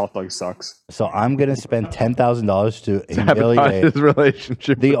 "Pink's hot dog sucks." So I'm gonna spend $10,000 to Sabotage humiliate his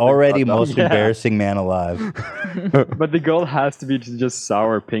relationship the with already hot dog. most Yeah. embarrassing man alive. But the goal has to be to just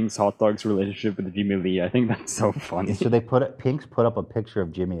sour Pink's hot dog's relationship with Jimmy Lee. I think that's so funny. So they Pink's put up a picture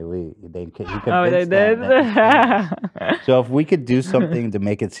of Jimmy Lee. He Oh, they convinced did. them that he's famous. So if we could do something to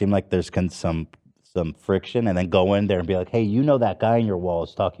make it seem like there's some friction, and then go in there and be like, "Hey, you know that guy in your wall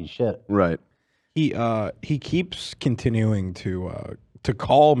is talking shit." Right. He keeps continuing to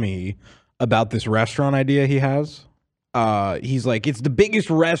call me about this restaurant idea he has. He's like, it's the biggest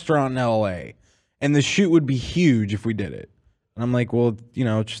restaurant in LA, and the shoot would be huge if we did it. And I'm like, well, you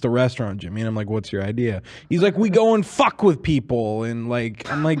know, it's just a restaurant, Jimmy. And I'm like, what's your idea? He's like, we go and fuck with people, and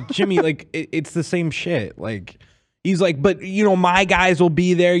like, I'm like, Jimmy, like, it's the same shit. Like, he's like, but you know, my guys will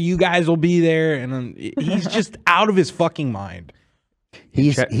be there, you guys will be there, and he's just out of his fucking mind.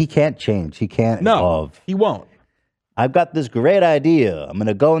 He can't change. He can't evolve. He won't. I've got this great idea. I'm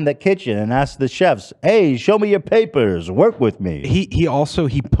gonna go in the kitchen and ask the chefs, "Hey, show me your papers. Work with me."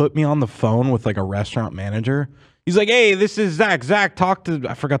 He put me on the phone with like a restaurant manager. He's like, "Hey, this is Zach. Zach, talk to,"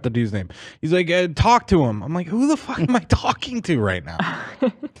 I forgot the dude's name. He's like, "Talk to him." I'm like, "Who the fuck am I talking to right now?"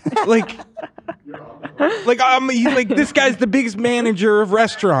 He's like, "This guy's the biggest manager of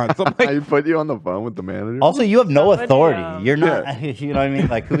restaurants." I'm like, I put you on the phone with the manager. Also, you have no Somebody, authority. You're not. You know what I mean?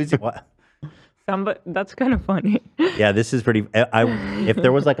 Like, who's what? That's kind of funny. Yeah, this is pretty. If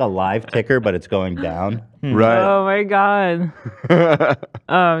there was like a live ticker, but it's going down. Right. Oh my god.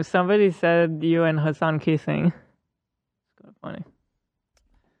 Somebody said you and Hassan kissing. It's kind of funny.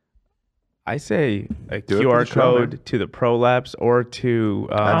 I say a Do it for QR the show, man. code to the prolapse or to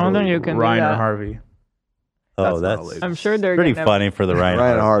I don't think you can do Ryan or that. Harvey. Oh, That's not that's. illegal. I'm sure they're pretty gonna, funny for the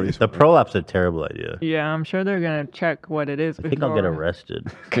Ryan Harvey's The prolapse a terrible idea. Yeah, I'm sure they're gonna check what it is. I think I'll get arrested.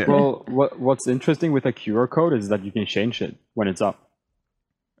 Well, what's interesting with a QR code is that you can change it when it's up.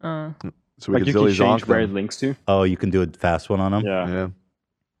 Uh, So we Like could you Zilly can change zonk where them. it links to. Oh, you can do a fast one on them. Yeah.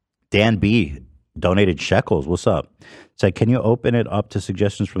 Dan B donated shekels. What's up? Said, can you open it up to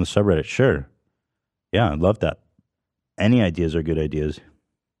suggestions from the subreddit? Sure. Yeah, I'd love that. Any ideas are good ideas.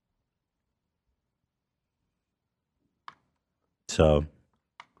 So,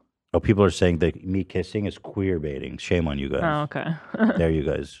 people are saying that me kissing is queer baiting. Shame on you guys. oh, okay. There you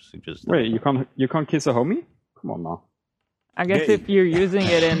guys suggest. Wait, you can't kiss a homie? Come on now. I guess if you're using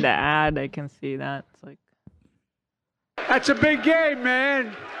it in the ad, I can see that. It's like That's a big game,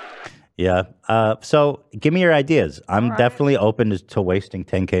 man. Yeah. So give me your ideas. I'm definitely open to wasting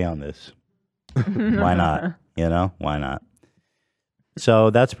 10K on this. Why not? You know, why not? So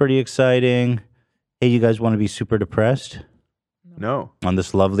that's pretty exciting. Hey, you guys want to be super depressed No. on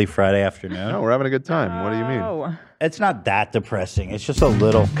this lovely Friday afternoon? No, we're having a good time. What do you mean? Oh, It's not that depressing. It's just a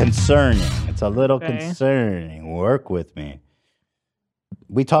little concerning. It's a little Okay. concerning. Work with me.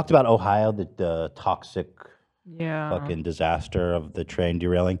 We talked about Ohio, the toxic yeah. fucking disaster of the train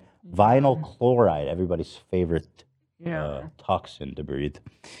derailing. Vinyl chloride, everybody's favorite Yeah. toxin to breathe.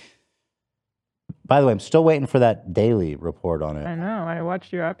 By the way, I'm still waiting for that daily report on it. I know. I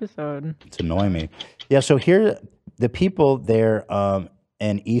watched your episode. It's annoying me. Yeah, so here, the people there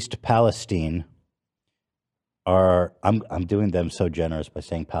in East Palestine are, I'm doing them so generous by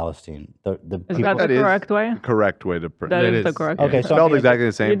saying Palestine. The Is people, that the correct way? Correct way to That is the correct Okay, way. so spelled I'm- exactly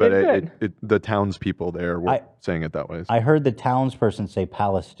the same, You but did good. the townspeople there were I- saying it that way. I heard the townsperson say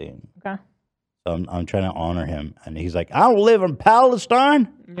Palestine. Okay. So I'm trying to honor him. And he's like, I don't live in Palestine.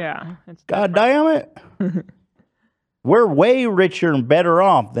 Yeah. It's God damn it. We're way richer and better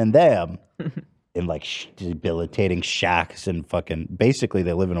off than them. In like debilitating shacks and fucking, basically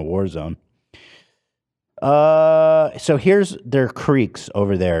they live in a war zone. So here's their creeks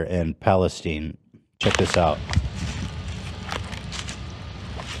over there in Palestine. Check this out.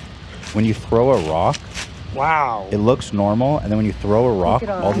 When you throw a rock, Wow. it looks normal, and then when you throw a rock,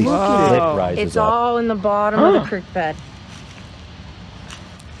 all these Whoa. slick rises It's up. all in the bottom of the creek bed.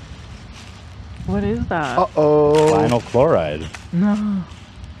 What is that? Uh-oh. Vinyl chloride. No.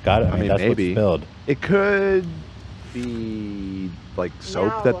 Got it. I mean, that's maybe. what's spilled. It could be like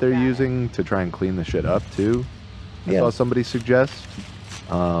soap that they're using to try and clean the shit up too. I Yeah. saw somebody suggest.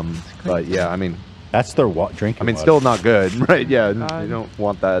 But yeah, I mean, That's their drinking I mean, water. still not good, right? Yeah, God. you don't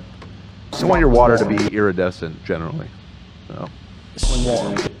want that. You don't want your water to be iridescent generally.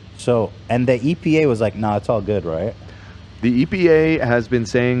 So, and the EPA was like, nah, it's all good, right? The EPA has been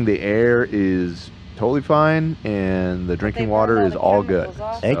saying the air is totally fine and the drinking water is all good.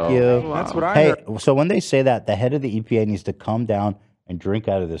 Thank So- you. That's what I Hey, heard. so when they say that, the head of the EPA needs to come down and drink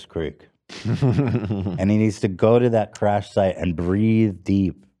out of this creek. And he needs to go to that crash site and breathe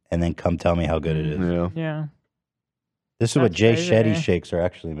deep and then come tell me how good it is. Yeah. Yeah. This is what That's Jay crazy. Shetty shakes are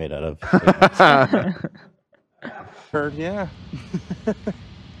actually made out of. Heard, yeah.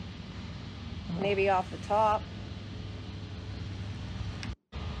 Maybe off the top.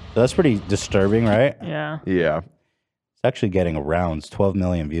 So that's pretty disturbing, right? Yeah. Yeah. It's actually getting around 12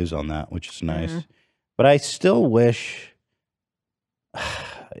 million views on that, which is nice. Mhm. But I still wish.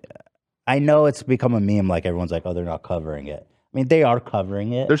 I know it's become a meme, like everyone's like, oh, they're not covering it. I mean, they are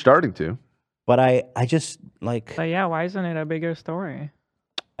covering it. They're starting to. But I just like. But yeah, why isn't it a bigger story?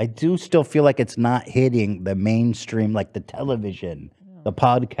 I do still feel like it's not hitting the mainstream, like the television, the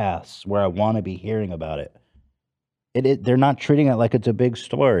podcasts, where I want to be hearing about it. They're not treating it like it's a big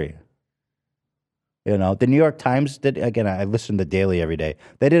story. You know, the New York Times did, again, I listen to Daily every day.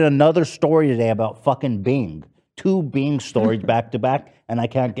 They did another story today about fucking Bing. 2 Bing stories back to back, and I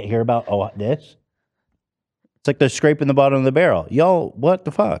can't hear about, this? It's like they're scraping the bottom of the barrel. Yo, what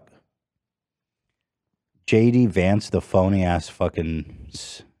the fuck? JD Vance, the phony ass fucking,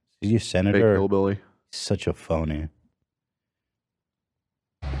 is he a senator? Fake hillbilly. Such a phony.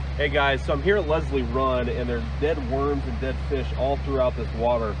 Hey guys, so I'm here at Leslie Run, and there's dead worms and dead fish all throughout this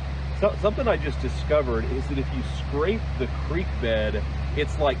water. So, something I just discovered is that if you scrape the creek bed,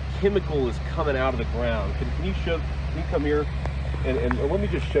 it's like chemical is coming out of the ground. Can you come here and let me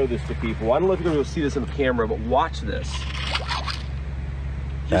just show this to people. I don't know if you're going to see this in the camera, but watch this.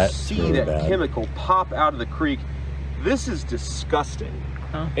 That's Just see really that bad. chemical pop out of the creek. This is disgusting.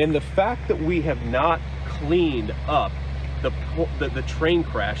 And the fact that we have not cleaned up the train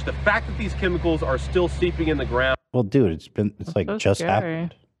crash, the fact that these chemicals are still seeping in the ground. Well, dude, it's like so just scary.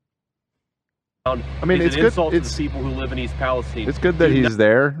 happened. I mean, is it's an good. insult It's to the people who live in East Palestine. It's good that Do he's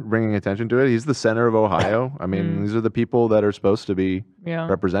there, bringing attention to it. He's the center of Ohio. I mean, Mm. these are the people that are supposed to be Yeah.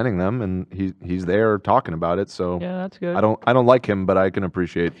 representing them, and he's there talking about it. So Yeah, that's good. I don't like him, but I can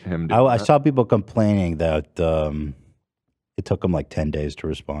appreciate him doing I that. saw people complaining that it took them like 10 days to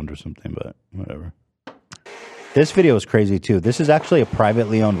respond or something, but whatever. This video is crazy too. This is actually a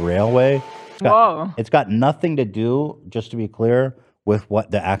privately owned railway. Whoa. It's got nothing to do, just to be clear, with what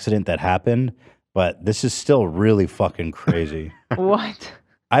the accident that happened, but this is still really fucking crazy. What?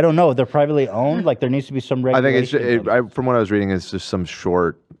 I don't know. They're privately owned. Like there needs to be some I think regulation. it's from what I was reading, it's just some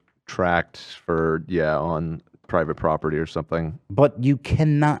short tract for on private property or something. But you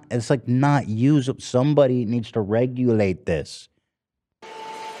cannot, it's like not use, somebody needs to regulate this.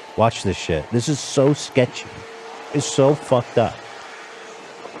 Watch this shit. This is so sketchy. It's so fucked up.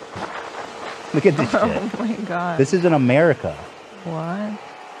 Look at this shit. Oh my god. This is in America, What?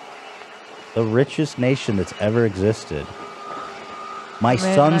 the richest nation that's ever existed. My I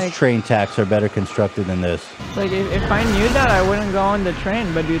mean, son's like- train tracks are better constructed than this. Like, if I knew that, I wouldn't go on the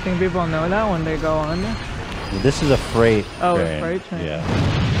train. But do you think people know that when they go on there? This is a freight Oh, a train. freight train. Yeah.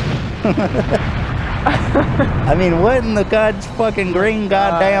 I mean, what in the God's fucking green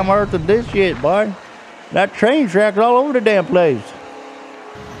goddamn earth of this shit, boy? That train track's all over the damn place.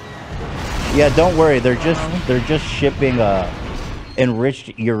 Yeah, don't worry. They're just shipping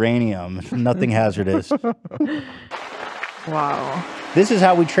enriched uranium. Nothing hazardous. Wow. This is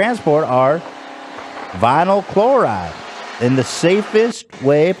how we transport our vinyl chloride in the safest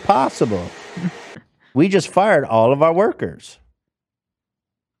way possible. We just fired all of our workers.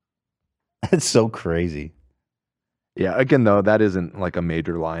 It's so crazy. Yeah, again though, that isn't like a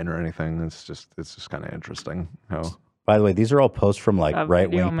major line or anything. It's just kind of interesting how. By the way, these are all posts from like That right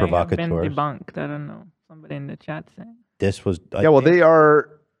video wing may have been provocateurs. debunked. I don't know. Somebody in the chat saying. This was Yeah, well, they are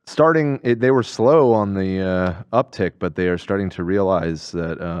starting. They were slow on the uptick, but they are starting to realize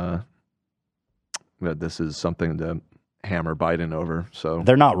that that this is something to hammer Biden over. So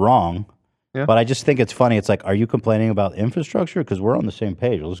They're not wrong. Yeah. But I just think it's funny. It's like, are you complaining about infrastructure? Because we're on the same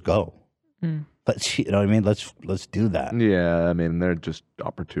page. Let's go. Mm. Let's, you know what I mean? Let's do that. Yeah, I mean they're just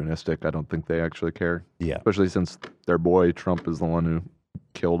opportunistic. I don't think they actually care. Yeah. Especially since their boy Trump is the one who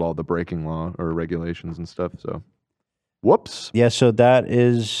killed all the braking law or regulations and stuff. So, whoops. Yeah. So that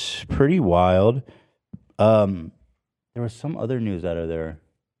is pretty wild. There was some other news out of there.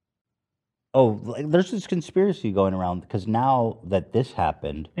 Oh, like, there's this conspiracy going around because now that this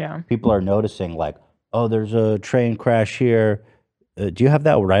happened, Yeah. people are noticing like, oh, there's a train crash here. Do you have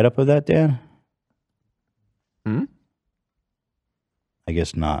that write up of that, Dan? I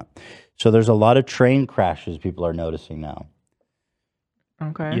guess not. So there's a lot of train crashes people are noticing now.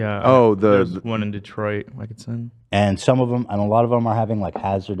 Okay. Yeah. Oh, there's one in Detroit I could send. And some of them, and a lot of them are having like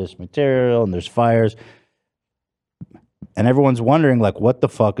hazardous material and there's fires. And everyone's wondering like, what the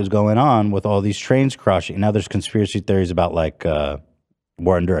fuck is going on with all these trains crashing? Now there's conspiracy theories about like,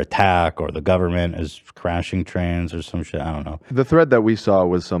 we're under attack or the government is crashing trains or some shit. I don't know. The thread that we saw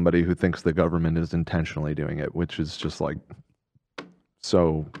was somebody who thinks the government is intentionally doing it, which is just like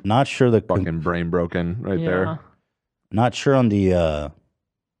so not sure the fucking brain broken right there. Not sure on the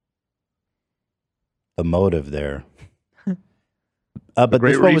motive there. But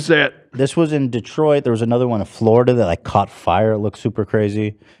Great reset. This was in Detroit. There was another one in Florida that like caught fire. It looked super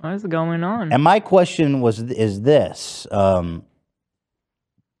crazy. What is going on? And my question is this.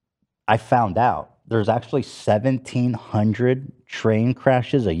 I found out there's actually 1,700 train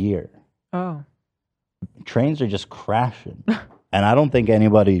crashes a year. Oh. Trains are just crashing. And I don't think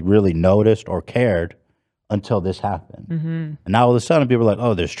anybody really noticed or cared until this happened. Mhm. And now all of a sudden people are like,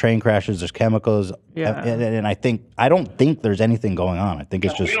 oh, there's train crashes, there's chemicals. Yeah. And I don't think there's anything going on. I think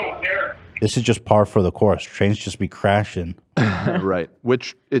it's just, this is just par for the course. Trains just be crashing. Right.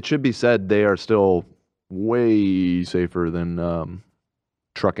 Which it should be said, they are still way safer than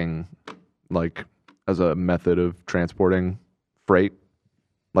trucking, like as a method of transporting freight.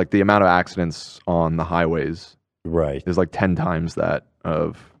 Like the amount of accidents on the highways is like 10 times that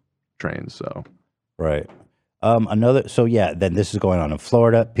of trains. So Right. Then this is going on in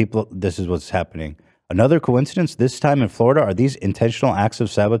Florida. This is what's happening. Another coincidence, this time in Florida, are these intentional acts of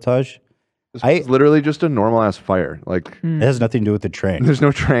sabotage? it's literally just a normal ass fire. Like It has nothing to do with the train. there's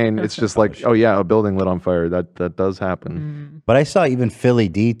no train. It's just like, oh yeah, a building lit on fire. That does happen. But I saw even Philly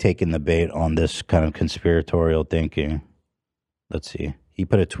D taking the bait on this kind of conspiratorial thinking. Let's see. He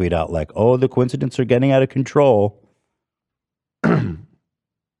put a tweet out like, oh, the coincidences are getting out of control.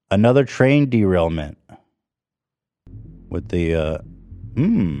 Another train derailment with the,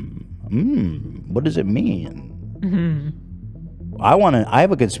 what does it mean? I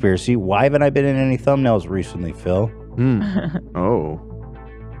have a conspiracy. Why haven't I been in any thumbnails recently, Phil? Oh.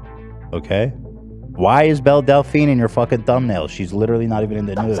 Okay. Why is Belle Delphine in your fucking thumbnail? She's literally not even in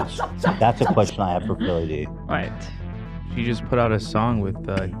the news. That's a question I have for Philly D. Right. She just put out a song with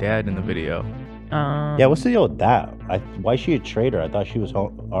Dad in the video. Yeah, what's the deal with that? Why is she a traitor? I thought she was our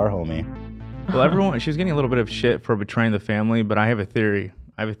homie. Well, she was getting a little bit of shit for betraying the family, but I have a theory.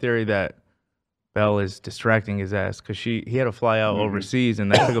 I have a theory that Belle is distracting his ass because he had to fly out overseas, and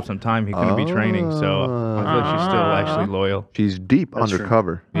that took up some time he couldn't be training. So I feel like she's still actually loyal. She's deep That's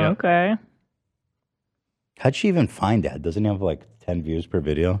undercover. true. Yeah. Okay. How'd she even find Dad? Doesn't he have like 10 views per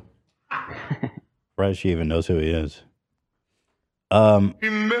video? Right, she even knows who he is.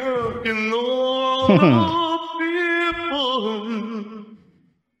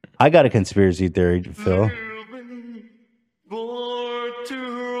 I got a conspiracy theory, Phil.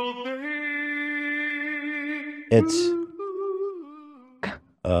 It's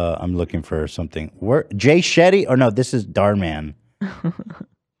I'm looking for something. Where Jay Shetty? Or no, this is Darman.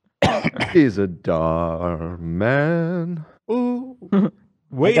 He's a man. Ooh.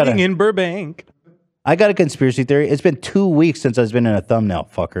 Waiting in Burbank. I got a conspiracy theory. It's been 2 weeks since I've been in a thumbnail,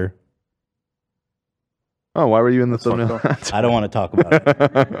 fucker. Oh, why were you in the thumbnail? I don't want to talk about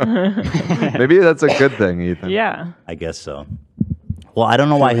it. Maybe that's a good thing, Ethan. Yeah. I guess so. Well, I don't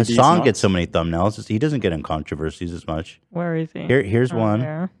know why Philly D's Hassan nuts. gets so many thumbnails. He doesn't get in controversies as much. Where is he? Here's Oh, one.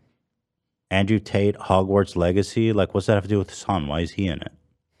 yeah. Andrew Tate, Hogwarts Legacy. Like, what's that have to do with Hassan? Why is he in it?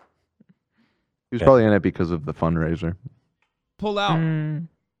 He was Okay. probably in it because of the fundraiser. Pull out.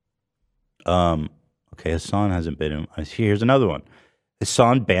 Okay, Hassan hasn't been in. Here's another one.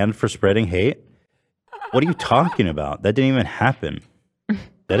 Hassan banned for spreading hate. What are you talking about? That didn't even happen.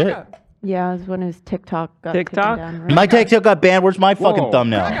 Did it? Yeah, it was when his TikTok got TikTok? taken down, right? My TikTok got banned. Where's my fucking Whoa.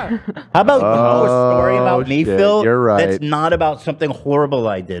 thumbnail? How about you know a story about me, shit. Phil? You're right. That's not about something horrible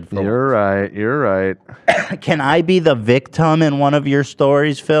I did. For You're right. You're right. Can I be the victim in one of your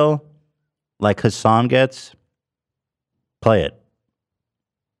stories, Phil? Like Hassan gets? Play it.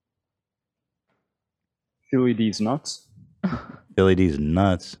 Philly D's nuts. Billy D's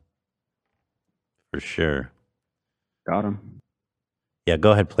nuts. For sure. Got him. Yeah,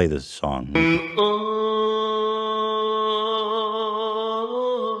 go ahead, play this song.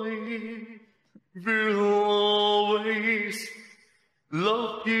 Will always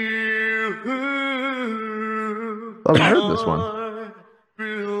love you. I've heard this one.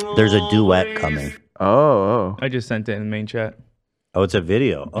 There's a duet coming. Oh. I just sent it in the main chat. Oh, it's a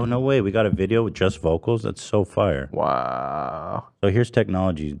video. Oh, no way. We got a video with just vocals? That's so fire. Wow. So here's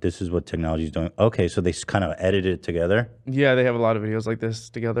technology. This is what technology is doing. Okay, so they kind of edited it together. Yeah, they have a lot of videos like this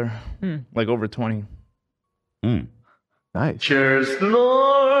together. Like over 20. Nice.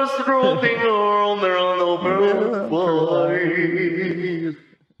 Chestnuts rolling on their open fire.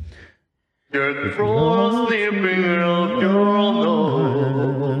 Get frost sleeping out your nose.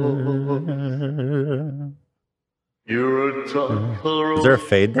 You're a doctor. Is there a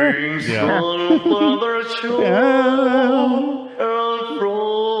fade there? Yeah. And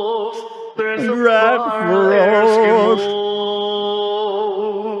frost. There's a fire.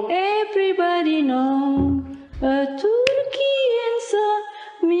 Everybody know a turkey and some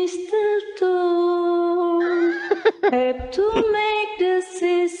mistletoe have to make the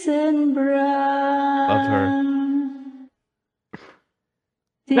season bright. Love her.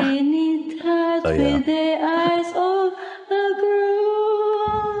 Tiny heart Oh, yeah. with the eyes of a girl.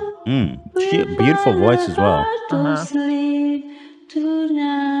 Beautiful voice as well. To sleep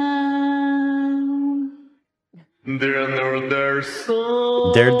tonight. There's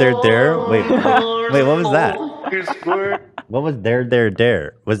so There. Wait, what was that? What was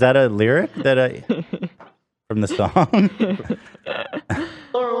there? Was that a lyric that I from the song?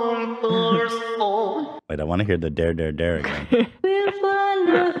 Wait, I want to hear the there again. We'll find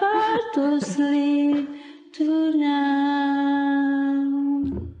a heart to sleep tonight.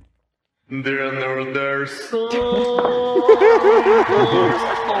 There's so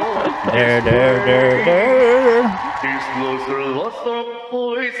There. His lost of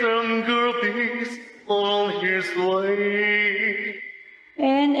poison girlies on his way.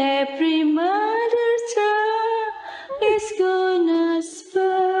 And every mother's child is gonna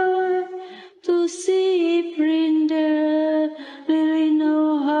spur to see if Brenda really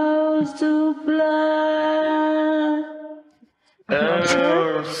know how to fly. And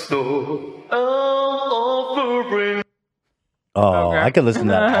so I'll offer Oh, I could listen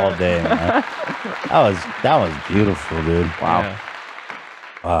to that all day, man. That was beautiful, dude. Wow. Yeah.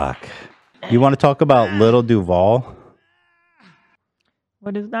 Fuck. You want to talk about Little Duval?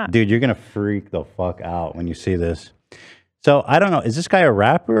 What is that? Dude, you're going to freak the fuck out when you see this. So, I don't know. Is this guy a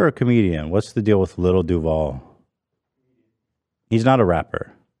rapper or a comedian? What's the deal with Little Duval? He's not a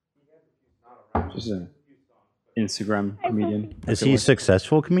rapper. Just an Instagram comedian. Is he a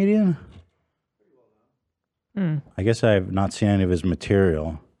successful comedian? I guess I have not seen any of his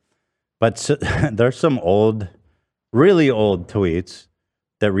material. But there's some really old tweets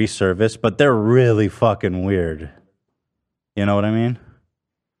that resurface, but they're really fucking weird. You know what I mean?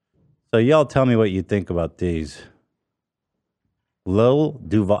 So y'all tell me what you think about these. Lil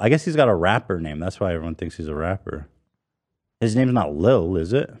Duval. I guess he's got a rapper name. That's why everyone thinks he's a rapper. His name's not Lil,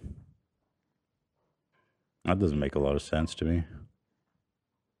 is it? That doesn't make a lot of sense to me.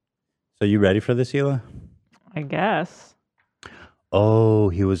 So you ready for this, Hila? I guess. Oh,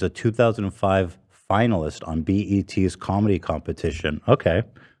 he was a 2005 finalist on BET's comedy competition. Okay.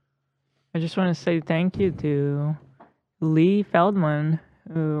 I just want to say thank you to Lee Feldman,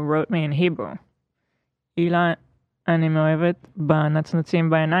 who wrote me in Hebrew. אילה, אני מאוהבת בנצנצים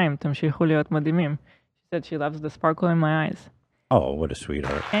בעיניים, תמשיכו להיות מדהימים. She said she loves the sparkle in my eyes. Oh, what a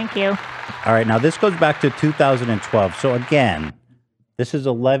sweetheart. Thank you. All right, now this goes back to 2012. So again, this is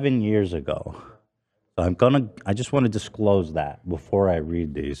 11 years ago. So I just want to disclose that before I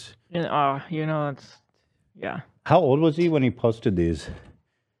read these. It's, yeah. How old was he when he posted these?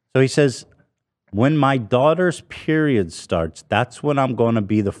 So he says, when my daughter's period starts, that's when I'm going to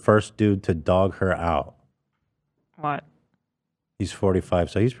be the first dude to dog her out. What? He's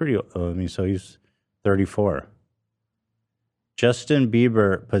 45, so he's pretty, so he's 34. Justin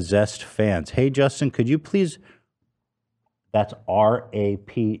Bieber possessed fans. Hey, Justin, could you please, that's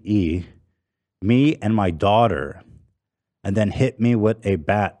RAPE, me and my daughter, and then hit me with a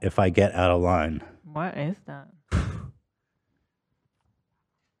bat if I get out of line. What is that?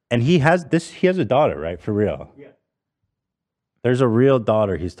 And he has a daughter, right? For real. Yeah. There's a real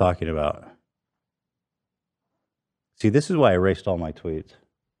daughter he's talking about. See, this is why I erased all my tweets.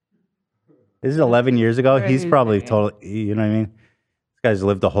 This is 11 years ago. He's probably totally, you know what I mean? This guy's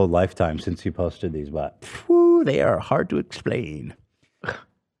lived a whole lifetime since he posted these, but whew, they are hard to explain.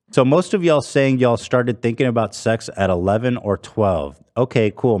 So most of y'all saying y'all started thinking about sex at 11 or 12.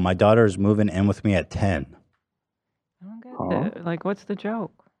 Okay, cool. My daughter is moving in with me at 10. I don't get it. Like, what's the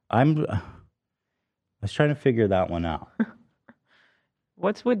joke? I was trying to figure that one out.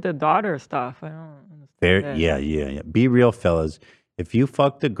 What's with the daughter stuff? I don't understand. Yeah. Be real, fellas. If you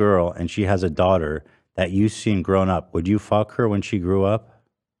fucked a girl and she has a daughter that you've seen grown up, would you fuck her when she grew up?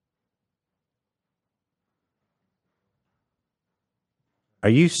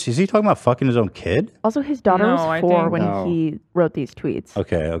 Is he talking about fucking his own kid? Also, his daughter was 4 when he wrote these tweets.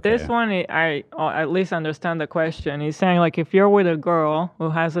 Okay. This one, I at least understand the question. He's saying, like, if you're with a girl who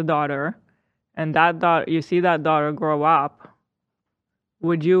has a daughter, and you see that daughter grow up,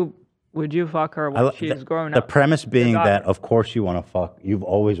 would you fuck her when she's grown The up? premise being that, of course, you want to fuck. You've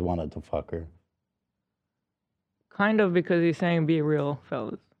always wanted to fuck her. Kind of, because he's saying, be real,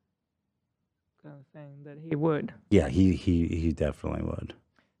 fellas. Kind of saying that he would. Yeah, he definitely would.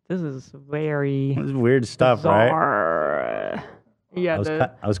 This is very This is weird stuff, right? bizarre. Yeah,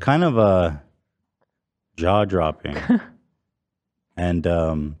 I was kind of jaw dropping. And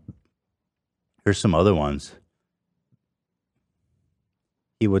here's some other ones.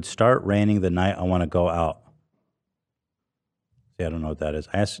 He would start raining the night I want to go out. See, I don't know what that is.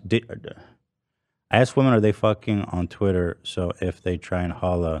 I asked women, are they fucking on Twitter? So if they try and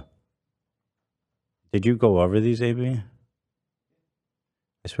holla. Did you go over these, AB?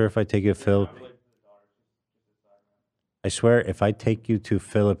 I swear if I take you to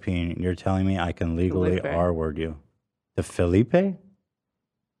Philippines, you're telling me I can legally Felipe. R-word you. The Felipe?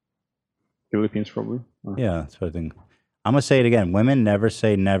 Philippines, probably. Yeah, that's what I think. I'm going to say it again. Women never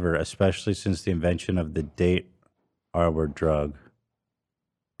say never, especially since the invention of the date R-word drug.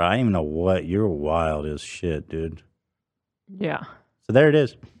 I don't even know what. You're wild as shit, dude. Yeah. So there it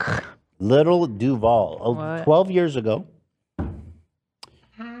is. Little Duval. What? 12 years ago.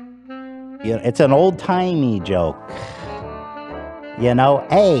 Yeah, it's an old-timey joke. You know,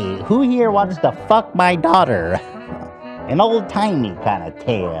 hey, who here wants to fuck my daughter? An old-timey kind of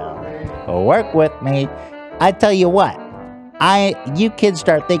tale. Work with me. I tell you what, you kids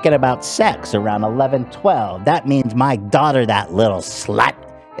start thinking about sex around 11, 12. That means my daughter, that little slut,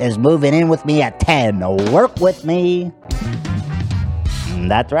 is moving in with me at 10. Work with me.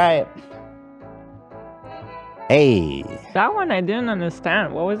 That's right. Hey. That one I didn't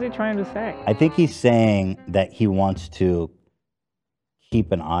understand. What was he trying to say? I think he's saying that he wants to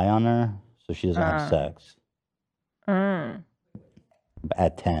keep an eye on her so she doesn't have sex.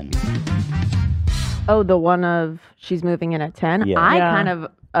 At 10. Oh, the one of she's moving in at 10? Yeah. I Yeah. kind of,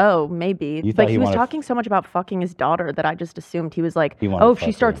 maybe. You thought But he he was wanted- talking so much about fucking his daughter that I just assumed he was like, He wanted oh, to if she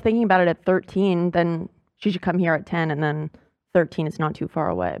fuck starts thinking about it at 13, then she should come here at 10, and then 13 is not too far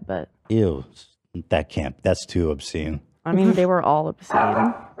away. But Ew. That's too obscene. I mean, they were all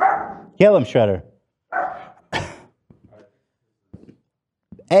obscene. Kill him, Shredder.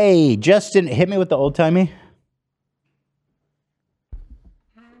 Hey, Justin, hit me with the old-timey.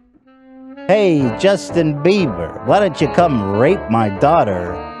 Hey, Justin Bieber, why don't you come rape my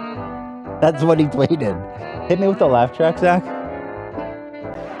daughter? That's what he tweeted. Hit me with the laugh track, Zach.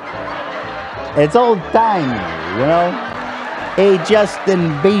 It's old-timey, you know? Hey, Justin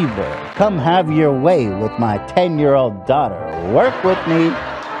Bieber, come have your way with my 10-year-old daughter. Work with me.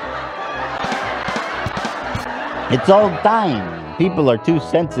 It's old-time. People are too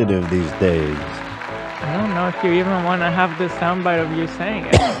sensitive these days. I don't know if you even want to have the soundbite of you saying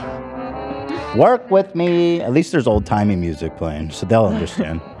it. Work with me. At least there's old-timey music playing, so they'll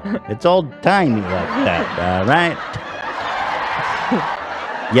understand. It's old-timey like that, all right?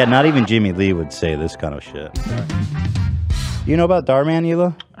 Yeah, not even Jimmy Lee would say this kind of shit. You know about Darman,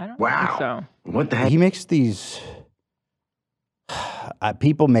 Hila? I don't think so. What the heck? He makes these.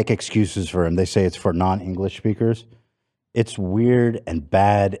 People make excuses for him. They say it's for non-English speakers. It's weird and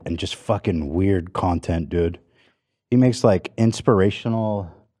bad and just fucking weird content, dude. He makes like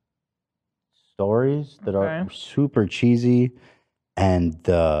inspirational stories that are super cheesy, and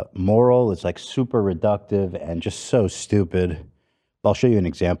the moral is like super reductive and just so stupid. I'll show you an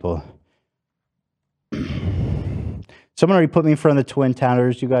example. Someone already put me in front of the Twin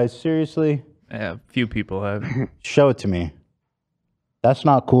Towers. You guys, seriously? Yeah, a few people have. Show it to me. That's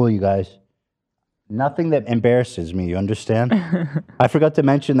not cool, you guys. Nothing that embarrasses me, you understand? I forgot to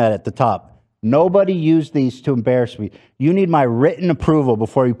mention that at the top. Nobody used these to embarrass me. You need my written approval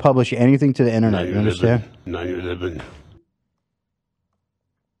before you publish anything to the internet, you understand? 9/11.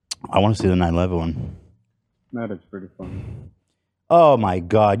 I want to see the 9/11 one. That is pretty funny. Oh my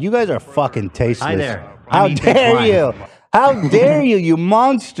God, you guys are fucking tasteless. Hi there. How I'm Ethan dare Klein. you? How dare you, you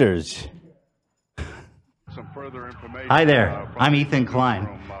monsters? Hi there, I'm Ethan Klein.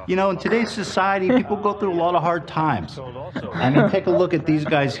 You know, in today's society, people go through a lot of hard times. I mean, take a look at these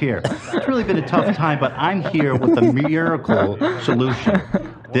guys here. It's really been a tough time, but I'm here with a miracle solution.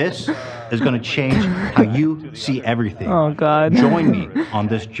 This is going to change how you see everything. Oh, God. Join me on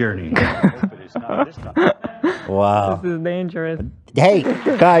this journey. Wow. This is dangerous. Hey,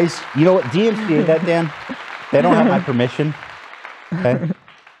 guys, you know what? DMCA that, Dan. They don't have my permission. Okay?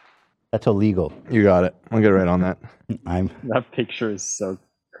 That's illegal. You got it. I'll get right on that. That picture is so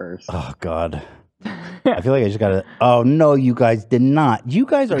cursed. Oh, God. I feel like I just got to. Oh, no, you guys did not. You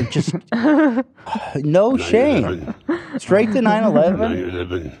guys are just. No shame. Straight to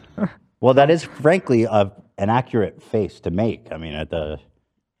 9/11. Well, that is, frankly, an accurate face to make. I mean, at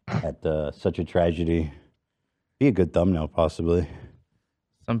such a tragedy. Be a good thumbnail, possibly.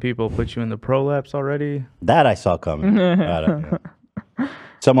 Some people put you in the prolapse already. That I saw coming.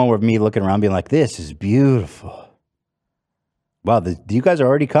 Someone with me looking around being like, this is beautiful. Wow, you guys are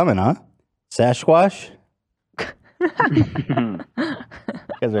already coming, huh? Sasquatch? You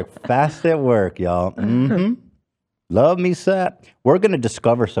guys are fast at work, y'all. Mm-hmm. Love me, Sap. We're going to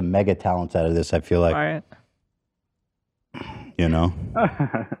discover some mega talents out of this, I feel like. All right. You know?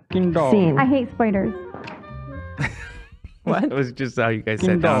 I hate spiders. What? It was just how you guys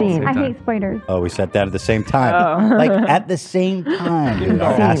said that. I hate spiders. Oh, we sat down at the same time. Oh. Like, at the same time, dude.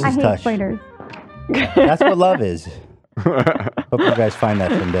 Our asses I hate touched. spiders. That's what love is. Hope you guys find that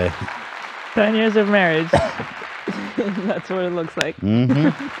someday. 10 years of marriage. That's what it looks like. Mm-hmm.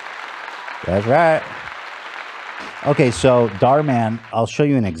 That's right. Okay, so Darman, I'll show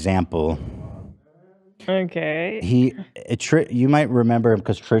you an example. Okay. You might remember him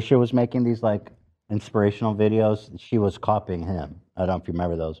because Trisha was making these like inspirational videos. She was copying him. I don't know if you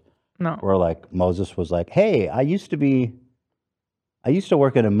remember those. No. Where like Moses was like, "Hey, I used to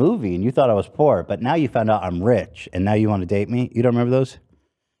work in a movie, and you thought I was poor, but now you found out I'm rich, and now you want to date me." You don't remember those?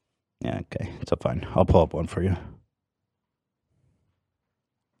 Yeah, okay, it's fine. I'll pull up one for you.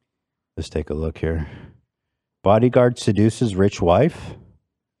 Let's take a look here. Bodyguard seduces rich wife.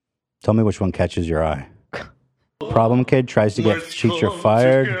 Tell me which one catches your eye. Problem kid tries to get teacher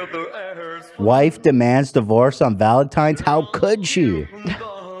fired. Wife demands divorce on Valentine's. How could she?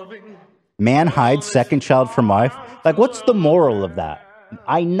 Man hides second child from wife. Like, what's the moral of that?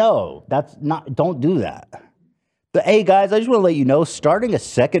 I know that's not. Don't do that. But hey, guys, I just want to let you know, starting a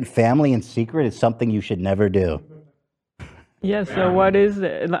second family in secret is something you should never do. Yeah, so what is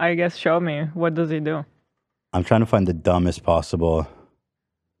it? I guess show me. What does he do? I'm trying to find the dumbest possible.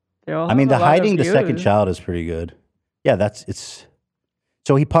 They all I mean, have the a lot of hiding the second views. child is pretty good. Yeah, it's.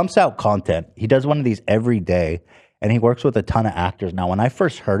 So he pumps out content. He does one of these every day, and he works with a ton of actors. Now, when I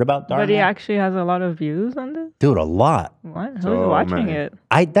first heard about But he Darman, actually has a lot of views on this? dude, a lot. What? Who's watching it?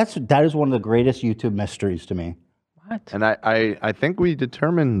 That is one of the greatest YouTube mysteries to me. What? And I think we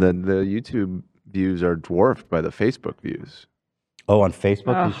determined that the YouTube views are dwarfed by the Facebook views. Oh, on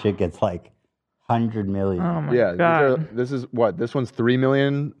Facebook, Ugh. this shit gets like 100 million. Oh my Yeah, God. this is what? This one's 3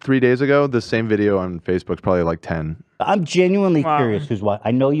 million 3 days ago. The same video on Facebook's probably like 10. I'm genuinely Wow. curious who's watching.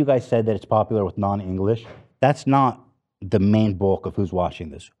 I know you guys said that it's popular with non-English. That's not the main bulk of who's watching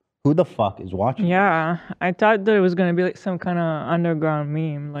this. Who the fuck is watching? Yeah, I thought that it was going to be like some kind of underground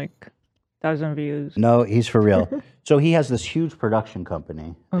meme, like 1,000 views. No, he's for real. So he has this huge production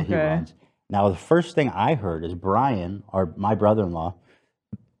company that he Okay. runs. Now, the first thing I heard is Brian, my brother-in-law,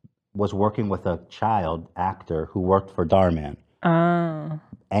 was working with a child actor who worked for Darman. Oh.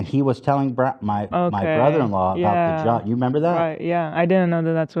 And he was telling my Okay. brother-in-law about Yeah. the job. You remember that? Right, yeah. I didn't know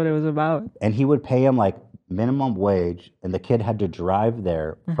that that's what it was about. And he would pay him like minimum wage, and the kid had to drive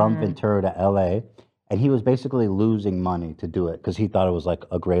there from Mhm. Ventura to LA, and he was basically losing money to do it because he thought it was like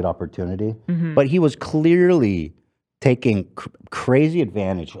a great opportunity. Mhm. But he was clearly taking crazy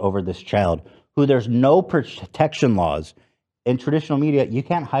advantage over this child who there's no protection laws. In traditional media, you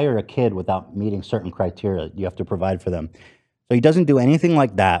can't hire a kid without meeting certain criteria. You have to provide for them. So he doesn't do anything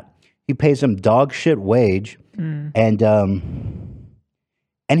like that. He pays him dog shit wage, Mm.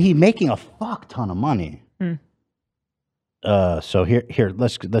 and he's making a fuck ton of money. Mm. So here,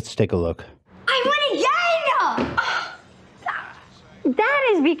 let's take a look. I win again! That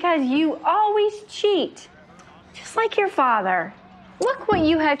is because you always cheat. Just like your father. Look what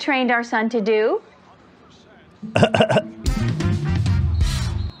you have trained our son to do.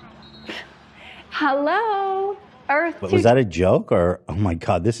 Hello, Earth. But was that a joke or? Oh my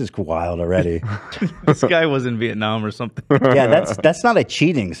god, this is wild already. This guy was in Vietnam or something. Yeah, that's not a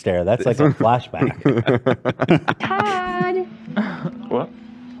cheating stare. That's like a flashback. Todd. What?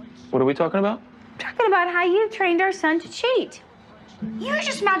 What are we talking about? Talking about how you trained our son to cheat. You're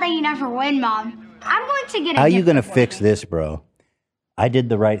just mad that you never win, Mom. I'm going to get a How are you different gonna fix this, bro? I did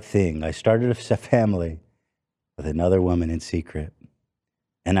the right thing. I started a family with another woman in secret,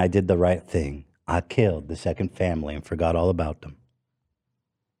 and I did the right thing. I killed the second family and forgot all about them.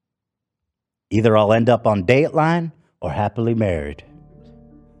 Either I'll end up on Dateline or happily married.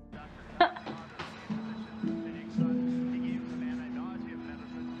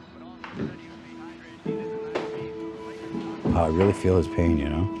 Oh, I really feel his pain, you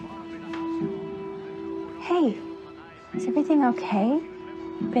know? Hey, is everything okay?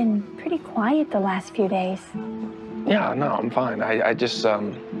 You've been pretty quiet the last few days. Yeah, no, I'm fine. I just,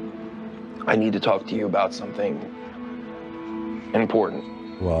 I need to talk to you about something important.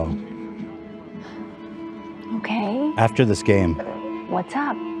 Well, Okay, after this game, what's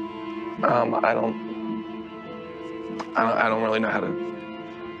up? I don't really know how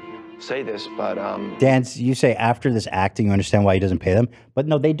to say this, but Dan, you say after this acting, you understand why he doesn't pay them, but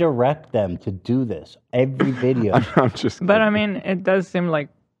no, they direct them to do this every video. I'm just. But I mean, it does seem like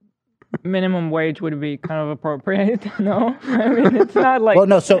minimum wage would be kind of appropriate. No, I mean it's not like. Well,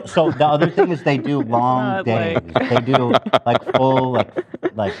 no. So the other thing is they do long not days. like- They do like full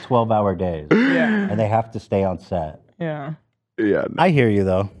like 12-hour days. Yeah. And they have to stay on set. Yeah. Yeah. I hear you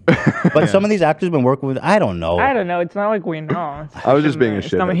though. But some of these actors been working with. I don't know. I don't know. It's not like we know. I was just being a It's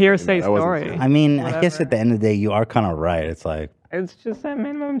shit. some hearsay story. I mean, I guess at the end of the day, you are kind of right. It's like It's just a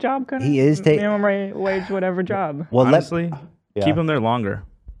minimum job kind He of is minimum wage, whatever job. well, Honestly, yeah. keep them there longer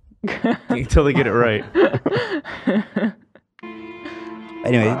until they get it right.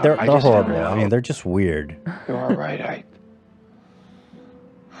 Anyway, they're I just horrible. don't I know. mean, they're just weird. you are right. I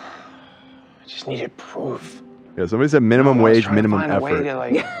just needed proof. Yeah, somebody said minimum I was wage, trying to minimum find a way effort. to,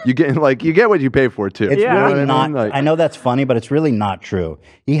 like- You get what you pay for too. It's You know really what I not. mean? Like, I know that's funny, but it's really not true.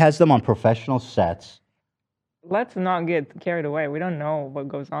 He has them on professional sets. Let's not get carried away. We don't know what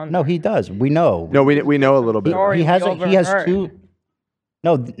goes on. No, he does. We know. no, we know a little bit. Story He has. we He has overheard. two.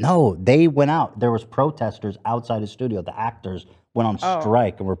 No. They went out. There was protesters outside his studio. The actors went on Oh.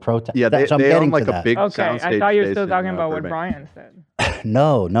 strike and were protesting. Yeah, they getting own like to a that. big Okay, I soundstage thought you were space still in, talking about what Burbank. Brian said.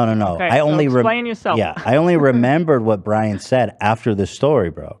 No. Okay, I so only explain yourself. Yeah, I only remembered what Brian said after the story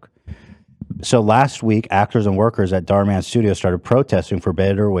broke. So last week, actors and workers at Darman Studio started protesting for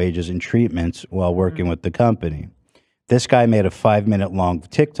better wages and treatments while working with the company. This guy made a 5-minute long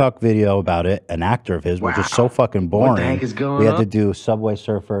TikTok video about it, an actor of his, which is so fucking boring. What the heck is going We had to on? do Subway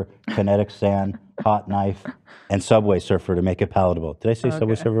Surfer, Kinetic Sand, Hot Knife, and Subway Surfer to make it palatable. Did I say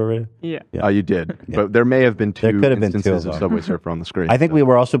Subway Okay. Surfer already? Yeah. Yeah. Oh, you did. But there may have been There two could have been two instances of of them. Subway Surfer on the screen. I think we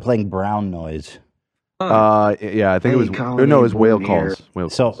were also playing brown noise. Yeah, I think it was. Colin, No, it was whale here. calls. Whale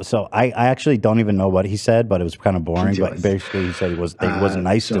calls. So I actually don't even know what he said, but it was kind of boring. But Rejoice. basically, he said he wasn't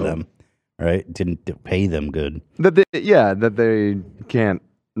nice to them, right? Didn't pay them good. that they can't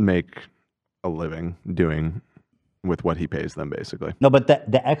make a living doing with what he pays them, basically. No, but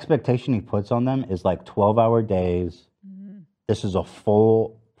the expectation he puts on them is like 12-hour days. This is a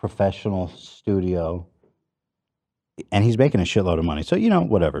full professional studio, and he's making a shitload of money. So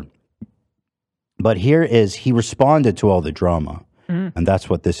whatever. But he responded to all the drama, and that's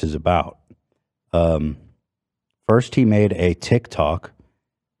what this is about. First, he made a TikTok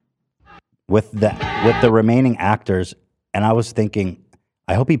with the remaining actors, and I was thinking,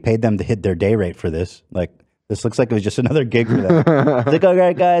 I hope he paid them to hit their day rate for this. Like, this looks like it was just another gig for them. It's like, all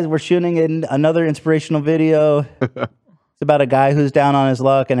right, guys, we're shooting in another inspirational video. It's about a guy who's down on his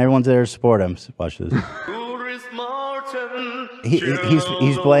luck, and everyone's there to support him. So watch this.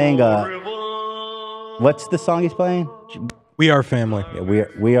 He's playing. What's the song he's playing? We Are Family. Yeah,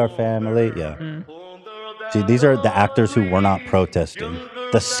 we are family. Yeah. See, these are the actors who were not protesting.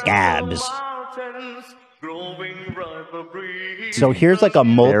 The scabs. So here's like a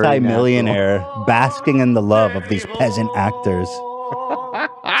multi-millionaire basking in the love of these peasant actors.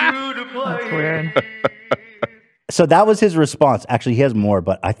 That's weird. So that was his response. Actually, he has more,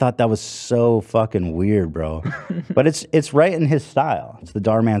 but I thought that was so fucking weird, bro. But it's right in his style. It's the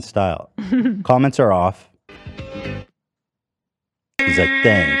Darman style. Comments are off. He's like,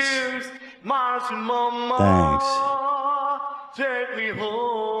 thanks. Thanks.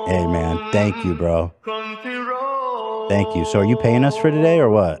 Hey, man. Thank you, bro. Thank you. So are you paying us for today or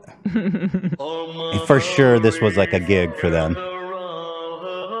what? For sure, this was like a gig for them.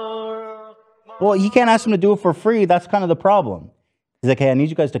 Well, you can't ask them to do it for free. That's kind of the problem. He's like, hey, I need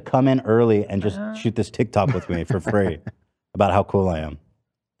you guys to come in early and just shoot this TikTok with me for free about how cool I am.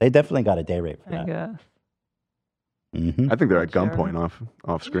 They definitely got a day rate for that. I guess. Mm-hmm. I think they're at gunpoint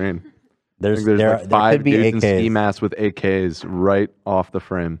off screen. There's like 5 could be dudes in AKs. ski masks with AKs right off the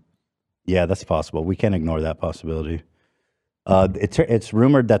frame. Yeah, that's possible. We can't ignore that possibility. It's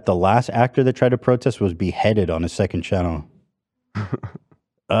rumored that the last actor that tried to protest was beheaded on his second channel.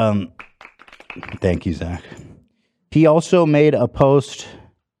 Thank you, Zach. He also made a post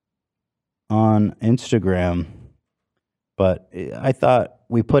on Instagram, but I thought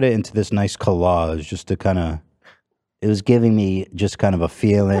we put it into this nice collage just to kind of, it was giving me just kind of a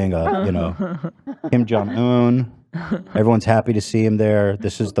feeling of, you know, Kim Jong-un. Everyone's happy to see him there.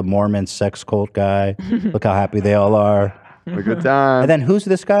 This is the Mormon sex cult guy. Look how happy they all are. A good time. And then who's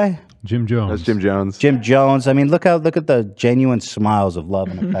this guy? Jim Jones. That's Jim Jones. Jim Jones. I mean, look at the genuine smiles of love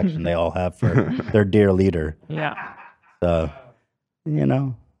and affection they all have for their dear leader. Yeah. So, you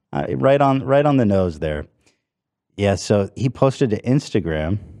know, right on the nose there. Yeah. So he posted to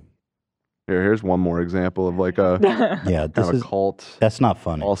Instagram. Here's one more example of like a this kind is of cult. That's not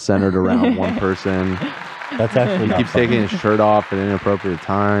funny. All centered around one person. That's actually He not keeps funny. taking his shirt off at inappropriate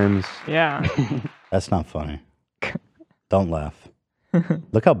times. Yeah. That's not funny. Don't laugh.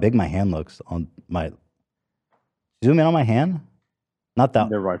 Look how big my hand looks on my. Zoom in on my hand. Not that.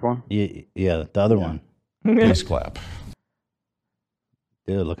 The right one. Yeah, the other one. Please clap.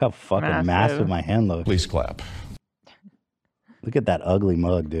 Dude, look how fucking massive my hand looks. Please clap. Look at that ugly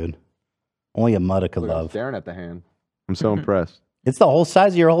mug, dude. Only a mudda could Look, I'm love. staring at the hand. I'm so impressed. It's the whole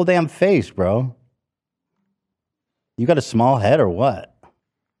size of your whole damn face, bro. You got a small head or what?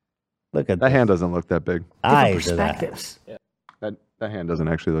 Look at That hand doesn't look that big. eyes of that. Yeah. That hand doesn't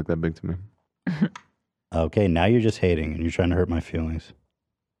actually look that big to me. Okay, now you're just hating and you're trying to hurt my feelings.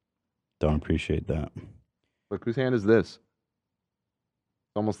 Don't appreciate that. Look, whose hand is this? It's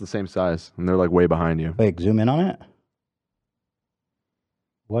almost the same size, and they're like way behind you. Wait, zoom in on it.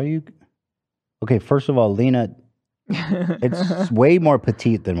 Why are you? Okay, first of all, Lena, it's way more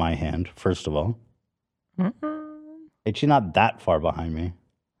petite than my hand. First of all, she's not that far behind me.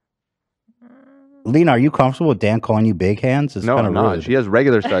 Lena, are you comfortable with Dan calling you big hands? It's No, kind I'm of not. rude. She has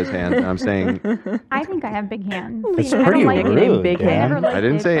regular size hands, and I'm saying I think I have big hands. It's I don't pretty like rude. big Dan. hands. I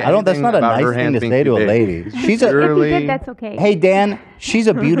didn't say. I don't. That's not a anything about nice her thing hands to being say too to a big. lady. She's a. If you Purely- did, that's okay. Hey Dan, she's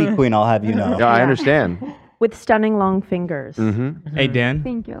a beauty queen. I'll have you know. Yeah, I understand. With stunning long fingers. Mm-hmm. Hey, Dan.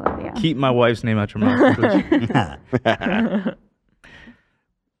 Thank you, Olivia. Keep my wife's name out your mouth. please.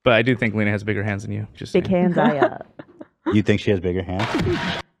 But I do think Lena has bigger hands than you. Just Big saying. hands, You think she has bigger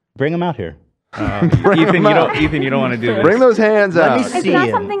hands? Bring them out here. Ethan, you don't want to do this. Bring those hands Let out. me It's see not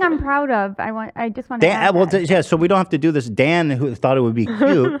him. something I'm proud of. I just want to. Dan, well, yeah. So we don't have to do this. Dan, who thought it would be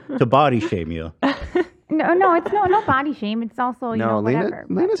cute to body shame you. No, it's no body shame. It's also No, whatever.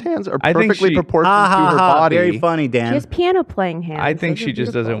 Lena's hands are I think perfectly she- proportioned to her body. Very funny, Dan. She has piano playing hands. I think Those she are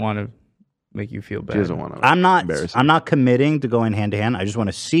just beautiful. doesn't want to make you feel bad. She doesn't want to. I'm not. Embarrassing. I'm not committing to going hand to hand. I just want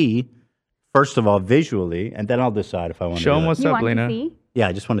to see, first of all, visually, and then I'll decide if I want to. Show him do it. what's You up, want Lena. to see? Yeah,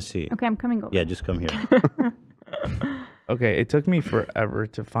 I just want to see. Okay, I'm coming over. Yeah, just come here. Okay, it took me forever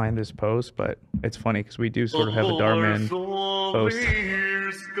to find this post, but it's funny because we do sort of have a Darman post.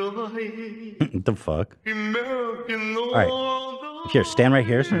 What the fuck? All right, here, stand right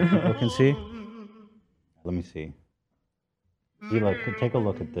here so people can see. Let me see. Ela, take a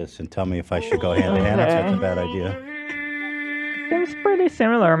look at this and tell me if I should go hand to hand. If that's a bad idea. Seems pretty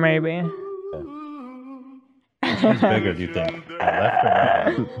similar, maybe. Which one's bigger, do you think? My left or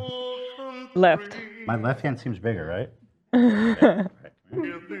my right? Left. My left hand seems bigger, right? Yeah.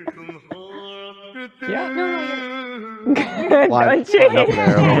 Slide, Don't cheat. up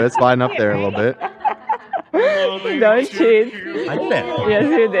there a little bit. Sliding up there a little bit. Don't cheat. I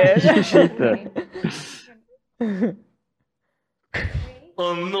did it. Yes, you did.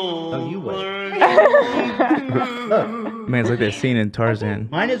 Oh, you wait. Man, it's like that scene in Tarzan.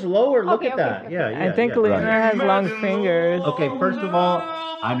 Mine is lower. Look at that. Yeah, yeah. I think yeah. Lena has long fingers. Okay, first of all,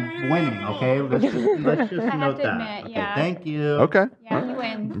 I'm winning. Okay, let's just I have note to that. admit, Okay, yeah. thank you. Okay. Yeah, you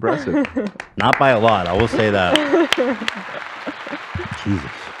win. Impressive. Not by a lot. I will say that.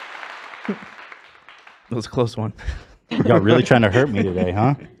 Jesus. That was a close one. Y'all really trying to hurt me today,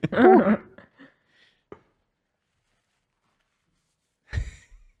 huh?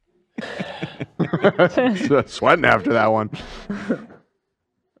 Sweating after that one.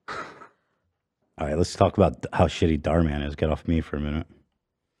 All right, let's talk about how shitty Darman is. Get off me for a minute.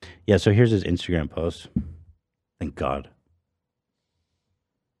 Yeah, so here's his Instagram post. Thank God.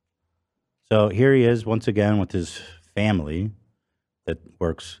 So here he is once again with his family that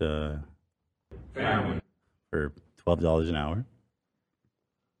works for $12 an hour.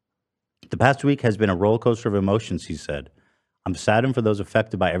 The past week has been a roller coaster of emotions, he said. I'm saddened for those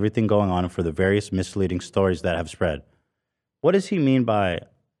affected by everything going on and for the various misleading stories that have spread. What does he mean by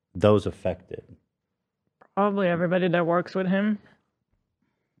those affected? Probably everybody that works with him.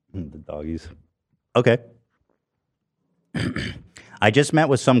 The doggies. Okay. I just met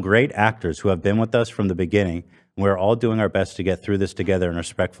with some great actors who have been with us from the beginning. We're all doing our best to get through this together in a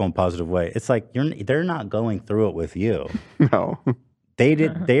respectful and positive way. It's like they're not going through it with you. No.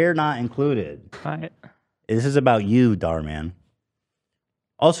 They're not included. Right. This is about you, Darman.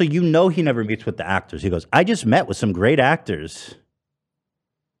 Also, you know he never meets with the actors. He goes, I just met with some great actors.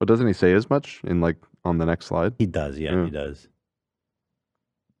 But doesn't he say as much in on the next slide? He does, yeah. He does.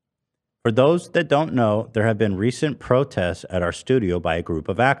 For those that don't know, there have been recent protests at our studio by a group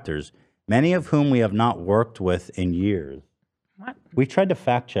of actors, many of whom we have not worked with in years. What? We tried to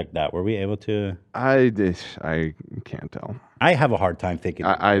fact check that. Were we able to? I can't tell. I have a hard time thinking.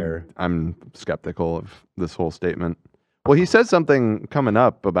 I'm skeptical of this whole statement. Well, he says something coming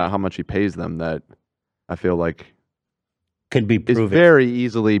up about how much he pays them that I feel like could be proven. Is very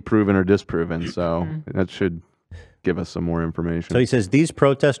easily proven or disproven. So that should give us some more information. So he says these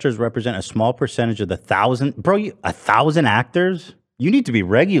protesters represent a small percentage of the 1,000. Bro, 1,000 actors? You need to be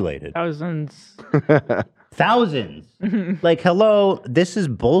regulated. Thousands. Thousands. Like, hello, this is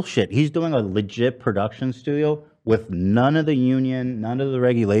bullshit. He's doing a legit production studio with none of the union, none of the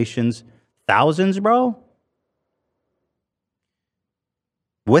regulations. Thousands, bro?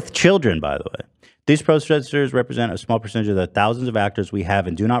 With children, by the way. These protesters represent a small percentage of the thousands of actors we have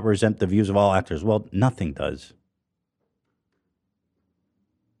and do not resent the views of all actors. Well, nothing does.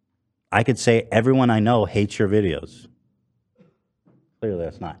 I could say everyone I know hates your videos. Clearly,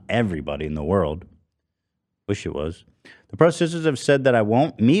 that's not everybody in the world. Wish it was. The protesters have said that I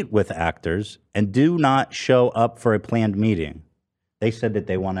won't meet with actors and do not show up for a planned meeting. They said that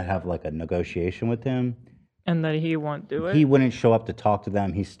they want to have like a negotiation with him. And that he won't do it? He wouldn't show up to talk to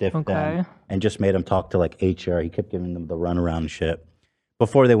them. He stiffed Okay. them and just made them talk to like HR. He kept giving them the runaround and shit.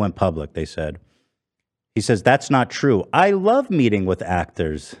 Before they went public, they said. He says, that's not true. I love meeting with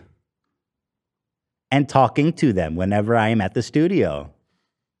actors and talking to them whenever I am at the studio.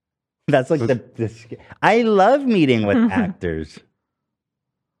 That's like I love meeting with actors.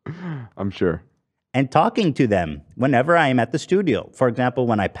 I'm sure. And talking to them whenever I am at the studio. For example,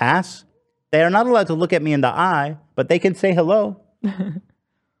 when I pass, they are not allowed to look at me in the eye, but they can say hello.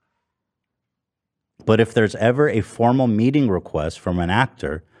 But if there's ever a formal meeting request from an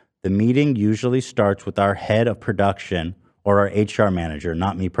actor, the meeting usually starts with our head of production or our HR manager,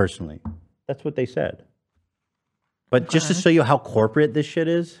 not me personally. That's what they said. But just to show you how corporate this shit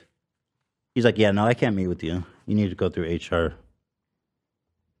is, he's like, yeah, no, I can't meet with you. You need to go through HR.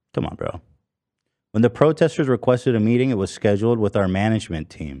 Come on, bro. When the protesters requested a meeting, it was scheduled with our management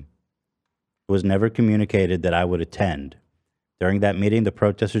team. It was never communicated that I would attend. During that meeting, the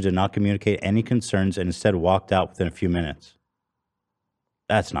protesters did not communicate any concerns and instead walked out within a few minutes.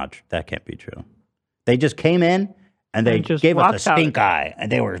 That's not true. That can't be true. They just came in and they just gave us a walked stink eye, and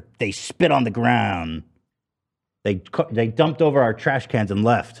they spit on the ground. They dumped over our trash cans and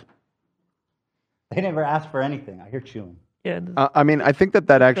left. They never asked for anything. I hear chewing. Yeah. I mean, I think that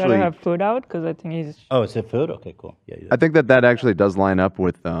Better actually. have food out because I think he's. Oh, is it food? Okay, cool. Yeah. I think that actually does line up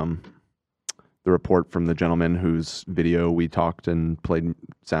with the report from the gentleman whose video we talked and played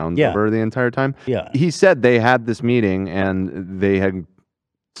sounds over the entire time. Yeah. He said they had this meeting and they had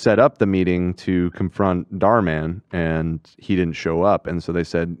set up the meeting to confront Darman, and he didn't show up, and so they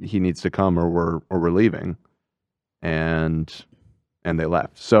said he needs to come or we're leaving, and they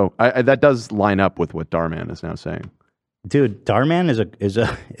left. So that does line up with what Darman is now saying. Dude, Darman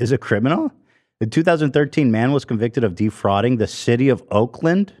is a criminal. In 2013, man was convicted of defrauding the city of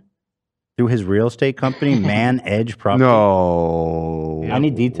Oakland through his real estate company, Man Edge Property. No. I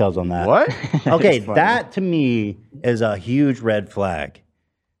need details on that. What? Okay, that to me is a huge red flag.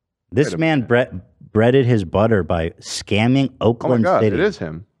 This man breaded his butter by scamming Oakland Oh my God, City. it is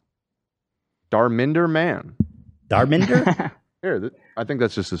him. Darminder Man. Darminder? Here, I think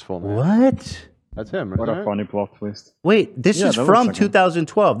that's just his full name. What? That's him. What isn't a it? funny plot twist. Wait, this Yeah, is that from looks like him.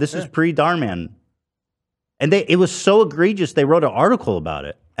 2012. This is pre-Darman. And it was so egregious, they wrote an article about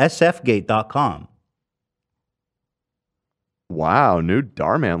it. sfgate.com. Wow, new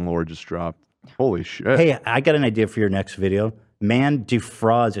Darman lore just dropped. Holy shit. Hey, I got an idea for your next video. Man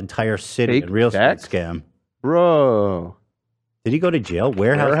defrauds entire city Fake in real estate checks? scam. Bro. Did he go to jail?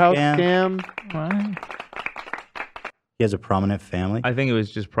 Warehouse scam? He has a prominent family. I think it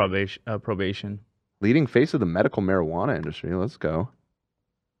was just probation. Leading face of the medical marijuana industry. Let's go.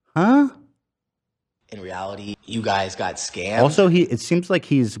 Huh? In reality, you guys got scammed. Also, it seems like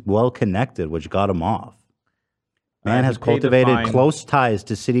he's well connected, which got him off. Man he has paid the cultivated fine. close ties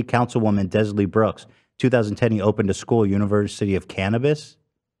to city councilwoman Desley Brooks. 2010, he opened a school, University of Cannabis.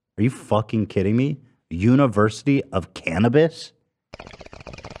 Are you fucking kidding me? University of Cannabis?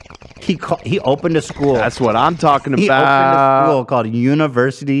 He opened a school. That's what I'm talking He opened a about. school called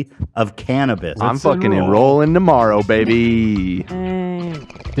University of Cannabis. I'm fucking enrolling tomorrow, baby.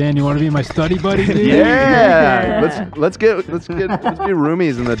 Dan, you want to be my study buddy, dude? Yeah. let's be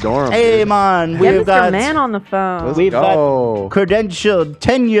roomies in the dorm. Hey, dude. man, Get we've Mr. got Man on the phone. we've go. got credentialed,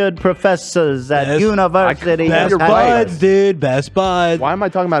 tenured professors at University Best of buds, Cannabis. dude. Best buds. Why am I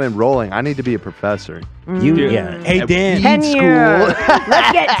talking about enrolling? I need to be a professor. Hey, Dan. Tenure.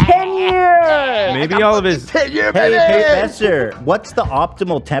 Let's get tenure. Maybe all of his. Hey, professor, what's the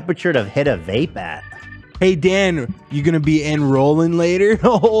optimal temperature to hit a vape at? Hey, Dan, you going to be enrolling later?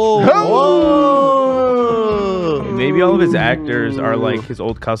 Oh. Maybe all of his actors are like his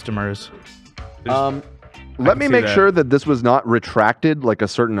old customers. Let me see make that. sure that this was not retracted like a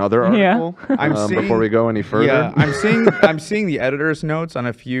certain other article I'm seeing, before we go any further. Yeah, I'm seeing the editor's notes on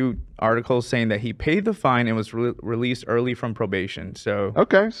a few articles saying that he paid the fine and was released early from probation. So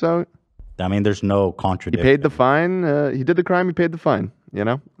Okay, so I mean, there's no he contradiction. paid the fine. He did the crime. He paid the fine. You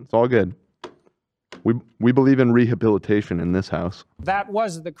know, it's all good. We believe in rehabilitation in this house. That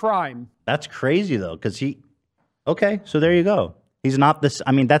was the crime. That's crazy, though, because he... Okay, so there you go. He's not this...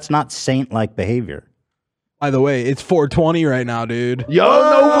 I mean, that's not saint-like behavior. By the way, it's 420 right now, dude. Yo,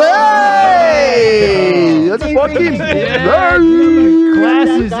 no way! That's fucking... Class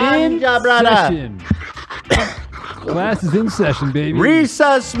is in session. Class is in session, baby.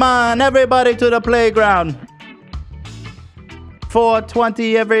 Recess, man! Everybody to the playground.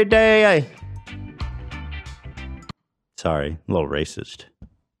 420 every day. Sorry, a little racist.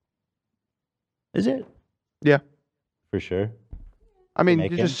 Is it? Yeah. For sure. I mean,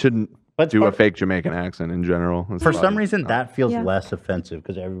 Jamaican? you just shouldn't do a fake Jamaican accent in general. It's For fine. some reason, that feels Yeah. less offensive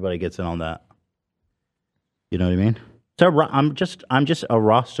because everybody gets in on that. You know what I mean? So I'm just a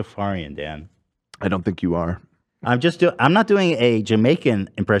Rastafarian, Dan. I don't think you are. I'm not doing a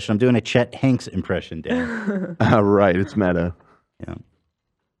Jamaican impression. I'm doing a Chet Hanks impression, Dan. Right, it's meta. Yeah.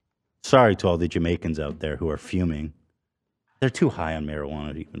 Sorry to all the Jamaicans out there who are fuming. They're too high on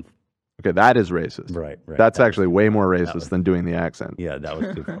marijuana to even. Okay, that is racist. Right. That's actually way more racist than doing the accent. Yeah, that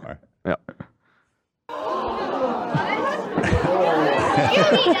was too far. Yeah.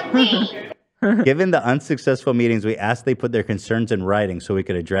 Given the unsuccessful meetings, we asked they put their concerns in writing so we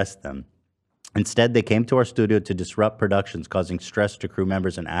could address them. Instead, they came to our studio to disrupt productions, causing stress to crew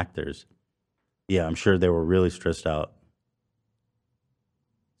members and actors. Yeah, I'm sure they were really stressed out.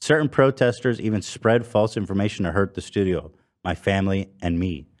 Certain protesters even spread false information to hurt the studio, my family, and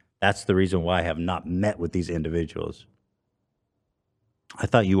me. That's the reason why I have not met with these individuals. I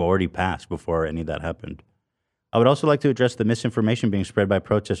thought you already passed before any of that happened. I would also like to address the misinformation being spread by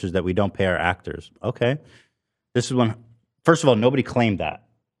protesters that we don't pay our actors. Okay. This is when, first of all, nobody claimed that.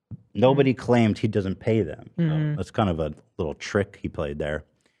 Nobody claimed he doesn't pay them. So that's kind of a little trick he played there.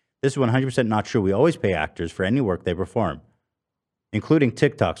 This is 100% not true. We always pay actors for any work they perform, including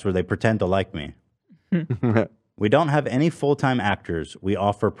TikToks where they pretend to like me. We don't have any full-time actors. We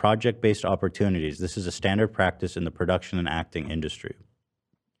offer project-based opportunities. This is a standard practice in the production and acting industry.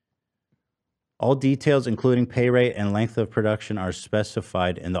 All details, including pay rate and length of production, are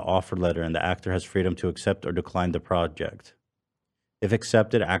specified in the offer letter, and the actor has freedom to accept or decline the project. If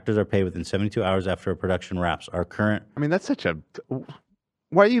accepted, actors are paid within 72 hours after a production wraps. Our current... I mean, that's such a...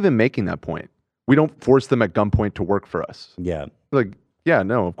 Why are you even making that point? We don't force them at gunpoint to work for us. Yeah. Like, yeah,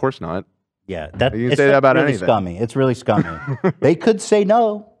 no, of course not. Yeah, you can say that about really anything. scummy. It's really scummy. They could say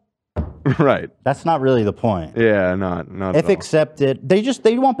no. Right. That's not really the point. Yeah, not If at all. accepted,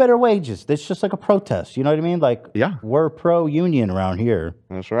 they want better wages. It's just like a protest. You know what I mean? Like, yeah, we're pro-union around here.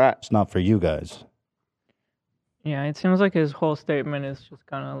 That's right. It's not for you guys. Yeah, it seems like his whole statement is just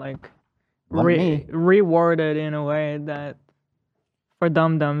kind of like Not me. reworded in a way that for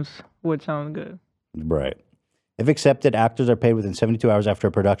dum-dums would sound good. Right. If accepted, actors are paid within 72 hours after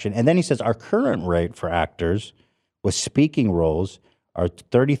a production. And then he says our current rate for actors with speaking roles are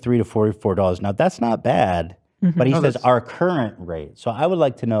 $33 to $44. Now, that's not bad, but he No, says that's- our current rate. So I would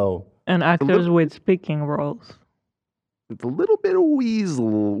like to know. And actors with speaking roles. It's a little bit of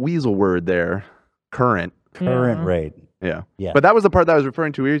weasel word there. Current rate. Yeah. Yeah. But that was the part that I was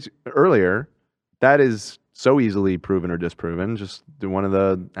referring to earlier. That is so easily proven or disproven. Just one of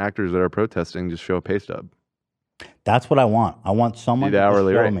the actors that are protesting just show a pay stub. That's what I want. I want someone See the to just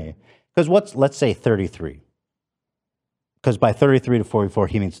hourly show rate. me. Because let's say 33. Because by 33 to 44,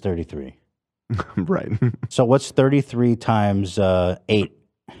 he means 33. Right. So what's 33 times 8?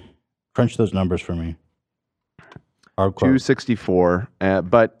 Crunch those numbers for me. Hardcore. 264.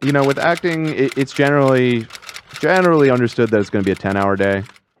 But, you know, with acting, it's generally understood that it's going to be a 10-hour day,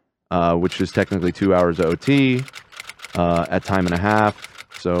 which is technically 2 hours of OT at time and a half.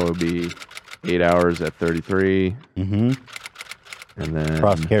 So it would be 8 hours at 33. Mm-hmm. And then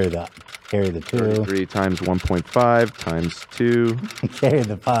Cross carry that. Carry the 2. 33 times 1.5 times 2. Carry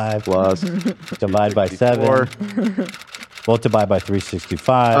the 5. Plus. Divide by 7. Multiply by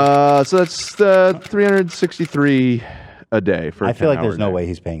 365. So that's 363 a day for I feel like there's 10-hour no day. way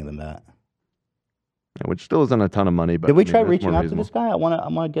he's paying them that. Which still isn't a ton of money. But Did we I mean, try it's reaching more out to reasonable. this guy? I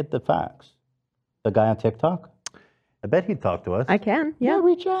want to get the facts. The guy on TikTok? I bet he'd talk to us. I can. Yeah.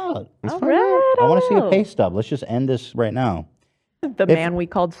 reach out. All right. I want to see a pay stub. Let's just end this right now. The man we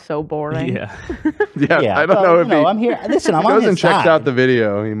called so boring. Yeah, Yeah, I don't well, know if no, he. I'm here. Listen, if I'm he on goes his and checks side. out the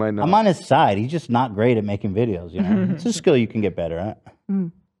video. He might not. I'm on his side. He's just not great at making videos. You know, it's a skill you can get better at.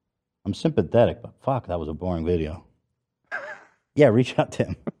 Mm. I'm sympathetic, but fuck, that was a boring video. Yeah, reach out to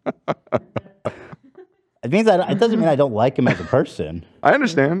him. It doesn't mean I don't like him as a person. I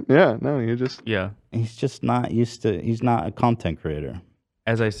understand. Yeah, no, you just. Yeah. He's just not used to. He's not a content creator.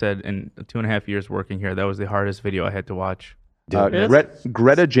 As I said, in 2.5 years working here, that was the hardest video I had to watch.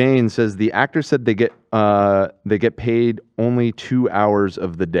 Greta Jane says the actor said they get paid only 2 hours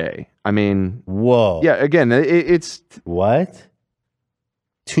of the day. I mean, whoa. Yeah, again, it's what?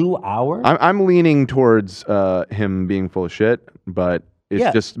 2 hours? I'm leaning towards him being full of shit, but it's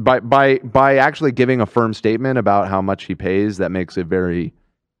Yeah. just by actually giving a firm statement about how much he pays, that makes it very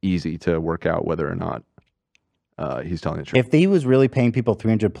easy to work out whether or not he's telling the truth. If he was really paying people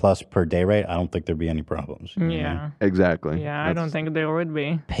 300 plus per day rate, I don't think there'd be any problems. You know what I mean? Yeah. Exactly. Yeah, I don't think there would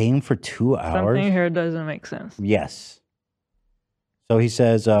be. Paying for 2 hours? Something here doesn't make sense. Yes. So he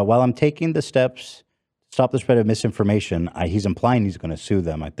says, while I'm taking the steps to stop the spread of misinformation, he's implying he's going to sue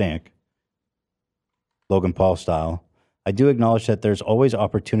them, I think. Logan Paul style. I do acknowledge that there's always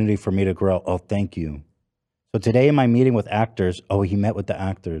opportunity for me to grow. Oh, thank you. So today in my meeting with actors, he met with the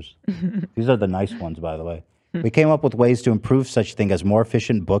actors. These are the nice ones, by the way. We came up with ways to improve such thing as more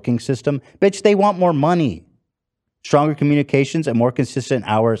efficient booking system. Bitch, they want more money. Stronger communications and more consistent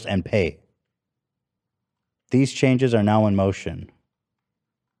hours and pay. These changes are now in motion.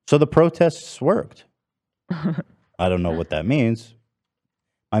 So the protests worked. I don't know what that means.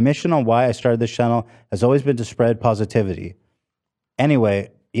 My mission on why I started this channel has always been to spread positivity.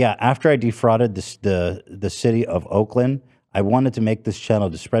 Anyway, yeah, after I defrauded the city of Oakland, I wanted to make this channel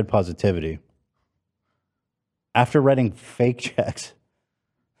to spread positivity. After writing fake checks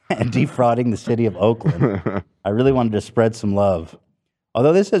and defrauding the city of Oakland, I really wanted to spread some love.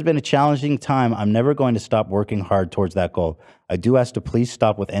 Although this has been a challenging time, I'm never going to stop working hard towards that goal. I do ask to please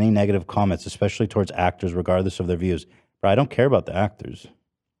stop with any negative comments, especially towards actors, regardless of their views. But I don't care about the actors.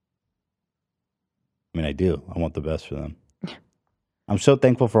 I mean, I do. I want the best for them. I'm so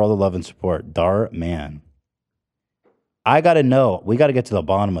thankful for all the love and support. Dar man. I got to know. We got to get to the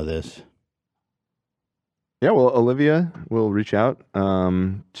bottom of this. Yeah, well, Olivia will reach out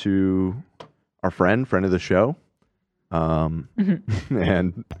to our friend of the show.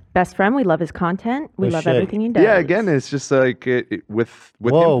 And Best friend, we love his content. We love everything he does. yeah, again, it's just like with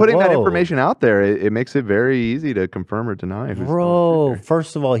Whoa, him putting that whoa. information out there, it makes it very easy to confirm or deny. Who's Bro,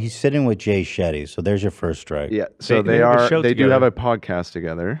 first of all, he's sitting with Jay Shetty, so there's your first strike. Yeah, so they do have a podcast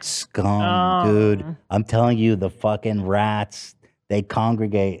together. Scum, dude. I'm telling you, the fucking rats, they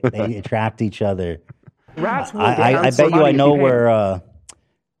congregate, they attract each other. Rats will I get bet you somebody I know if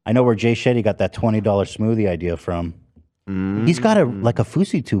you where Jay Shetty got that $20 smoothie idea from. He's got a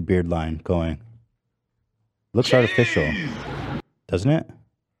Fousey Tube beard line going. Looks artificial, doesn't it?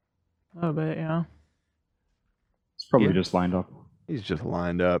 A little bit, yeah. It's probably just lined up. He's just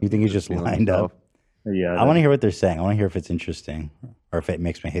lined up. You think he's just feeling lined himself. up? Yeah. I want to hear what they're saying. I want to hear if it's interesting or if it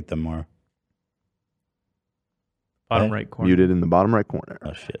makes me hate them more. Bottom right corner. Muted in the bottom right corner.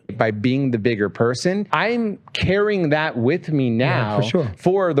 Oh shit. By being the bigger person, I'm carrying that with me now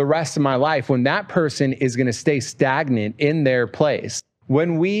for the rest of my life when that person is going to stay stagnant in their place.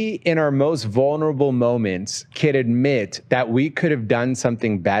 When we, in our most vulnerable moments, can admit that we could have done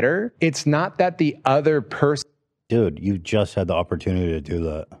something better, it's not that the other person. Dude, you just had the opportunity to do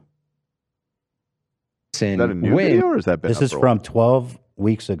that. Is that a new video or is that been This up is for a from 12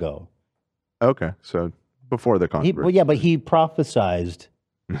 weeks ago. Okay, so before the controversy. Well, yeah, but he prophesized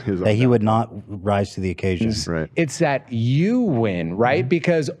that he would not rise to the occasion. Right. It's that you win, right?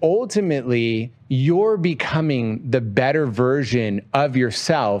 Because ultimately, you're becoming the better version of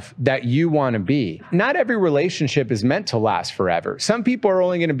yourself that you want to be. Not every relationship is meant to last forever. Some people are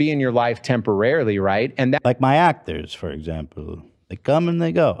only going to be in your life temporarily, right? And Like my actors, for example. They come and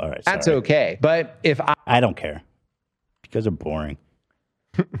they go. All right, that's sorry. okay. But if I don't care. You guys are boring.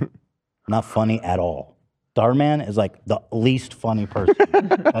 Not funny at all. Starman is like the least funny person.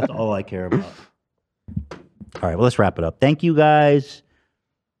 That's all I care about. All right, well, let's wrap it up. Thank you, guys.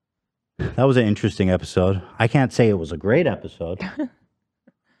 That was an interesting episode. I can't say it was a great episode,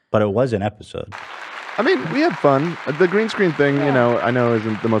 but it was an episode. I mean, we had fun. The green screen thing, you know, I know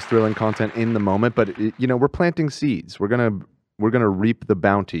isn't the most thrilling content in the moment, but you know, we're planting seeds. We're gonna reap the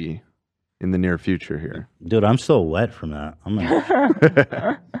bounty in the near future here. Dude, I'm still wet from that. I'm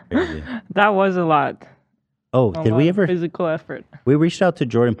crazy. That was a lot. Oh, A did lot we of ever? physical effort? We reached out to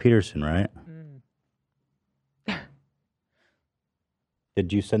Jordan Peterson, right?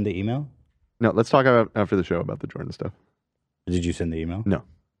 Did you send the email? No, let's talk about after the show about the Jordan stuff. Did you send the email? No.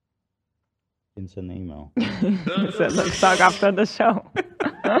 Didn't send the email. So let's talk after the show.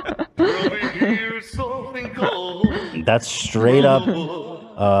 That's straight up.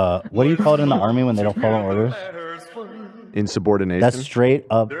 What do you call it in the army when they don't follow orders? Insubordination. That's straight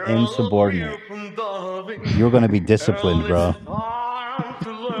up insubordinate. You're gonna be disciplined, bro.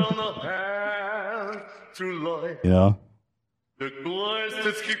 You know?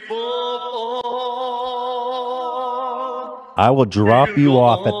 I will drop you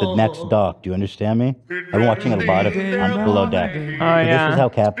off at the next dock. Do you understand me? I'm watching a lot of on below deck. yeah. This is how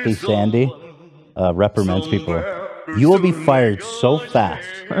Captain Sandy reprimands people. You will be fired so fast.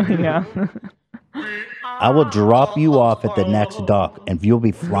 Yeah. I will drop you off at the next dock, and you'll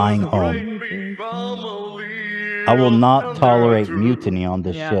be flying home. I will not tolerate mutiny on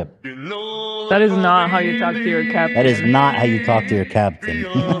this ship. That is not how you talk to your captain. That is not how you talk to your captain.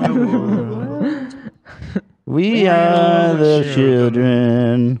 We are the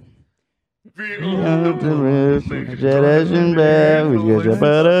children.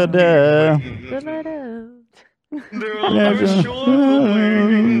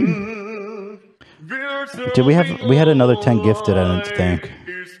 Did we had another 10 gifted, I didn't think.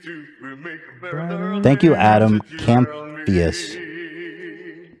 Thank you, Adam Camphius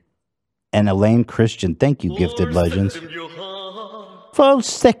and Elaine Christian. Thank you, gifted legends. For a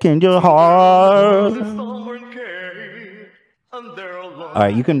second, your heart. All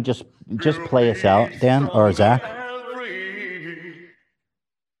right, you can just play us out, Dan or Zach.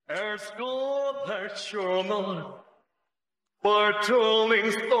 By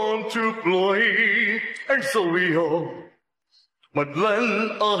turning stone to play, and so we all might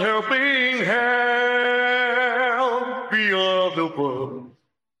lend a helping hand. We are the world,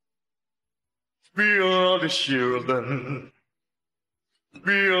 we are the children,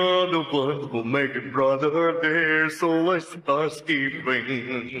 we are the ones who make it brighter there. So let's start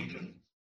giving.